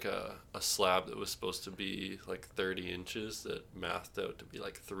had like a slab that was supposed to be like 30 inches that mathed out to be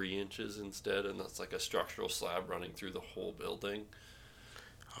like 3 inches instead, and that's like a structural slab running through the whole building.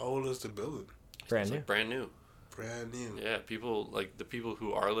 How old is the building? Brand new. Like brand new. Brand new. Yeah, the people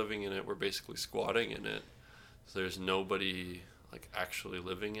who are living in it were basically squatting in it. So there's nobody like actually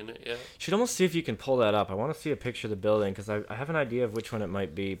living in it yet. Should almost see if you can pull that up. I want to see a picture of the building because I have an idea of which one it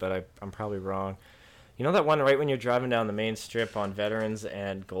might be, but I'm probably wrong. You know that one right when you're driving down the main strip on Veterans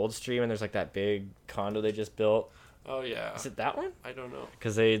and Goldstream, and there's like that big condo they just built? Oh, yeah. Is it that one? I don't know.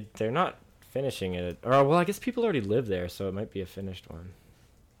 Because they're not finishing it. Or, well, I guess people already live there, so it might be a finished one.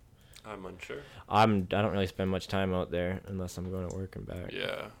 I'm unsure. I don't really spend much time out there unless I'm going to work and back.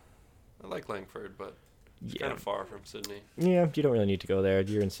 Yeah. I like Langford, but it's kind of far from Sydney. Yeah, you don't really need to go there.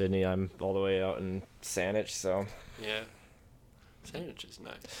 You're in Sydney. I'm all the way out in Saanich, so... Yeah. Saanich is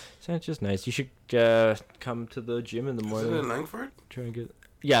nice. Saanich is nice. You should come to the gym in the morning. Is it in Langford? Try and get...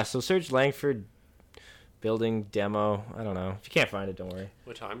 Yeah, so search Langford building demo. I don't know. If you can't find it, don't worry.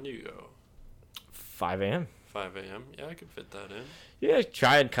 What time do you go? 5 a.m. 5 a.m.? Yeah, I could fit that in. Yeah,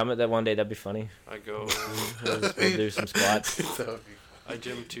 try and come at that one day. That'd be funny. I go... we'll do some squats. I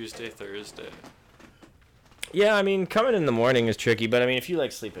gym Tuesday, Thursday. Yeah, I mean, coming in the morning is tricky, but I mean, if you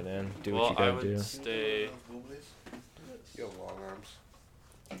like sleeping in, do what you gotta do. I would stay... You have long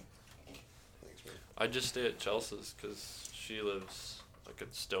arms. I just stay at Chelsea's because she lives like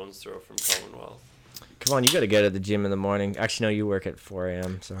a stone's throw from Commonwealth. Come on, you got to get at the gym in the morning. Actually, no, you work at 4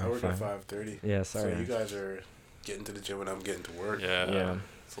 a.m. So I work at 5:30. Yeah, sorry. So you guys are getting to the gym when I'm getting to work. Yeah.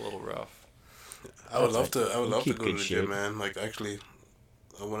 It's a little rough. I would love to go to the gym, man. Like, actually,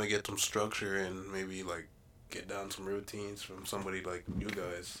 I want to get some structure and maybe, like, get down some routines from somebody like you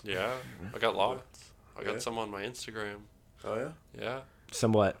guys. Yeah, I got lots. I got some on my Instagram. Oh, yeah? Yeah.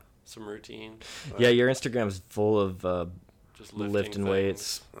 Somewhat. Some routine. Yeah, your Instagram's full of just lifting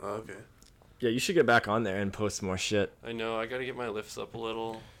weights. Oh, okay. Yeah, you should get back on there and post more shit. I know. I got to get my lifts up a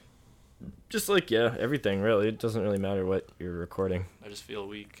little. Just like, everything, really. It doesn't really matter what you're recording. I just feel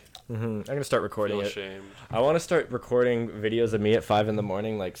weak. I'm going to start recording feel it. ashamed. I want to start recording videos of me at 5 in the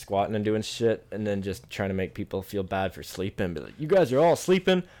morning, like squatting and doing shit, and then just trying to make people feel bad for sleeping. Be like, you guys are all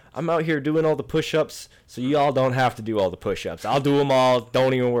sleeping. I'm out here doing all the push-ups, so you all don't have to do all the push-ups. I'll do them all.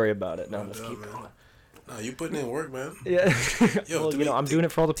 Don't even worry about it. No, let's keep going. No, you putting in work, man. Yeah. Well, I'm doing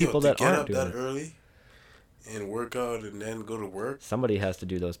it for all the people that aren't doing it. Get up that early and work out and then go to work. Somebody has to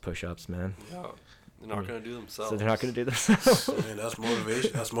do those push-ups, man. Yeah. They're not going to do themselves. So they're not going to do themselves. Man, that's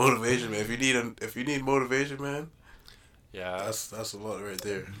motivation. That's motivation, man. If you need motivation, man. Yeah. That's a lot right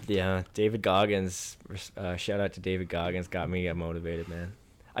there. Yeah, David Goggins. Shout out to David Goggins. Got me motivated, man.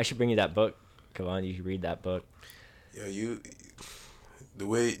 I should bring you that book. Come on, you should read that book. Yeah, the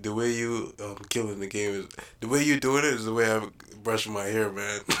way you killing the game is the way you doing it is the way I'm brushing my hair,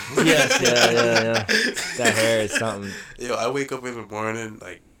 man. Yes, yeah. That hair is something. Yo, I wake up in the morning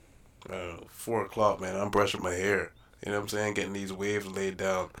like 4 o'clock, man. I'm brushing my hair. You know what I'm saying? Getting these waves laid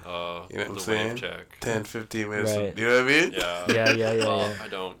down. You know what I'm saying? Wave check. 10, 15 minutes. Right. You know what I mean? Yeah. Yeah. Well, I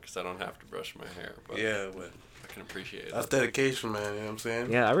don't, because I don't have to brush my hair. But Yeah, but I can appreciate it. that's dedication, man. You know what I'm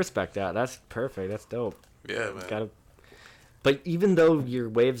saying? Yeah, I respect that. That's perfect. That's dope. Yeah, man. But even though your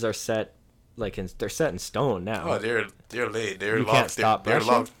waves are set, they're set in stone now. Oh, they're laid. They're You locked. can't stop they're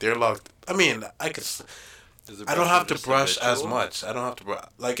brushing? locked. They're locked. I mean, I don't have to brush as much. I don't have to brush.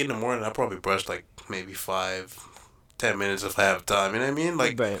 Like in the morning, I probably brush like maybe 5-10 minutes if I have time. You know what I mean?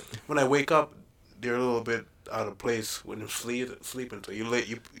 Like when I wake up, they're a little bit out of place when I'm sleeping. So you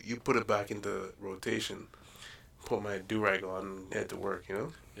put it back into rotation. Put my do-rag on and head to work. You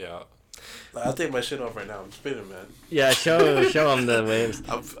know? Yeah. Like, I'll take my shit off right now. I'm spinning, man. Yeah, show them the waves.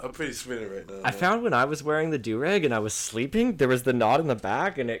 I'm pretty spinning right now. I found when I was wearing the do-rag and I was sleeping, there was the knot in the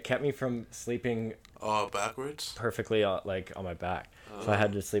back, and it kept me from sleeping. Oh, backwards? Perfectly, on my back. So I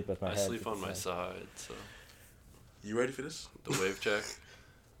had to sleep with my head. I sleep on my side, so. You ready for this? The wave check.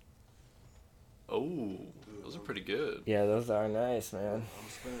 Oh, those are pretty good. Yeah, those are nice, man. I'm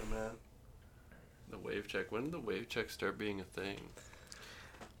spinning, man. The wave check. When did the wave check start being a thing?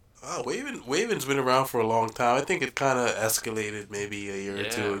 Oh, waving's been around for a long time. I think it kind of escalated maybe a year or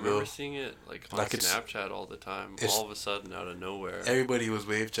two ago. I remember seeing it on Snapchat all the time. All of a sudden, out of nowhere. Everybody was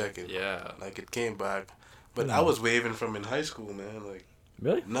wave checking. Yeah. Like it came back. But I was waving from in high school, man. Like,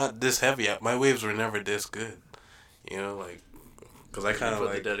 really? Not this heavy. My waves were never this good. You know, like, because I kind of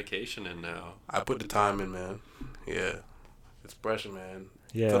put the dedication in now. I put the time in, man. Yeah. It's brushing, man.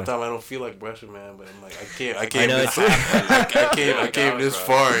 Yeah. Sometimes I don't feel like brushing, man, but I'm like, I came I came this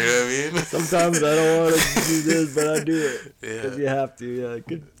far, you know what I mean? Sometimes I don't want to do this, but I do it. Yeah. Because you have to, yeah.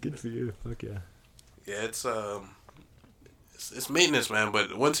 Good for you. Fuck yeah. Yeah, it's maintenance, man,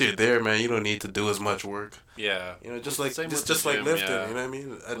 but once you're there, man, you don't need to do as much work. Yeah. You know, just like lifting, yeah. you know what I mean?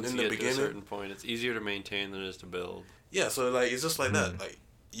 Once in you the get beginning. to a certain point, it's easier to maintain than it is to build. Yeah, so like it's just like that. Like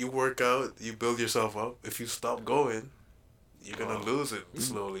you work out, you build yourself up. If you stop going, you're gonna lose it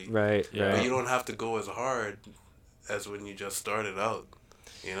slowly. Right. Yeah. Right. But you don't have to go as hard as when you just started out.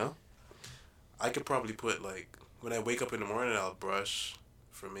 You know? I could probably put like when I wake up in the morning, I'll brush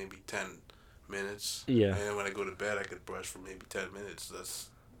for maybe 10 minutes. Yeah. And then when I go to bed, I could brush for maybe 10 minutes.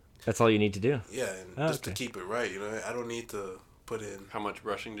 That's all you need to do. Yeah, and just to keep it right, you know, I don't need to put in. How much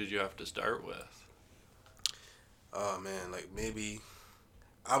brushing did you have to start with? Oh man, like maybe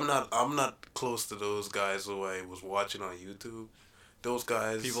I'm not close to those guys who I was watching on YouTube. Those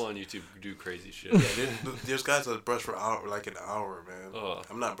guys. People on YouTube do crazy shit. Yeah, there's guys that brush for an hour, man. Oh.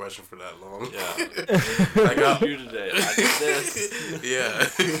 I'm not brushing for that long. Yeah. I got you today. I did this. Yeah.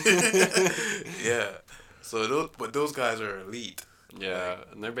 Yeah. So those guys are elite. Yeah,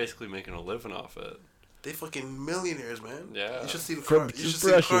 and they're basically making a living off it. They fucking millionaires, man. Yeah. You should see the car. You should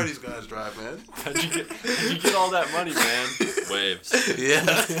see the car these guys drive, man. How'd you get all that money, man? Waves. Yeah.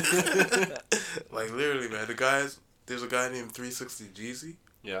 Like literally, man. There's a guy named 360 Jeezy.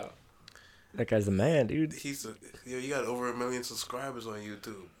 Yeah. That guy's a man, dude. He got over 1 million subscribers on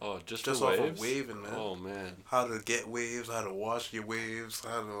YouTube. Oh, just off waves? of waving, man. Oh man. How to get waves, how to wash your waves,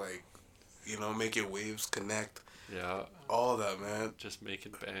 how to make your waves connect. Yeah. All that, man. Just make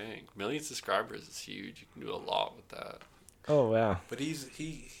it bang. Million subscribers is huge. You can do a lot with that. Oh wow. But he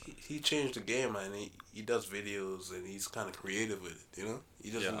changed the game, man. He does videos and he's kind of creative with it, you know.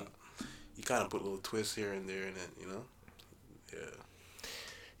 He doesn't. Yeah. He kind of put little twists here and there, and then you know. Yeah.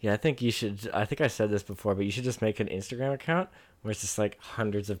 Yeah, I think you should. I think I said this before, but you should just make an Instagram account where it's just like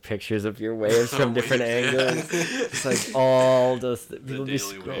hundreds of pictures of your waves from different angles. It's like all those people the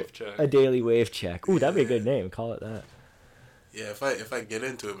daily wave check. A daily wave check. Ooh, that'd be a good name. Call it that. Yeah, if I get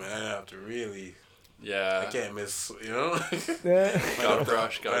into it, man, I have to really. Yeah. I can't miss, you know. Gotta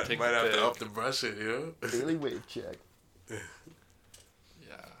brush. Gotta take. Might have to up the brush it, you know. Daily wave check. Yeah.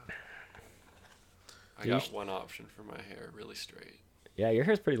 I got one option for my hair, really straight. Yeah, your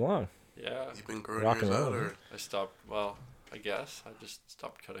hair's pretty long. Yeah. You've been growing yours out, or? I stopped. Well, I guess I just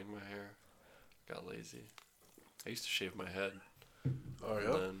stopped cutting my hair. Got lazy. I used to shave my head. Oh yeah.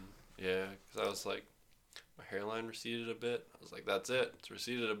 And then, yeah, because I was like, my hairline receded a bit. I was like, that's it. It's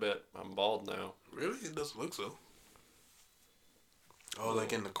receded a bit. I'm bald now. Really? It doesn't look so. Oh,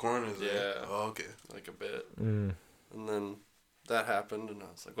 like in the corners. Yeah. There. Oh, okay. Like a bit. Mm. And then that happened, and I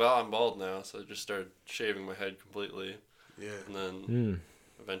was like, well, I'm bald now, so I just started shaving my head completely. Yeah. And then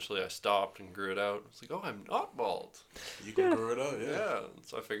eventually I stopped and grew it out. I was like, oh, I'm not bald. You can grow it out, yeah. Yeah.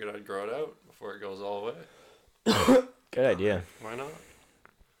 So I figured I'd grow it out before it goes all the way. Good idea. Why not?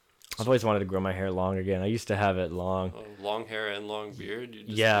 I've always wanted to grow my hair long again. I used to have it long. Oh, long hair and long beard?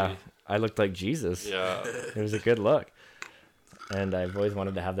 I looked like Jesus. Yeah. It was a good look. And I've always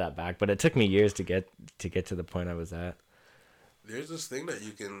wanted to have that back, but it took me years to get to the point I was at. There's this thing that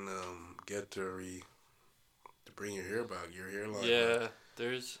you can get to bring your hair back, your hairline. Yeah,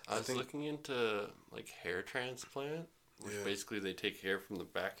 I was looking into like hair transplant, which basically they take hair from the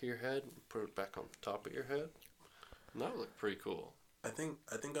back of your head and put it back on the top of your head. And that would look pretty cool. I think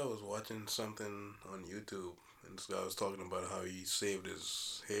I was watching something on YouTube, and this guy was talking about how he saved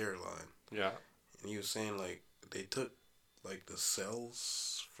his hairline. Yeah. And he was saying like they took like the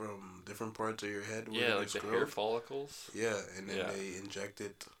cells from different parts of your head. Yeah, like the hair follicles. Yeah, and then they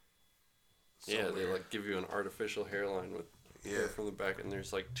injected. Yeah, they like give you an artificial hairline with hair from the back, and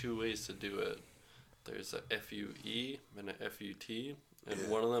there's like two ways to do it. There's a FUE and a FUT,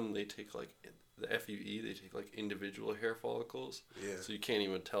 and one of them they take like the FUE, they take like individual hair follicles. Yeah. So you can't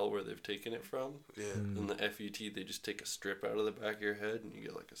even tell where they've taken it from. Yeah. And the FUT, they just take a strip out of the back of your head, and you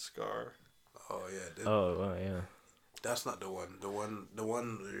get like a scar. Oh yeah. Yeah. That's not the one. The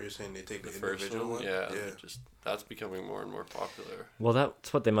one you're saying they take the first individual one. Yeah. That's becoming more and more popular. Well,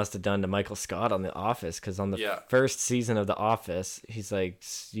 that's what they must have done to Michael Scott on The Office, because on the first season of The Office, he's like,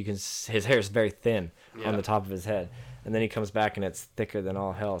 his hair is very thin on the top of his head, and then he comes back and it's thicker than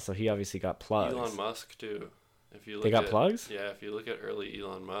all hell. So he obviously got plugs. Elon Musk too. If you look they got plugs. Yeah, if you look at early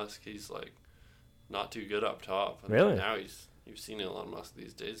Elon Musk, he's like not too good up top. And really? Now you've seen Elon Musk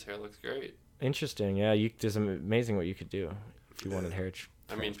these days. His hair looks great. Interesting. Yeah, there's amazing what you could do if you wanted hair.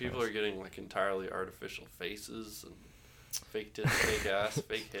 I mean, people are getting like entirely artificial faces and fake tits, fake ass,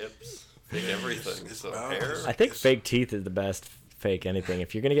 fake hips, fake everything. So hair. I think fake teeth is the best fake anything.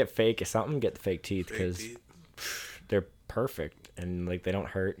 If you're gonna get fake something, get the fake teeth because they're perfect and like they don't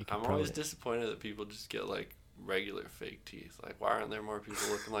hurt. I'm always disappointed that people just get like regular fake teeth. Like, why aren't there more people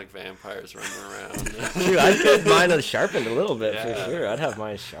looking like vampires running around? Dude, I'd get mine sharpened a little bit for sure. I'd have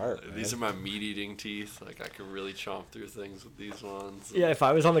mine sharp. These are my meat-eating teeth. Like, I could really chomp through things with these ones. Yeah, if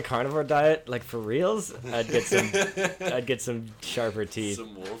I was on the carnivore diet, like for reals, I'd get some sharper teeth.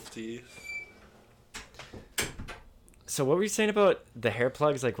 Some wolf teeth. So what were you saying about the hair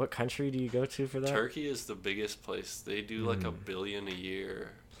plugs? Like, what country do you go to for that? Turkey is the biggest place. They do like $1 billion a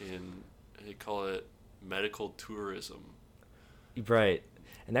year they call it medical tourism. Right.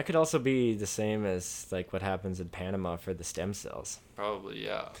 And that could also be the same as like what happens in Panama for the stem cells. Probably,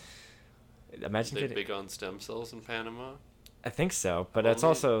 yeah. Imagine they're big on stem cells in Panama. I think so, but it's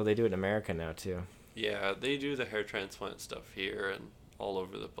also they do it in America now too. Yeah, they do the hair transplant stuff here and all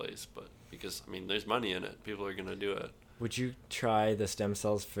over the place, but because I mean there's money in it, people are gonna do it. Would you try the stem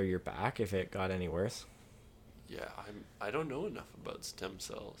cells for your back if it got any worse? Yeah, I don't know enough about stem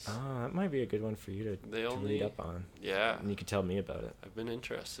cells. Oh, that might be a good one for you to read up on. Yeah. And you could tell me about it. I've been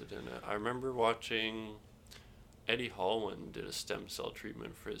interested in it. I remember watching Eddie Hallwin did a stem cell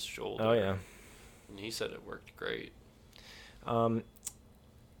treatment for his shoulder. Oh, yeah. And he said it worked great. So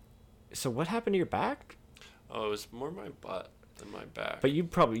what happened to your back? Oh, it was more my butt than my back. But you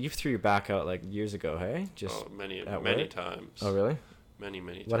threw your back out like years ago, hey? Many times. Oh, really? Many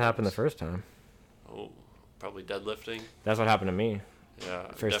times. What happened the first time? Oh, probably deadlifting. That's what happened to me.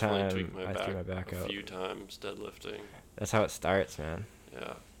 Yeah, first time I threw my back out a few times deadlifting. That's how it starts, man.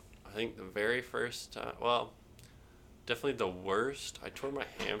 Yeah, I think the very first time. Well, Definitely the worst. I tore my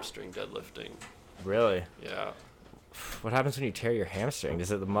hamstring deadlifting. Really? Yeah. What happens when you tear your hamstring? Does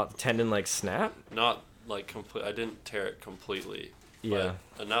it the tendon like snap? Not like complete. I didn't tear it completely. Yeah.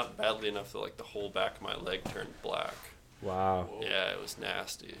 But not badly enough that like the whole back of my leg turned black. Wow. Yeah, it was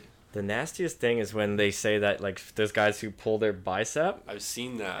nasty. The nastiest thing is when they say that like there's guys who pull their bicep. I've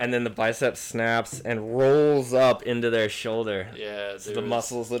seen that. And then the bicep snaps and rolls up into their shoulder. Yeah. So the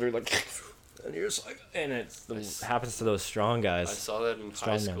muscles literally like. And you're just like, and happens to those strong guys. I saw that in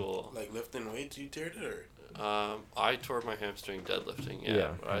high school. Like lifting weights, you teared it, or? I tore my hamstring deadlifting.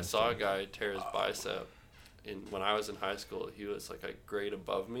 Yeah. But I saw a guy tear his bicep. When I was in high school, he was like a grade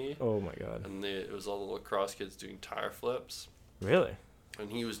above me. Oh my god. And it was all the lacrosse kids doing tire flips. Really?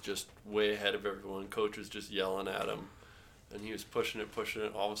 And he was just way ahead of everyone. Coach was just yelling at him. And he was pushing it.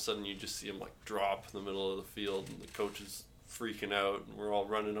 All of a sudden, you just see him like drop in the middle of the field. And the coach is freaking out. And we're all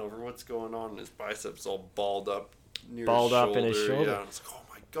running over. What's going on? And his biceps all balled up near his shoulder. Up in his shoulder. Yeah, and it's like, oh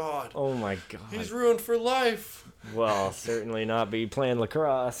my god. Oh my god. He's ruined for life. Well, certainly not be playing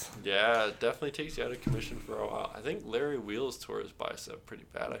lacrosse. Yeah, it definitely takes you out of commission for a while. I think Larry Wheels tore his bicep pretty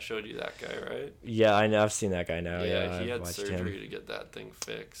bad. I showed you that guy, right? Yeah, I know. I've seen that guy now. Yeah, he had surgery to get that thing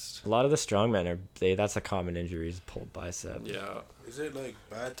fixed. A lot of the strongmen that's a common injury, is pulled bicep. Yeah. Is it like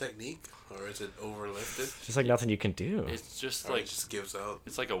bad technique or is it overlifted? Just like nothing you can do. It's just or like it just gives out.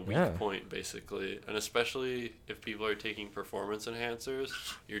 It's like a weak point basically, and especially if people are taking performance enhancers,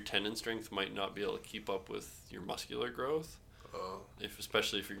 your tendon strength might not be able to keep up with your muscular growth.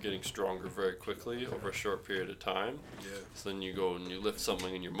 Especially if you're getting stronger very quickly over a short period of time. Yeah. So then you go and you lift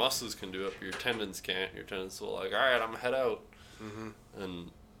something and your muscles can do it, but your tendons can't. Your tendons will like, all right, I'm head out. Mm-hmm.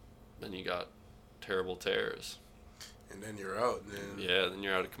 And then you got terrible tears. And then you're out. Then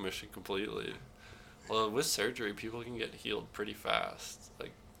you're out of commission completely. Well, with surgery, people can get healed pretty fast.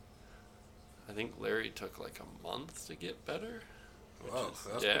 Like, I think Larry took like a month to get better. Wow,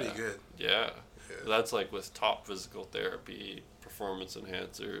 that's pretty good. Yeah. That's like with top physical therapy, performance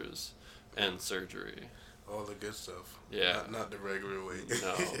enhancers, and surgery. All the good stuff. Yeah. Not the regular way.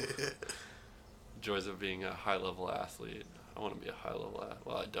 No. Joys of being a high-level athlete. I want to be a high-level athlete.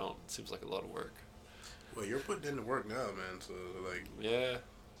 Well, I don't. It seems like a lot of work. Well, you're putting in the work now, man. So, like... Yeah.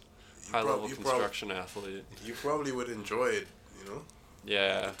 High-level construction athlete. You probably would enjoy it, you know?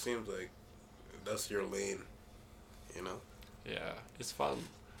 Yeah. It seems like that's your lane, you know? Yeah. It's fun.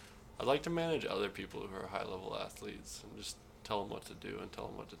 I'd like to manage other people who are high-level athletes and just tell them what to do and tell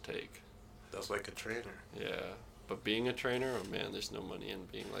them what to take. That's like a trainer. Yeah. But being a trainer, oh man, there's no money in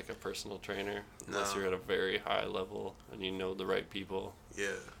being like a personal trainer unless you're at a very high level and you know the right people.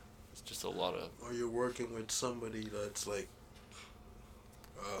 Yeah. It's just a lot of... Or you're working with somebody that's like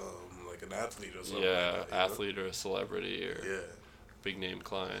an athlete or something. Yeah, like that, athlete or a celebrity or yeah, big name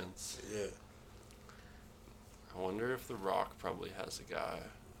clients. Yeah. I wonder if The Rock probably has a guy.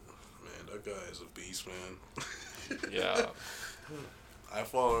 Man, that guy is a beast, man. Yeah. I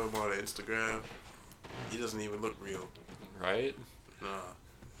follow him on Instagram. He doesn't even look real. Right? Nah.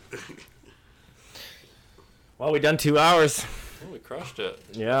 Well, we done 2 hours. Oh, we crushed it.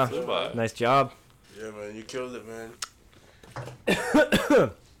 Yeah. Nice job. Yeah, man, you killed it, man.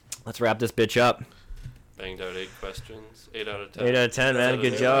 Let's wrap this bitch up. Banged out 8 questions. 8 out of 10. 8 out of 10, man.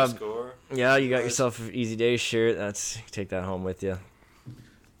 Good job. Score. Yeah, you got yourself an Easy Day shirt. Take that home with you.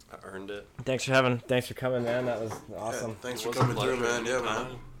 I earned it. Thanks for coming, man. That was awesome. Yeah, thanks for coming through, man. Yeah,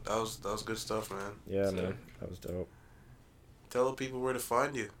 man. That was good stuff, man. Yeah, man. That was dope. Tell the people where to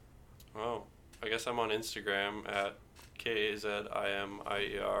find you. Oh, I guess I'm on Instagram at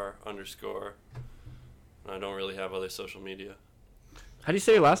KAZIMIER_. And I don't really have other social media. How do you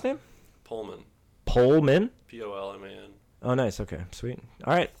say your last name? Pullman. Pullman? Polman. Oh, nice. Okay, sweet.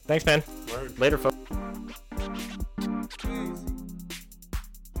 All right. Thanks, man. Word. Later, folks.